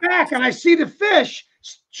look back and I see the fish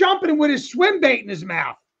jumping with his swim bait in his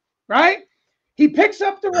mouth, right? He picks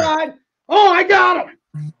up the rod. Oh, I got him.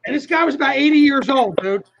 And this guy was about 80 years old,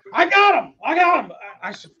 dude. I got him.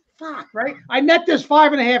 I said, fuck, right? I net this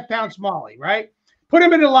 5.5-pound smallie, right? Put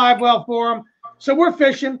him in the live well for him. So we're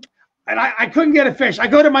fishing, and I couldn't get a fish. I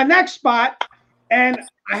go to my next spot, and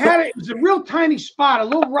it was a real tiny spot, a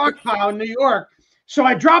little rock pile in New York. So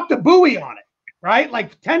I dropped a buoy on it, right?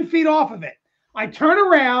 Like 10 feet off of it. I turn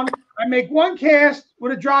around, I make one cast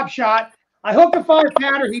with a drop shot. I hook a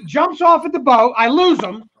 5-pounder. He jumps off at the boat. I lose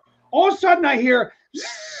him. All of a sudden, I hear,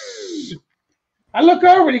 zzz. I look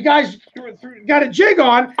over, the guy's got a jig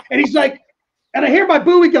on, and he's like, and I hear my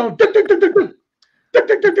buoy going, duk, duk, duk, duk, duk, duk,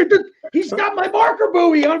 duk, duk, duk, duk. He's got my marker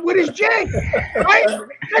buoy on with his jig, right?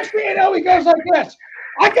 Next thing you know, he goes like this.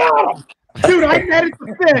 I got him. Dude, I netted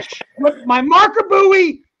the fish with my marker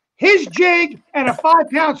buoy, his jig, and a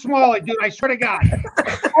 5-pound smallie, dude. I swear to God.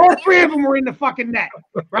 All three of them were in the fucking net,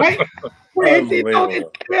 right? Wait,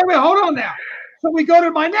 hold on now. So we go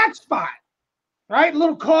to my next spot, right?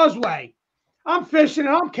 Little causeway. I'm fishing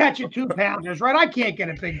and I'm catching 2-pounders, right? I can't get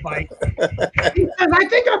a big bite. He says, I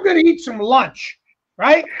think I'm going to eat some lunch,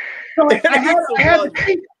 right? So I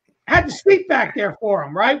had the seat back there for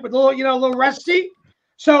him, right? With a little rest seat.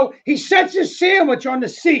 So he sets his sandwich on the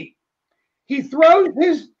seat. He throws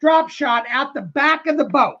his drop shot out the back of the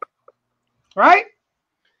boat, right?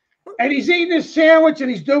 And he's eating his sandwich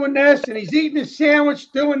and he's doing this and he's eating his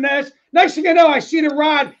sandwich, doing this. Next thing you know, I see the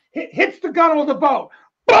rod hits the gunnel of the boat.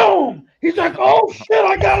 Boom! He's like, oh shit,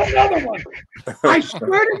 I got another one. I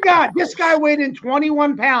swear to God, this guy weighed in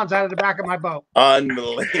 21 pounds out of the back of my boat.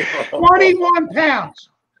 Unbelievable. 21 pounds.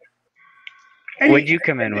 And What'd you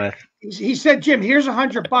come in with? He said, Jim, here's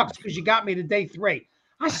 $100 because you got me to day 3.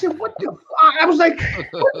 I said, what the fuck? I was like,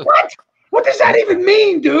 what? What does that even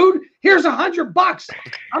mean, dude? Here's $100.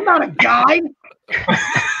 I'm not a guide.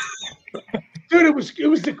 Dude, it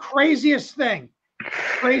was the craziest thing.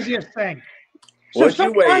 Craziest thing. So What'd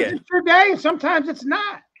you weigh sometimes in? it's your day, and sometimes it's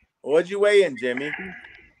not. What'd you weigh in, Jimmy?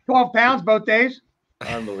 12 pounds both days.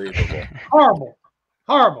 Unbelievable.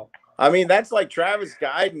 Horrible. I mean, that's like Travis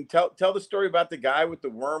Guide. And tell the story about the guy with the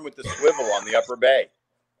worm with the swivel on the upper bay.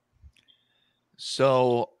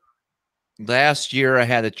 So last year I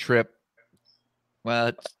had a trip. Well,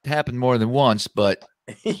 it happened more than once, but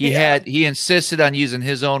he insisted on using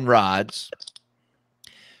his own rods,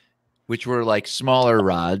 which were like smaller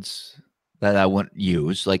rods that I wouldn't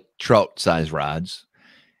use, like trout size rods.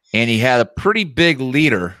 And he had a pretty big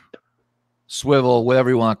leader, swivel, whatever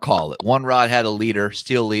you want to call it. One rod had a leader,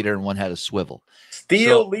 steel leader, and one had a swivel.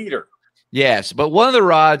 Steel leader. Yes, but one of the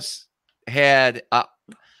rods had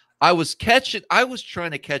I was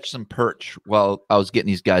trying to catch some perch while I was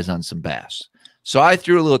getting these guys on some bass. So I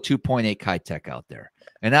threw a little 2.8 Kitech out there,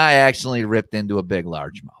 and I accidentally ripped into a big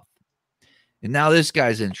largemouth. And now this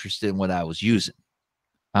guy's interested in what I was using.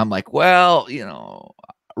 I'm like, well,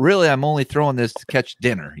 really, I'm only throwing this to catch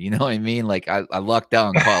dinner. You know what I mean? Like I lucked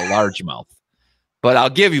out and caught a largemouth, but I'll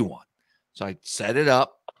give you one. So I set it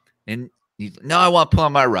up, and now I want to put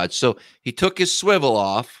on my rod. So he took his swivel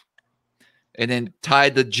off and then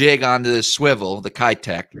tied the jig onto the swivel, the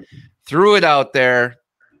Kitech, threw it out there,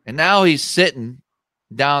 and now he's sitting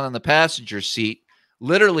down on the passenger seat,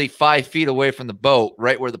 literally 5 feet away from the boat,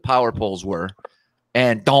 right where the power poles were,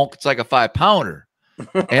 and it's like a 5-pounder.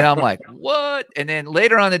 And I'm like, what? And then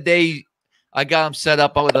later on the day, I got him set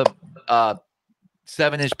up with a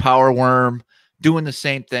 7-inch power worm, doing the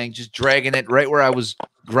same thing, just dragging it right where I was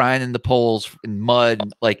grinding the poles in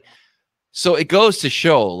mud. Like, so it goes to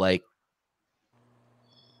show, like,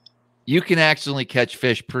 you can accidentally catch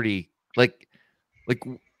fish pretty, like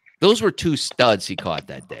those were 2 studs he caught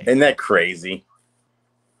that day. Isn't that crazy?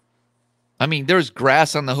 I mean, there's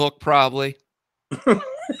grass on the hook probably.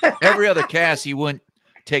 Every other cast, he wouldn't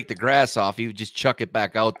take the grass off. He would just chuck it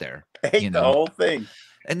back out there. Ate the whole thing.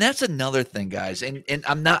 And that's another thing, guys. And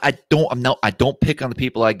I don't pick on the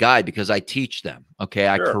people I guide because I teach them. Okay. Sure.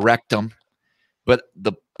 I correct them. But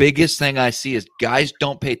the biggest thing I see is guys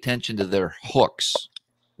don't pay attention to their hooks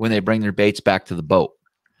when they bring their baits back to the boat.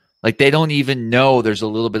 Like they don't even know there's a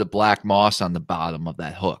little bit of black moss on the bottom of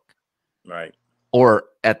that hook. Right. Or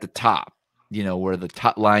at the top, where the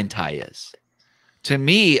top line tie is. To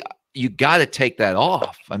me, you got to take that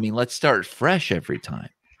off. I mean, let's start fresh every time.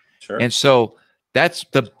 Sure. And so that's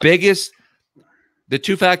the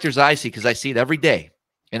 2 factors I see, because I see it every day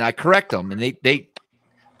and I correct them, and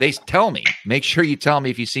they tell me, make sure you tell me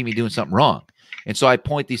if you see me doing something wrong. And so I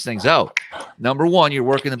point these things out. Number 1, you're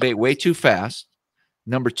working the bait way too fast.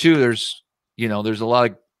 Number 2, there's a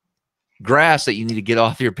lot of grass that you need to get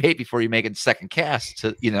off your bait before you make a second cast.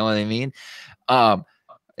 To, you know what I mean? And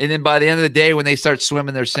then by the end of the day, when they start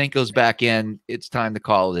swimming their Senkos back in, it's time to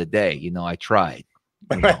call it a day. You know, I tried.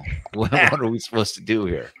 You know, what are we supposed to do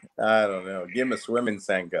here? I don't know. Give him a swimming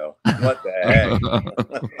Senko. What the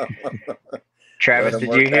heck? Travis,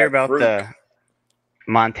 did you hear about the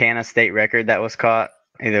Montana state record that was caught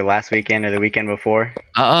either last weekend or the weekend before?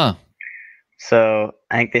 So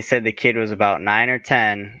I think they said the kid was about 9 or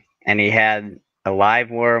 10, and he had a live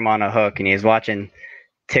worm on a hook, and he was watching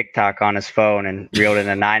TikTok on his phone and reeled in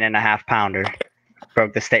a 9.5 pounder.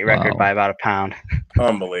 Broke the state record by about a pound.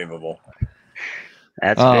 Unbelievable.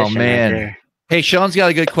 That's fishing man. Right there. Hey, Sean's got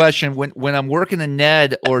a good question. When I'm working the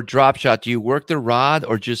Ned or drop shot, do you work the rod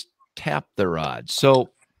or just tap the rod? So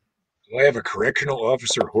do I have a correctional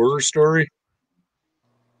officer horror story?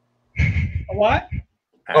 What?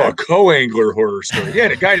 Oh, a co-angler horror story. Yeah,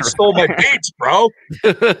 the guy that stole my baits, bro.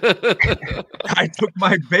 I took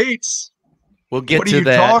my baits. We'll get what to are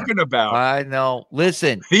that. you talking about? I know.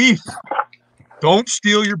 Listen. Thief. Don't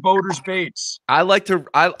steal your boater's baits. I like to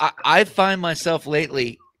I find myself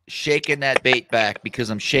lately shaking that bait back because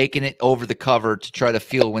I'm shaking it over the cover to try to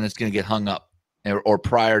feel when it's going to get hung up or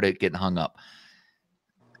prior to it getting hung up.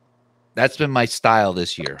 That's been my style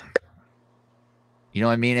this year. You know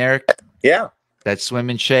what I mean, Eric? Yeah. That swim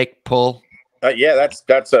and shake, pull. Yeah,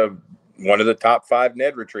 that's one of the top 5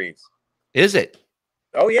 Ned retrieves. Is it?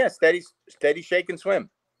 Oh yeah, steady shake and swim,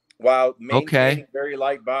 while maintaining very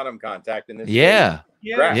light bottom contact in this. Yeah.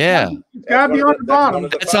 It's gotta be on the bottom.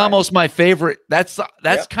 That's almost my favorite. That's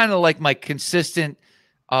kind of like my consistent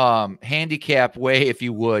handicap way, if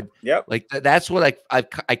you would. Yep. Like that's what I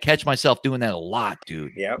catch myself doing that a lot,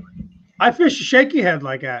 dude. Yep. I fish a shaky head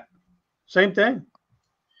like that. Same thing.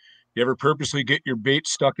 You ever purposely get your bait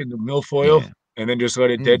stuck in the milfoil and then just let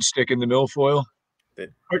it dead stick in the milfoil?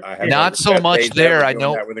 Not so much there. I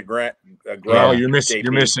know. With a no, you're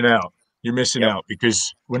missing out. You're missing out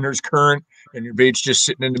because when there's current and your bait's just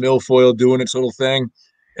sitting in the milfoil doing its little thing,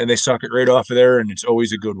 and they suck it right off of there, and it's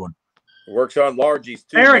always a good one. It works on largies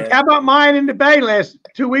too. Eric, man. how about mine in the bay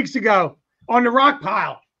 2 weeks ago on the rock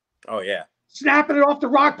pile? Oh yeah. Snapping it off the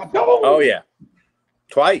rock pile. Oh yeah.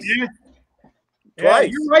 Twice. Yeah. Twice.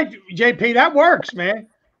 Yeah, you're right, JP. That works, man.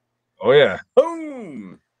 Oh yeah.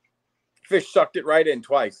 Boom. Fish sucked it right in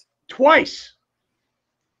twice.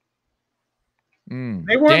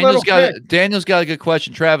 They weren't Daniel's got a good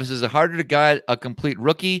question. Travis, is it harder to guide a complete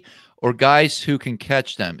rookie or guys who can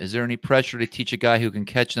catch them? Is there any pressure to teach a guy who can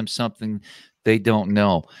catch them something they don't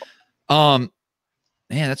know? Man,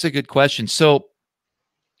 that's a good question. So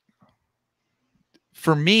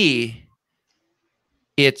for me,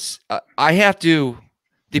 it's I have to,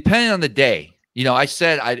 depending on the day. You know, I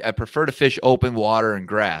said I prefer to fish open water and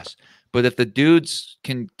grass, but if the dudes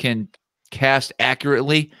can cast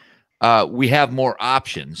accurately, we have more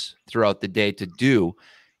options throughout the day to do.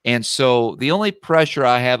 And so the only pressure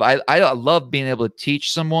I have, I love being able to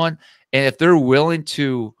teach someone, and if they're willing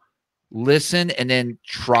to listen and then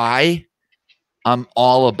try, I'm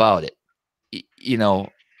all about it. You know,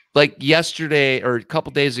 like yesterday or a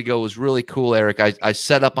couple days ago was really cool, Eric. I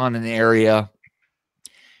set up on an area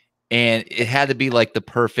and it had to be like the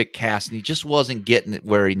perfect cast, and he just wasn't getting it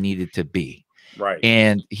where he needed to be. Right.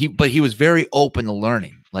 And he was very open to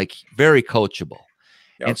learning, like very coachable.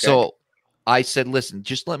 Okay. And so I said, listen,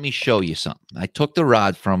 just let me show you something. I took the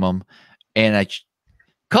rod from him, and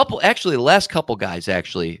the last couple guys,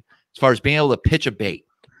 actually, as far as being able to pitch a bait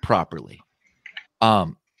properly,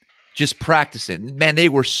 just practicing. Man, they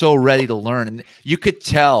were so ready to learn. And you could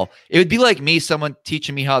tell it would be like someone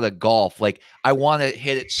teaching me how to golf. Like I want to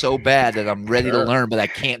hit it so bad that I'm ready to learn, but I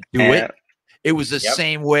can't do it. It was the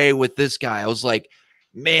same way with this guy. I was like,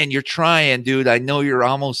 man, you're trying, dude. I know you're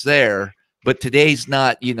almost there, but today's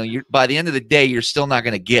not, you're by the end of the day, you're still not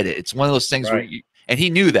going to get it. It's one of those things where and he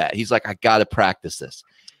knew that. He's like, I got to practice this.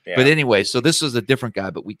 Yeah. But anyway, so this was a different guy,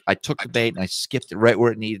 but I took the bait and I skipped it right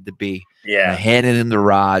where it needed to be. Yeah. I had it in the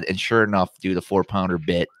rod, and sure enough, dude, a 4-pounder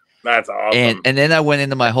bit. That's awesome. And then I went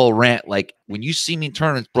into my whole rant, like, when you see me in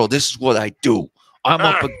tournaments, bro, this is what I do. I'm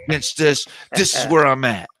up against this. This is where I'm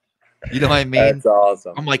at. You know what I mean? That's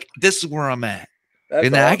awesome. I'm like, this is where I'm at. That's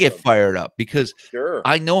and then I get fired up because sure.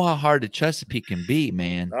 I know how hard the Chesapeake can be,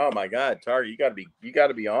 man. Oh my God, Tar, you gotta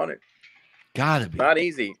be on it. Gotta be. Not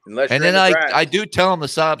easy unless. And then I do tell him the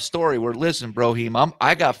sob story where, listen, Broheem,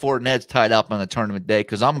 I got 4 Neds tied up on a tournament day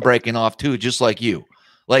because I'm breaking off too, just like you.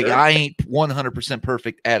 Like I ain't 100%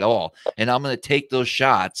 perfect at all, and I'm gonna take those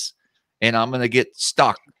shots, and I'm gonna get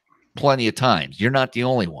stuck plenty of times. You're not the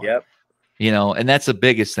only one. Yep. And that's the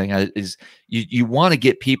biggest thing is you want to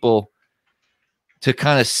get people to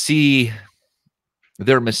kind of see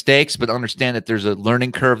their mistakes, but understand that there's a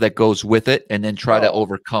learning curve that goes with it, and then try to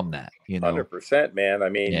overcome that. 100%, man. I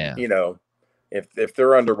mean, Yeah. if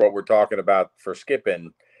they're under what we're talking about for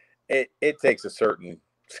skipping, it takes a certain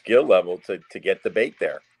skill level to get the bait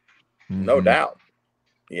there. No doubt.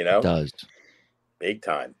 It does. Big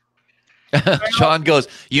time. Sean goes,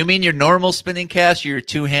 you mean your normal spinning cast or your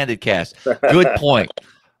two-handed cast? Good point.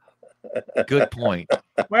 Good point.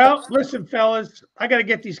 Well, listen, fellas, I got to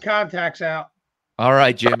get these contacts out. All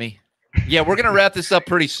right, Jimmy. Yeah, we're going to wrap this up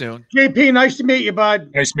pretty soon. JP, nice to meet you,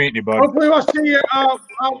 bud. Nice meeting you, bud. Hopefully I'll see you.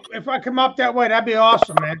 If I come up that way, that'd be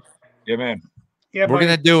awesome, man. Yeah, man. Yeah, we're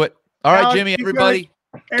going to do it. All right, Alex, Jimmy, everybody.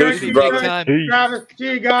 Eric, Deuces, brother. Travis,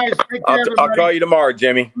 see you guys. Take care, I'll call you tomorrow,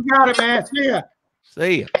 Jimmy. You got it, man. See ya.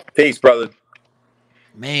 See ya. Peace, brother.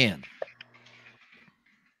 Man.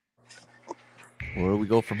 Where do we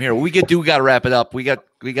go from here? We got to wrap it up. We got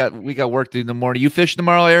work to do in the morning. You fish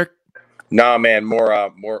tomorrow, Eric? No, man.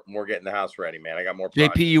 More getting the house ready, man. I got more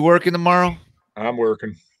projects. JP, you working tomorrow? I'm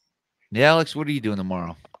working. Yeah, Alex, what are you doing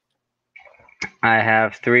tomorrow? I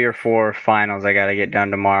have 3 or 4 finals I got to get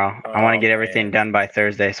done tomorrow. I want to get everything done by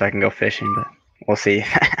Thursday so I can go fishing, but we'll see.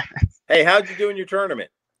 Hey, how'd you do in your tournament?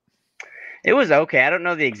 It was okay. I don't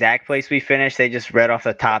know the exact place we finished. They just read off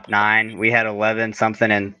the top 9. We had 11 something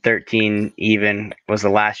and 13 even was the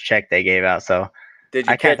last check they gave out. So did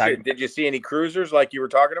you see any cruisers like you were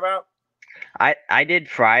talking about? I did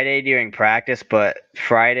Friday during practice, but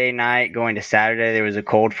Friday night going to Saturday, there was a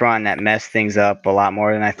cold front that messed things up a lot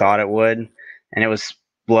more than I thought it would. And it was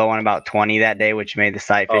blowing about 20 that day, which made the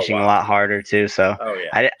sight fishing a lot harder too. So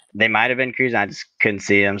they might have been cruising. I just couldn't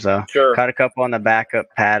see them. So caught a couple on the backup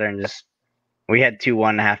pattern. We had 2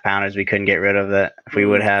 1.5 pounders. We couldn't get rid of that. If we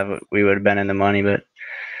would have, we would have been in the money, but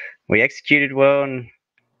we executed well and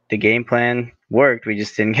the game plan worked. We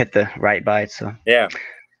just didn't get the right bite. So yeah.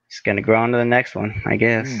 It's going to grow on to the next one, I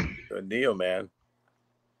guess. Good deal, man.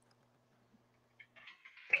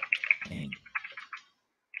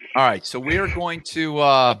 All right, so we're going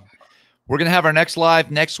to have our next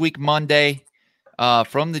live next week, Monday,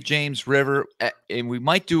 from the James River, and we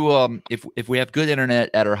might do if we have good internet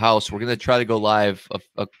at our house, we're going to try to go live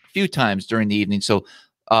a few times during the evening, so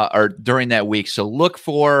or during that week. So look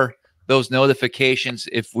for those notifications.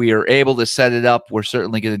 If we are able to set it up, we're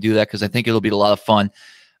certainly going to do that because I think it'll be a lot of fun.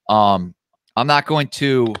 I'm not going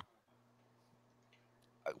to.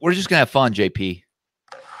 We're just gonna have fun, JP.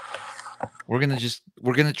 We're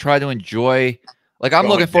gonna try to enjoy. Like I'm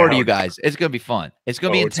looking forward to you guys. It's gonna be fun. It's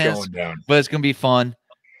gonna be intense, but it's gonna be fun.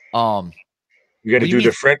 We got to do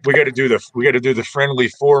the friendly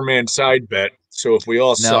 4-man side bet. So if we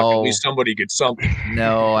all suck, at least somebody gets something.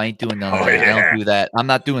 No, I ain't doing none of that. Yeah. I don't do that. I'm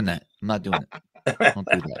not doing that. I'm not doing it. Don't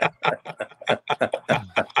do that.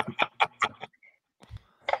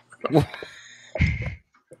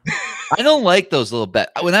 I don't like those little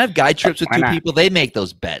bets. When I have guide trips with 2 people, they make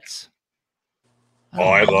those bets.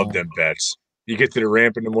 I love them bets. You get to the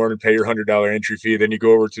ramp in the morning, pay your $100 entry fee, then you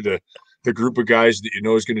go over to the group of guys that you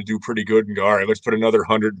know is going to do pretty good and go, all right, let's put another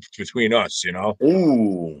 100 between us, you know?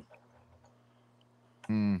 Ooh.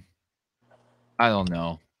 I don't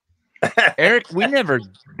know. Eric, we never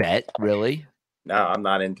bet, really. No, I'm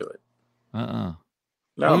not into it. No,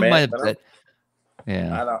 man. Might have bet.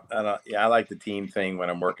 Yeah. I don't. Yeah, I like the team thing when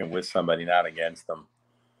I'm working with somebody, not against them.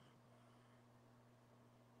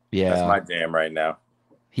 Yeah. That's my jam right now.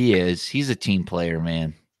 He is. He's a team player,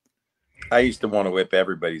 man. I used to want to whip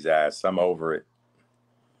everybody's ass. I'm over it.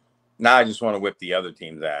 Now I just want to whip the other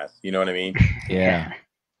team's ass. You know what I mean? Yeah.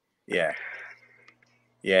 Yeah.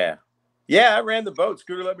 Yeah. Yeah, I ran the boat.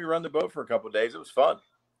 Scooter let me run the boat for a couple of days. It was fun.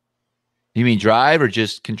 You mean drive or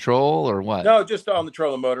just control or what? No, just on the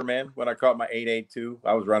trolling motor, man. When I caught my 882,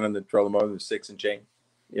 I was running the trolling motor, the 6 and chain.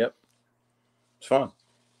 Yep. It's fun.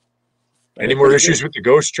 Any more issues with the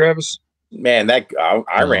Ghost, Travis? Man,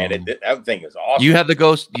 I ran it. That thing is awesome. You have the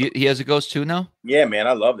Ghost. He has a Ghost too now? Yeah, man.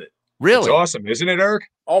 I loved it. Really? It's awesome, isn't it, Eric?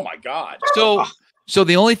 Oh, my God. So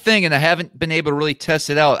the only thing, and I haven't been able to really test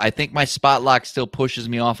it out, I think my spot lock still pushes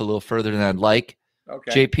me off a little further than I'd like,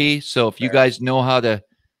 JP. So if you guys know how to,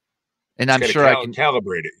 and I'm sure I can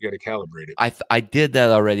calibrate it. You got to calibrate it. I did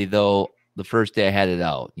that already, though, the first day I had it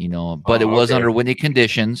out, you know, but it was under windy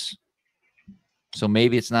conditions. So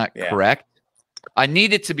maybe it's not correct. I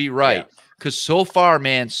need it to be right because so far,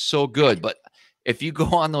 man, so good. But if you go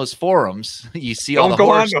on those forums, you see all the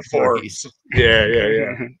horse stories.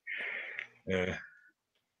 Yeah.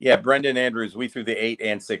 Yeah, Brendan Andrews, we threw the 8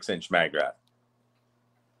 and 6 inch mag draft.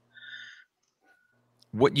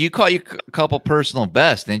 What you caught a couple personal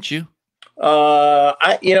bests, didn't you?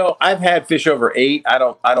 I've had fish over 8. I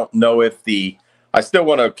don't know if the I still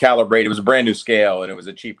want to calibrate. It was a brand new scale, and it was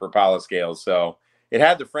a cheaper Pala scale, so it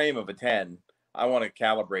had the frame of a 10. I want to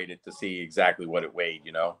calibrate it to see exactly what it weighed,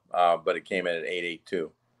 but it came in at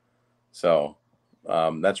 882. So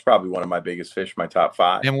that's probably one of my biggest fish, my top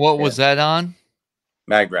 5. And what was that on?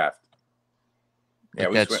 Magraft. Yeah,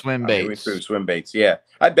 we swim baits. We threw swim baits. Yeah,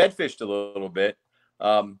 I bed fished a little bit.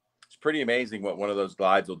 It's pretty amazing what one of those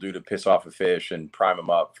glides will do to piss off a fish and prime them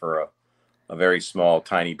up for a very small,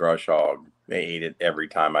 tiny brush hog. They ate it every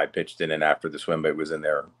time I pitched it in after the swim bait was in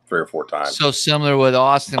there 3 or 4 times. So similar to what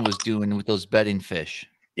Austin was doing with those bedding fish.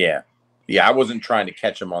 Yeah. Yeah, I wasn't trying to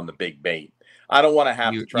catch them on the big bait. I don't want to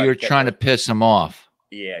have to try. You're trying to piss them off.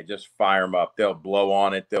 Yeah, just fire them up. They'll blow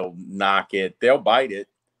on it. They'll knock it. They'll bite it.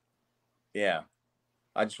 Yeah.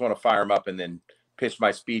 I just want to fire them up and then pitch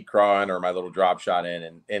my speed craw in or my little drop shot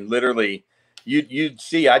in. And literally, you'd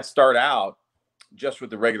see I'd start out just with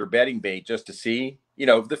the regular bedding bait just to see,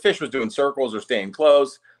 if the fish was doing circles or staying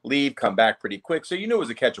close, leave, come back pretty quick. So it was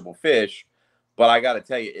a catchable fish. But I got to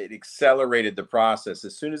tell you, it accelerated the process.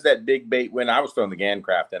 As soon as that big bait went, I was throwing the Gan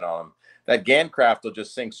Craft in on him. That Gan Craft will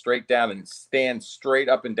just sink straight down and stand straight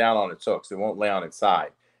up and down on its hooks. It won't lay on its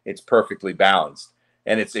side. It's perfectly balanced.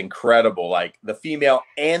 And it's incredible. Like the female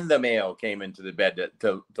and the male came into the bed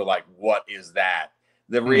to like, what is that?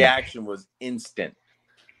 The reaction was instant.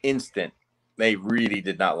 They really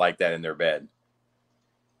did not like that in their bed.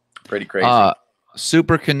 Pretty crazy.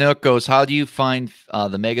 Super Canuck goes, how do you find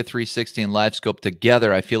the Mega 360 and Live Scope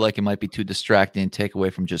together? I feel like it might be too distracting and take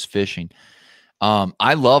away from just fishing.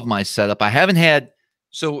 I love my setup. I haven't had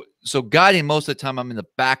so guiding most of the time. I'm in the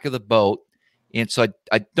back of the boat, and so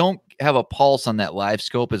I don't have a pulse on that Live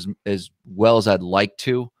Scope as well as I'd like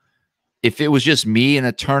to. If it was just me in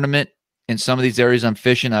a tournament in some of these areas I'm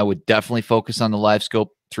fishing, I would definitely focus on the Live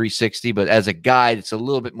Scope 360. But as a guide, it's a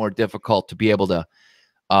little bit more difficult to be able to.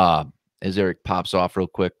 As Eric pops off real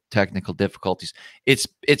quick, technical difficulties.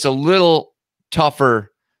 It's a little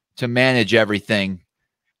tougher to manage everything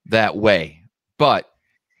that way, but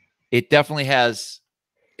it definitely has.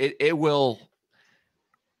 It will.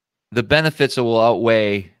 The benefits will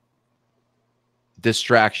outweigh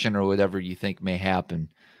distraction or whatever you think may happen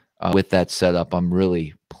with that setup. I'm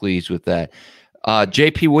really pleased with that.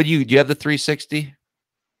 JP, what do you have the 360?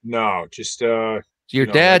 No, just your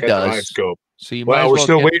dad does. Live Scope. So you we're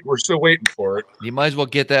still waiting. We're still waiting for it. You might as well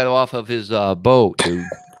get that off of his boat, dude.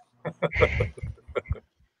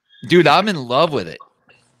 Dude, I'm in love with it.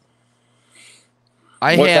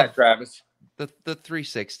 What's that, Travis? The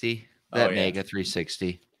 360, that Mega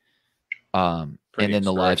 360, and then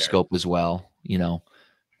the Live Scope as well.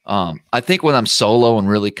 I think when I'm solo and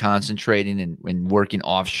really concentrating and working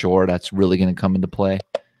offshore, that's really going to come into play.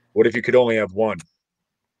 What if you could only have one?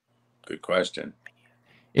 Good question.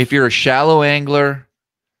 If you're a shallow angler,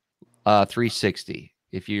 360.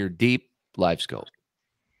 If you're deep, Live Scope.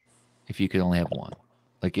 If you could only have one.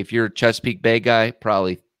 Like if you're a Chesapeake Bay guy,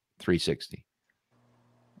 probably 360.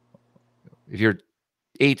 If you're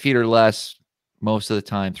 8 feet or less, most of the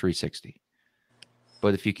time, 360.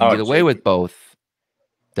 But if you can get away with both,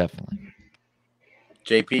 definitely.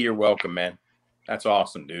 JP, you're welcome, man. That's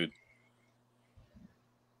awesome, dude.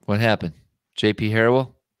 What happened? JP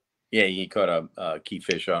Harrell? Yeah, he caught a key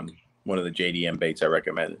fish on one of the JDM baits I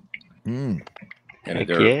recommended.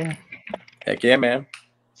 Heck yeah, man.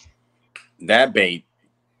 That bait,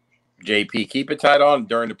 JP, keep it tight on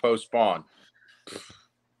during the post spawn.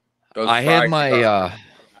 I have my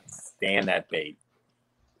stand that bait.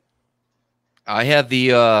 I have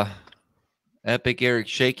the Epic Eric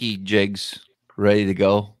Shaky jigs ready to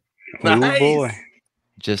go. Nice. Oh boy.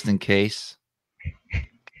 Just in case.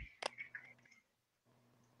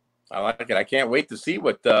 I like it. I can't wait to see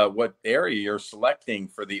what area you're selecting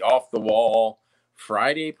for the off the wall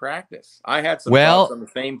Friday practice. I had some thoughts on the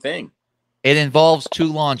same thing. It involves 2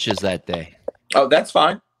 launches that day. Oh, that's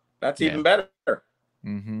fine. That's even better.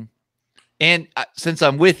 Mm-hmm. And since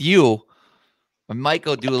I'm with you, I might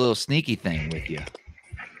go do a little sneaky thing with you.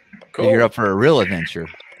 Cool. You're up for a real adventure,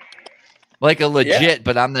 like a legit,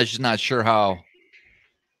 but I'm just not sure how.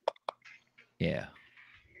 Yeah.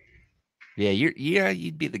 Yeah,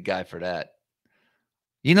 you'd be the guy for that.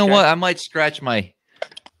 You know what? I might scratch my.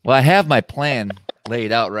 Well, I have my plan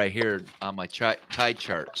laid out right here on my tide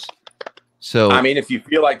charts. So I mean, if you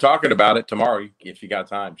feel like talking about it tomorrow, if you got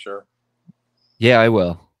time, sure. Yeah, I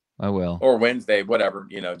will. Or Wednesday, whatever,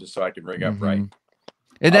 just so I can rig up right.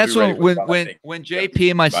 And that's when JP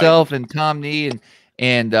and myself and Tom Nee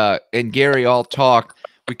and Gary all talk.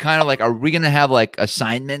 we kind of like, are we going to have like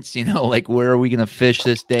assignments, you know, like where are we going to fish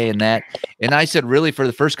this day and that? And I said, really, for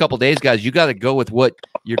the first couple of days, guys, you got to go with what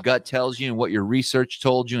your gut tells you and what your research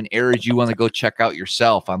told you and areas you want to go check out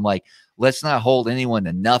yourself. I'm like, let's not hold anyone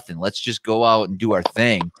to nothing. Let's just go out and do our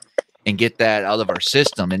thing and get that out of our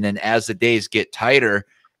system. And then as the days get tighter,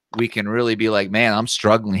 we can really be like, man, I'm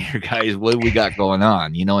struggling here, guys. What do we got going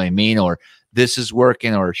on? You know what I mean? Or this is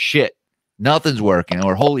working, or shit, nothing's working,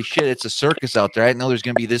 or holy shit, it's a circus out there. I didn't know there's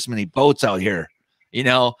going to be this many boats out here. You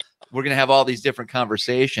know, we're going to have all these different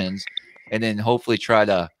conversations and then hopefully try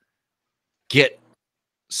to get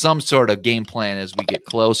some sort of game plan as we get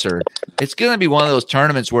closer. It's going to be one of those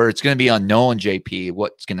tournaments where it's going to be unknown, JP,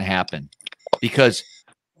 what's going to happen. Because,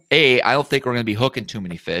 A, I don't think we're going to be hooking too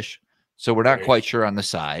many fish. So we're not quite sure on the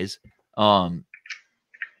size. I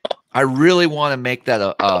really want to make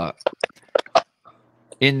that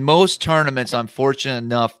in most tournaments, I'm fortunate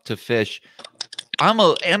enough to fish.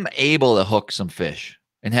 I'm able to hook some fish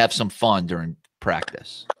and have some fun during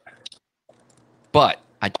practice. But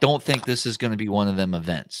I don't think this is going to be one of them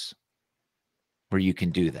events where you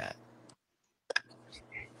can do that.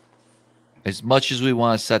 As much as we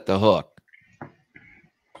want to set the hook.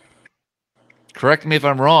 Correct me if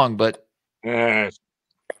I'm wrong, but and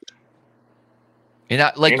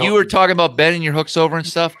like you were talking about bending your hooks over and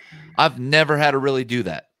stuff, I've never had to really do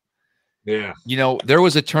that. Yeah. You know, there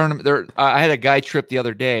was a tournament there. I had a guy trip the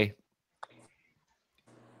other day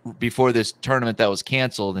before this tournament that was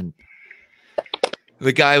canceled. And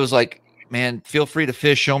the guy was like, man, feel free to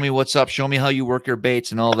fish. Show me what's up. Show me how you work your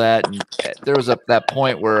baits and all that. And there was that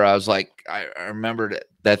point where I was like, I remembered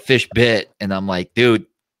that fish bit. And I'm like, dude,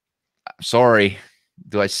 I'm sorry.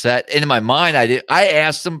 Do I set? And in my mind, I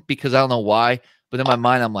asked him because I don't know why, but in my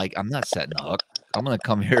mind, I'm like, I'm not setting the hook. I'm going to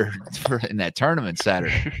come here in that tournament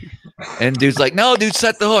Saturday. And dude's like, no, dude,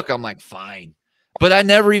 set the hook. I'm like, fine. But I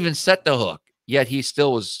never even set the hook. Yet he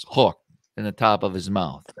still was hooked in the top of his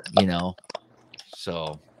mouth, you know?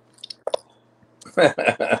 So.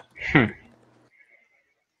 How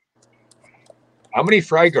many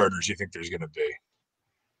fry garters do you think there's going to be?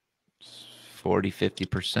 40,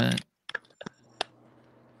 50%.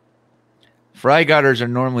 Fry garters are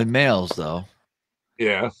normally males, though.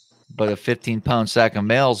 Yeah. But a 15-pound sack of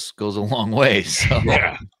males goes a long way. So.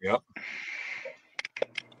 Yeah. Yep.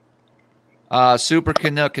 Super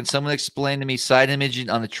Canuck, can someone explain to me side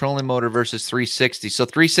imaging on the trolling motor versus 360? So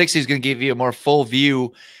 360 is going to give you a more full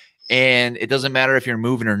view, and it doesn't matter if you're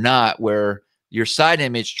moving or not, where your side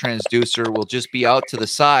image transducer will just be out to the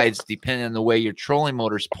sides depending on the way your trolling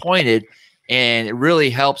motor is pointed, and it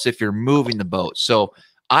really helps if you're moving the boat. So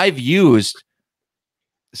I've used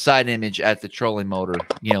side image at the trolling motor,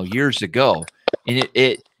 you know, years ago, and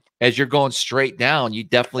it as you're going straight down, you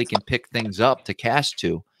definitely can pick things up to cast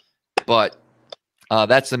to, but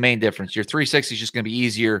that's the main difference. Your 360 is just going to be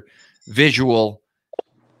easier visual,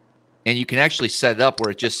 and you can actually set it up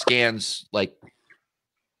where it just scans like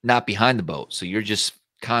not behind the boat, so you're just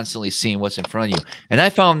constantly seeing what's in front of you. And I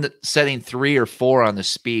found that setting 3 or 4 on the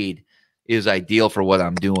speed is ideal for what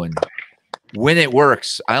I'm doing when it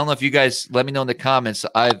works. I don't know if you guys let me know in the comments.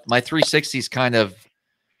 My 360 is kind of,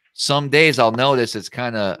 some days I'll notice it's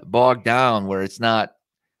kind of bogged down where it's not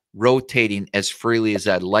rotating as freely as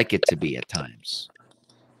I'd like it to be at times,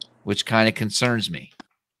 which kind of concerns me.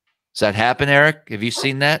 Does that happen, Eric? Have you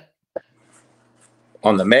seen that?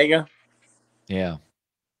 On the Mega? Yeah.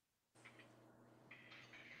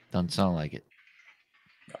 Doesn't sound like it.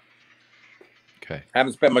 Okay.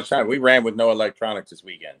 Haven't spent much time. We ran with no electronics this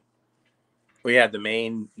weekend. We had the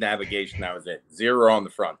main navigation. That was it. 0 on the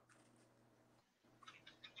front.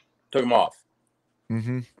 Took them off.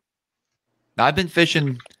 Mm-hmm. I've been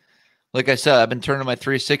fishing, like I said, I've been turning my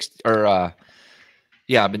 360 or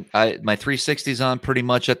yeah, my 360's on pretty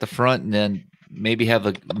much at the front, and then maybe have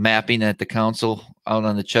a mapping at the console out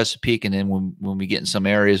on the Chesapeake, and then when we get in some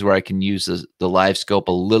areas where I can use the live scope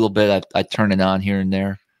a little bit, I turn it on here and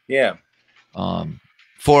there. Yeah.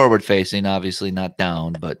 Forward facing, obviously not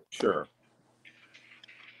down, but sure.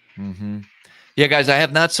 Mm-hmm. Yeah, guys, I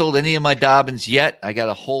have not sold any of my Dobbins yet. I got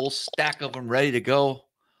a whole stack of them ready to go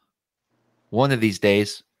one of these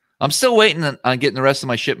days. I'm still waiting on getting the rest of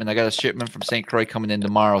my shipment. I got a shipment from St. Croix coming in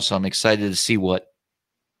tomorrow, so I'm excited to see what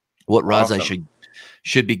rods awesome. I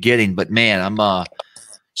should be getting. But man, I'm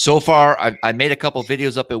so far I made a couple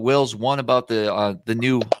videos up at Will's. One about the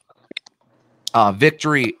new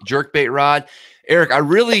Victory jerkbait rod. Eric,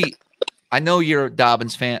 I know you're a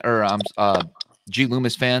Dobbins fan, or G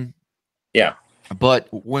Loomis fan. Yeah. But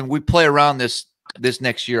when we play around this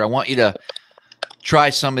next year, I want you to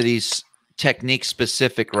try some of these technique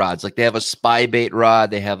specific rods. Like they have a spy bait rod,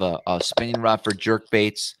 they have a spinning rod for jerk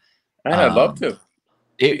baits. Man, I'd love to.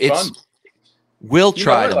 It's fun. Will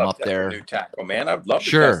tried them up there. New tackle, man. I'd love to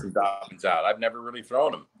test some Dobbins out. I've never really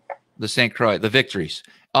thrown them. The St. Croix, the Victories.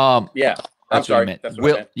 Yeah, I'm sorry. That's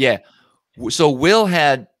what I meant. Yeah. So Will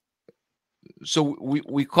had. So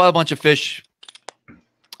we caught a bunch of fish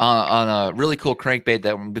on a really cool crankbait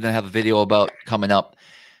that we're gonna have a video about coming up,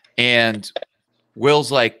 and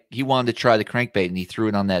Will's like he wanted to try the crankbait and he threw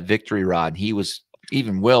it on that Victory rod.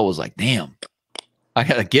 Will was like, damn, I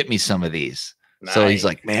gotta get me some of these. Nice. So he's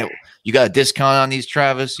like, man, you got a discount on these,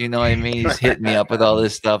 Travis? You know what I mean? He's hitting me up with all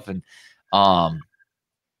this stuff. And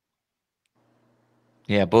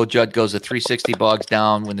yeah, Bo Judd goes, the 360 bogs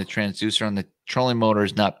down when the transducer on the trolling motor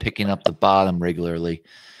is not picking up the bottom regularly.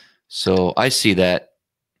 So I see that.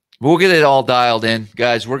 We'll get it all dialed in.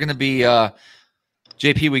 Guys, we're going to be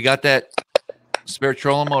JP, we got that spare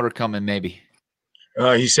trolling motor coming maybe.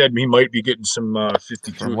 He said he might be getting some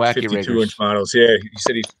 52-inch models. Yeah, he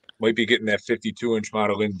said he might be getting that 52-inch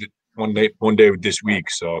model in one day this week.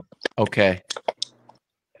 So okay.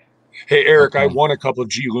 Hey Eric, I won a couple of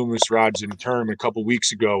G Loomis rods in a tournament a couple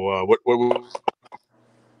weeks ago. What would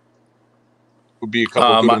be a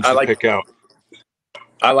couple of good ones to pick out?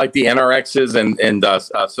 I like the NRXs and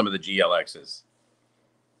some of the GLXs.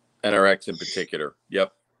 NRX in particular.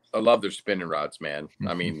 Yep. I love their spinning rods, man.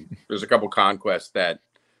 I mean, there's a couple conquests that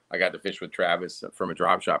I got to fish with Travis from a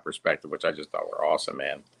drop shot perspective, which I just thought were awesome,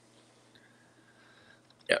 man.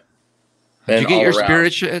 Yep. Did you get your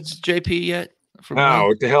spirit sheds, JP, yet? No,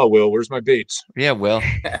 what the hell, Will? Where's my baits? Yeah, Will.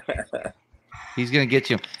 He's going to get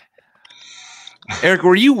you. Eric,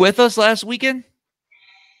 were you with us last weekend?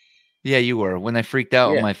 Yeah, you were. When I freaked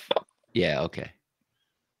out on my... Yeah, okay.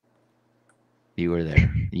 You were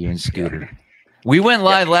there. You and Scooter. We went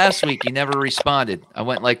live last week. You never responded. I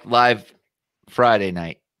went like live Friday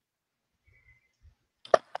night.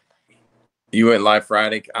 You went live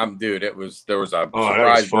Friday? Dude, there was a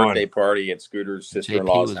surprise birthday party at Scooter's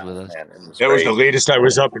sister-in-law's house. That was the latest I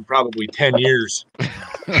was up in probably 10 years.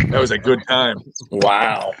 That was a good time.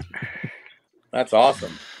 Wow. That's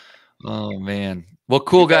awesome. Oh man. Well,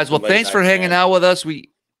 cool guys. Well, thanks for hanging out with us. We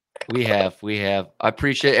have. I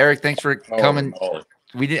appreciate it. Eric, thanks for coming.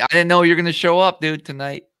 I didn't know you were going to show up, dude,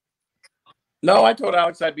 tonight. No, I told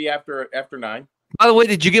Alex I'd be after 9. By the way,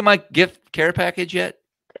 did you get my gift care package yet?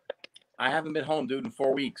 I haven't been home, dude, in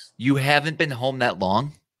 4 weeks. You haven't been home that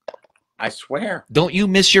long? I swear. Don't you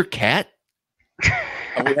miss your cat? We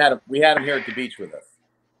had him here at the beach with us.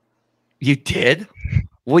 You did?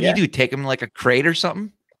 What did you do? Take him like a crate or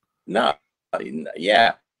something? No.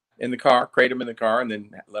 Yeah. In the car. Crate him in the car and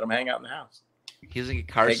then let him hang out in the house. He doesn't get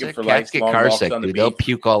car sick? Cats get car sick, dude. They'll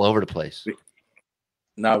puke all over the place.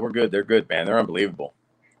 No, we're good. They're good, man. They're unbelievable.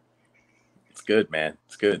 It's good, man.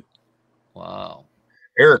 It's good. Wow.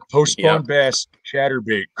 Eric, post-spawn bass,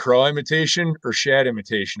 chatterbait, craw imitation or shad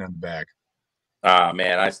imitation on the back?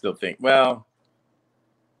 Man, I still think,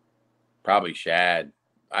 probably shad.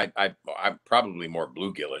 I'm probably more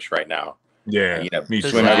bluegillish right now. Yeah, me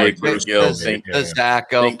swim big bluegill. The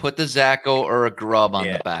Zacco. Put the Zacco or a grub on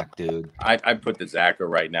the back, dude. I put the Zacco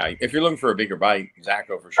right now. If you're looking for a bigger bite,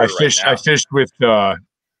 Zacco for sure. I fished with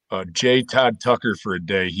J. Todd Tucker for a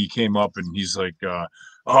day. He came up and he's like, oh,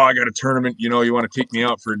 I got a tournament, you want to take me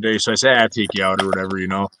out for a day. So I said, I'll take you out or whatever,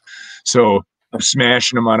 So I'm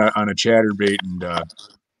smashing him on a chatterbait and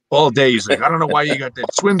all day he's like, I don't know why you got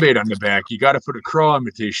that swim bait on the back. You got to put a craw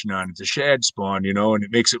imitation on. It's a shad spawn, and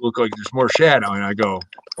it makes it look like there's more shad on. And I go,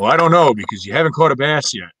 well, I don't know because you haven't caught a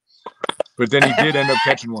bass yet. But then he did end up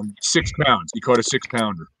catching one, 6 pounds. He caught a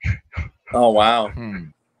 6-pounder. Oh, wow.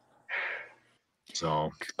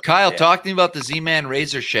 So Kyle, talk to me about the Z-Man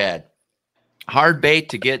Razor Shad. Hard bait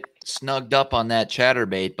to get snugged up on that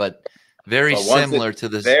chatterbait, but very similar to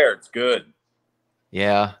this. There, it's good.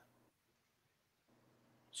 Yeah.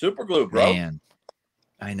 Super glue, bro. Man,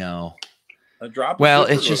 I know. A drop. Well,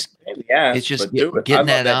 it's just getting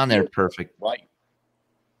that on there perfect. Right.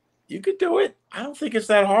 You could do it. I don't think it's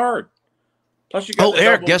that hard. Plus, you got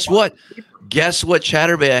Eric, guess what? Guess what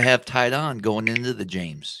chatterbait I have tied on going into the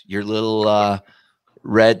James? Your little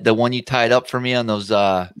red, the one you tied up for me on those.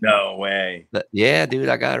 No way. Yeah, dude,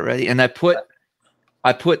 I got it ready, and I put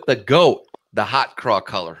the goat, the hot craw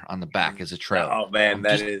color on the back as a trail. Oh man,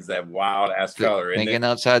 that is that wild ass color. Thinking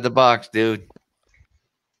outside the box, dude.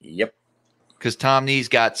 Yep. Because Tom Nee's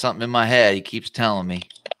got something in my head. He keeps telling me.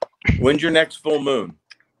 When's your next full moon?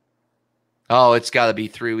 Oh, it's got to be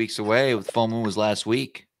 3 weeks away. The full moon was last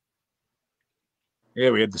week. Yeah,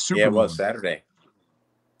 we had the super moon. It was Saturday.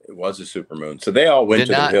 It was a super moon. So they all went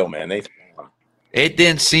to the hill, man. It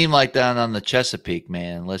didn't seem like that on the Chesapeake,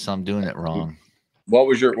 man, unless I'm doing it wrong. What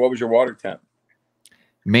was your water temp?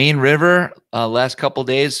 Main River, last couple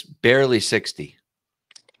days, barely 60.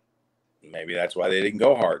 Maybe that's why they didn't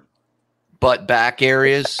go hard. But back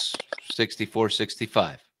areas, 64,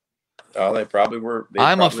 65. Oh, they probably were.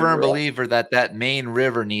 I'm a firm believer that main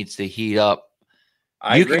river needs to heat up.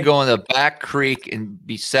 You agree. can go in the back creek and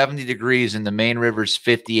be 70 degrees and the main river's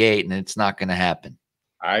 58, and it's not going to happen.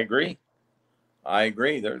 I agree.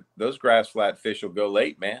 Those grass flat fish will go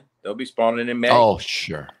late, man. They'll be spawning in May. Oh,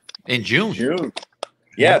 sure. In June.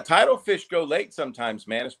 Yeah, tidal fish go late sometimes,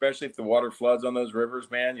 man, especially if the water floods on those rivers,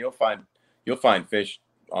 man. You'll find fish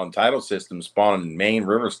on tidal systems spawning main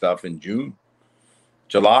river stuff in June,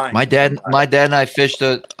 July. My dad and I fished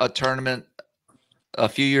a tournament a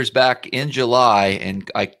few years back in July, and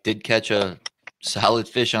I did catch a solid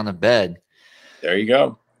fish on a bed. There you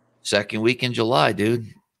go. Second week in July,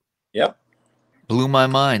 dude. Yep. Blew my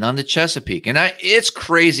mind on the Chesapeake. And it's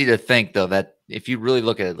crazy to think, though, that if you really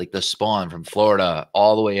look at it, like the spawn from Florida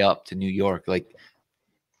all the way up to New York, like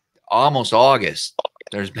almost August,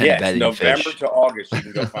 there's been bedding November fish. to August, you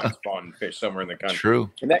can go find spawning fish somewhere in the country. True.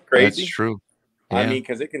 Isn't that crazy? That's true. Yeah. I mean,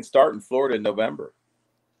 because it can start in Florida in November.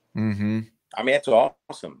 Mm-hmm. I mean, that's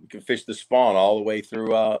awesome. You can fish the spawn all the way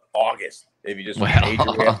through August if you just made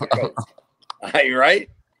your way up the coast. Right?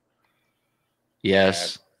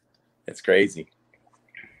 Yes. It's crazy.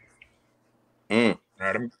 All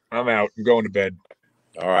right, I'm out. I'm going to bed.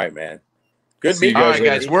 All right, man. Good See you meeting All you.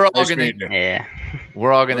 right, guys. We're all Nice gonna meeting you. Yeah.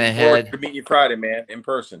 we're all gonna Looking forward head. to meet you Friday, man, in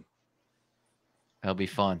person. That'll be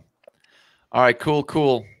fun. All right, cool.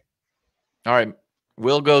 All right.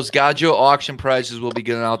 Will goes Gaggio auction prices will be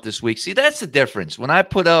going out this week. See, that's the difference. When I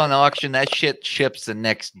put out an auction, that shit ships the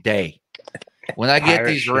next day. When I get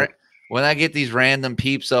these random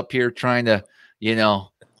peeps up here trying to,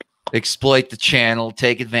 exploit the channel,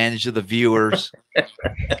 take advantage of the viewers.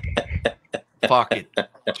 Fuck it.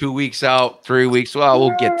 2 weeks out, 3 weeks. Well,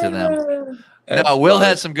 we'll get to them. No, Will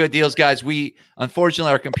had some good deals, guys. Unfortunately,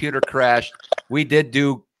 our computer crashed. We did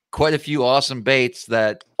do quite a few awesome baits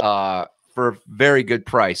that for a very good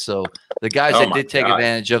price. So the guys that did take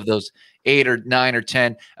advantage of those 8 or 9 or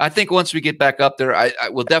 10, I think once we get back up there, I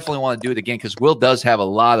will definitely want to do it again because Will does have a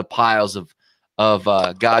lot of piles of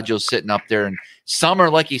Gaggio sitting up there, and some are,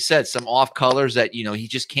 like he said, some off colors that he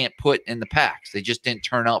just can't put in the packs. They just didn't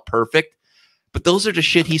turn out perfect. But those are the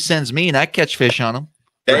shit he sends me, and I catch fish on them.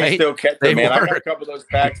 They still catch them, man. I got a couple of those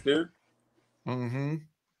packs, dude. Mm-hmm.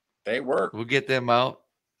 They work. We'll get them out.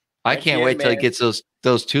 I can't wait till he gets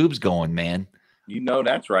those tubes going, man.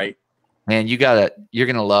 That's right. Man, you're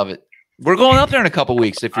gonna love it. We're going up there in a couple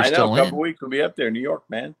weeks if you're still in. A couple weeks we'll be up there in New York,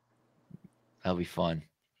 man. That'll be fun.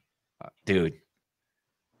 Dude.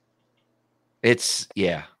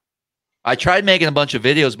 I tried making a bunch of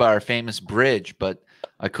videos by our famous bridge, but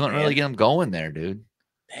I couldn't really get them going there, dude.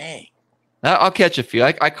 Dang. I'll catch a few.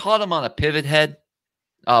 I caught them on a pivot head.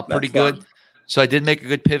 Pretty good. Fun. So I did make a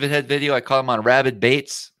good pivot head video. I caught them on rabid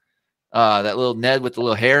baits. That little Ned with the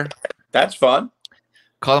little hair. That's fun.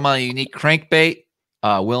 Caught them on a unique crankbait.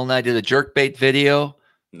 Will and I did a jerk bait video.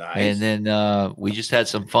 Nice. And then we just had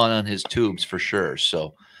some fun on his tubes for sure.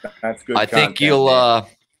 So that's good. I think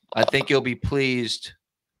you'll be pleased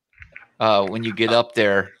when you get up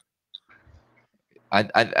there.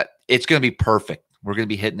 It's going to be perfect. We're going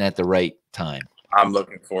to be hitting at the right time. I'm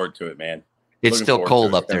looking forward to it, man. It's still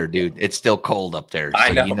cold up there, dude. It's still cold up there. So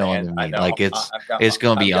I know, you know man. what I mean? I know. Like it's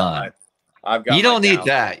going to be on. You don't need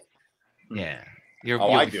that. Yeah. You'll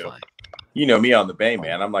be fine. You know me on the bay,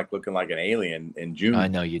 man. I'm looking like an alien in June. I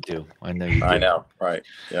know you do. I know. Right.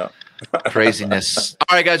 Yeah. Craziness.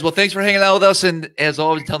 All right, guys. Well, thanks for hanging out with us. And as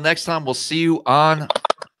always, until next time, we'll see you on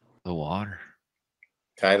the water.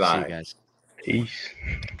 Thailand. See you guys. Peace.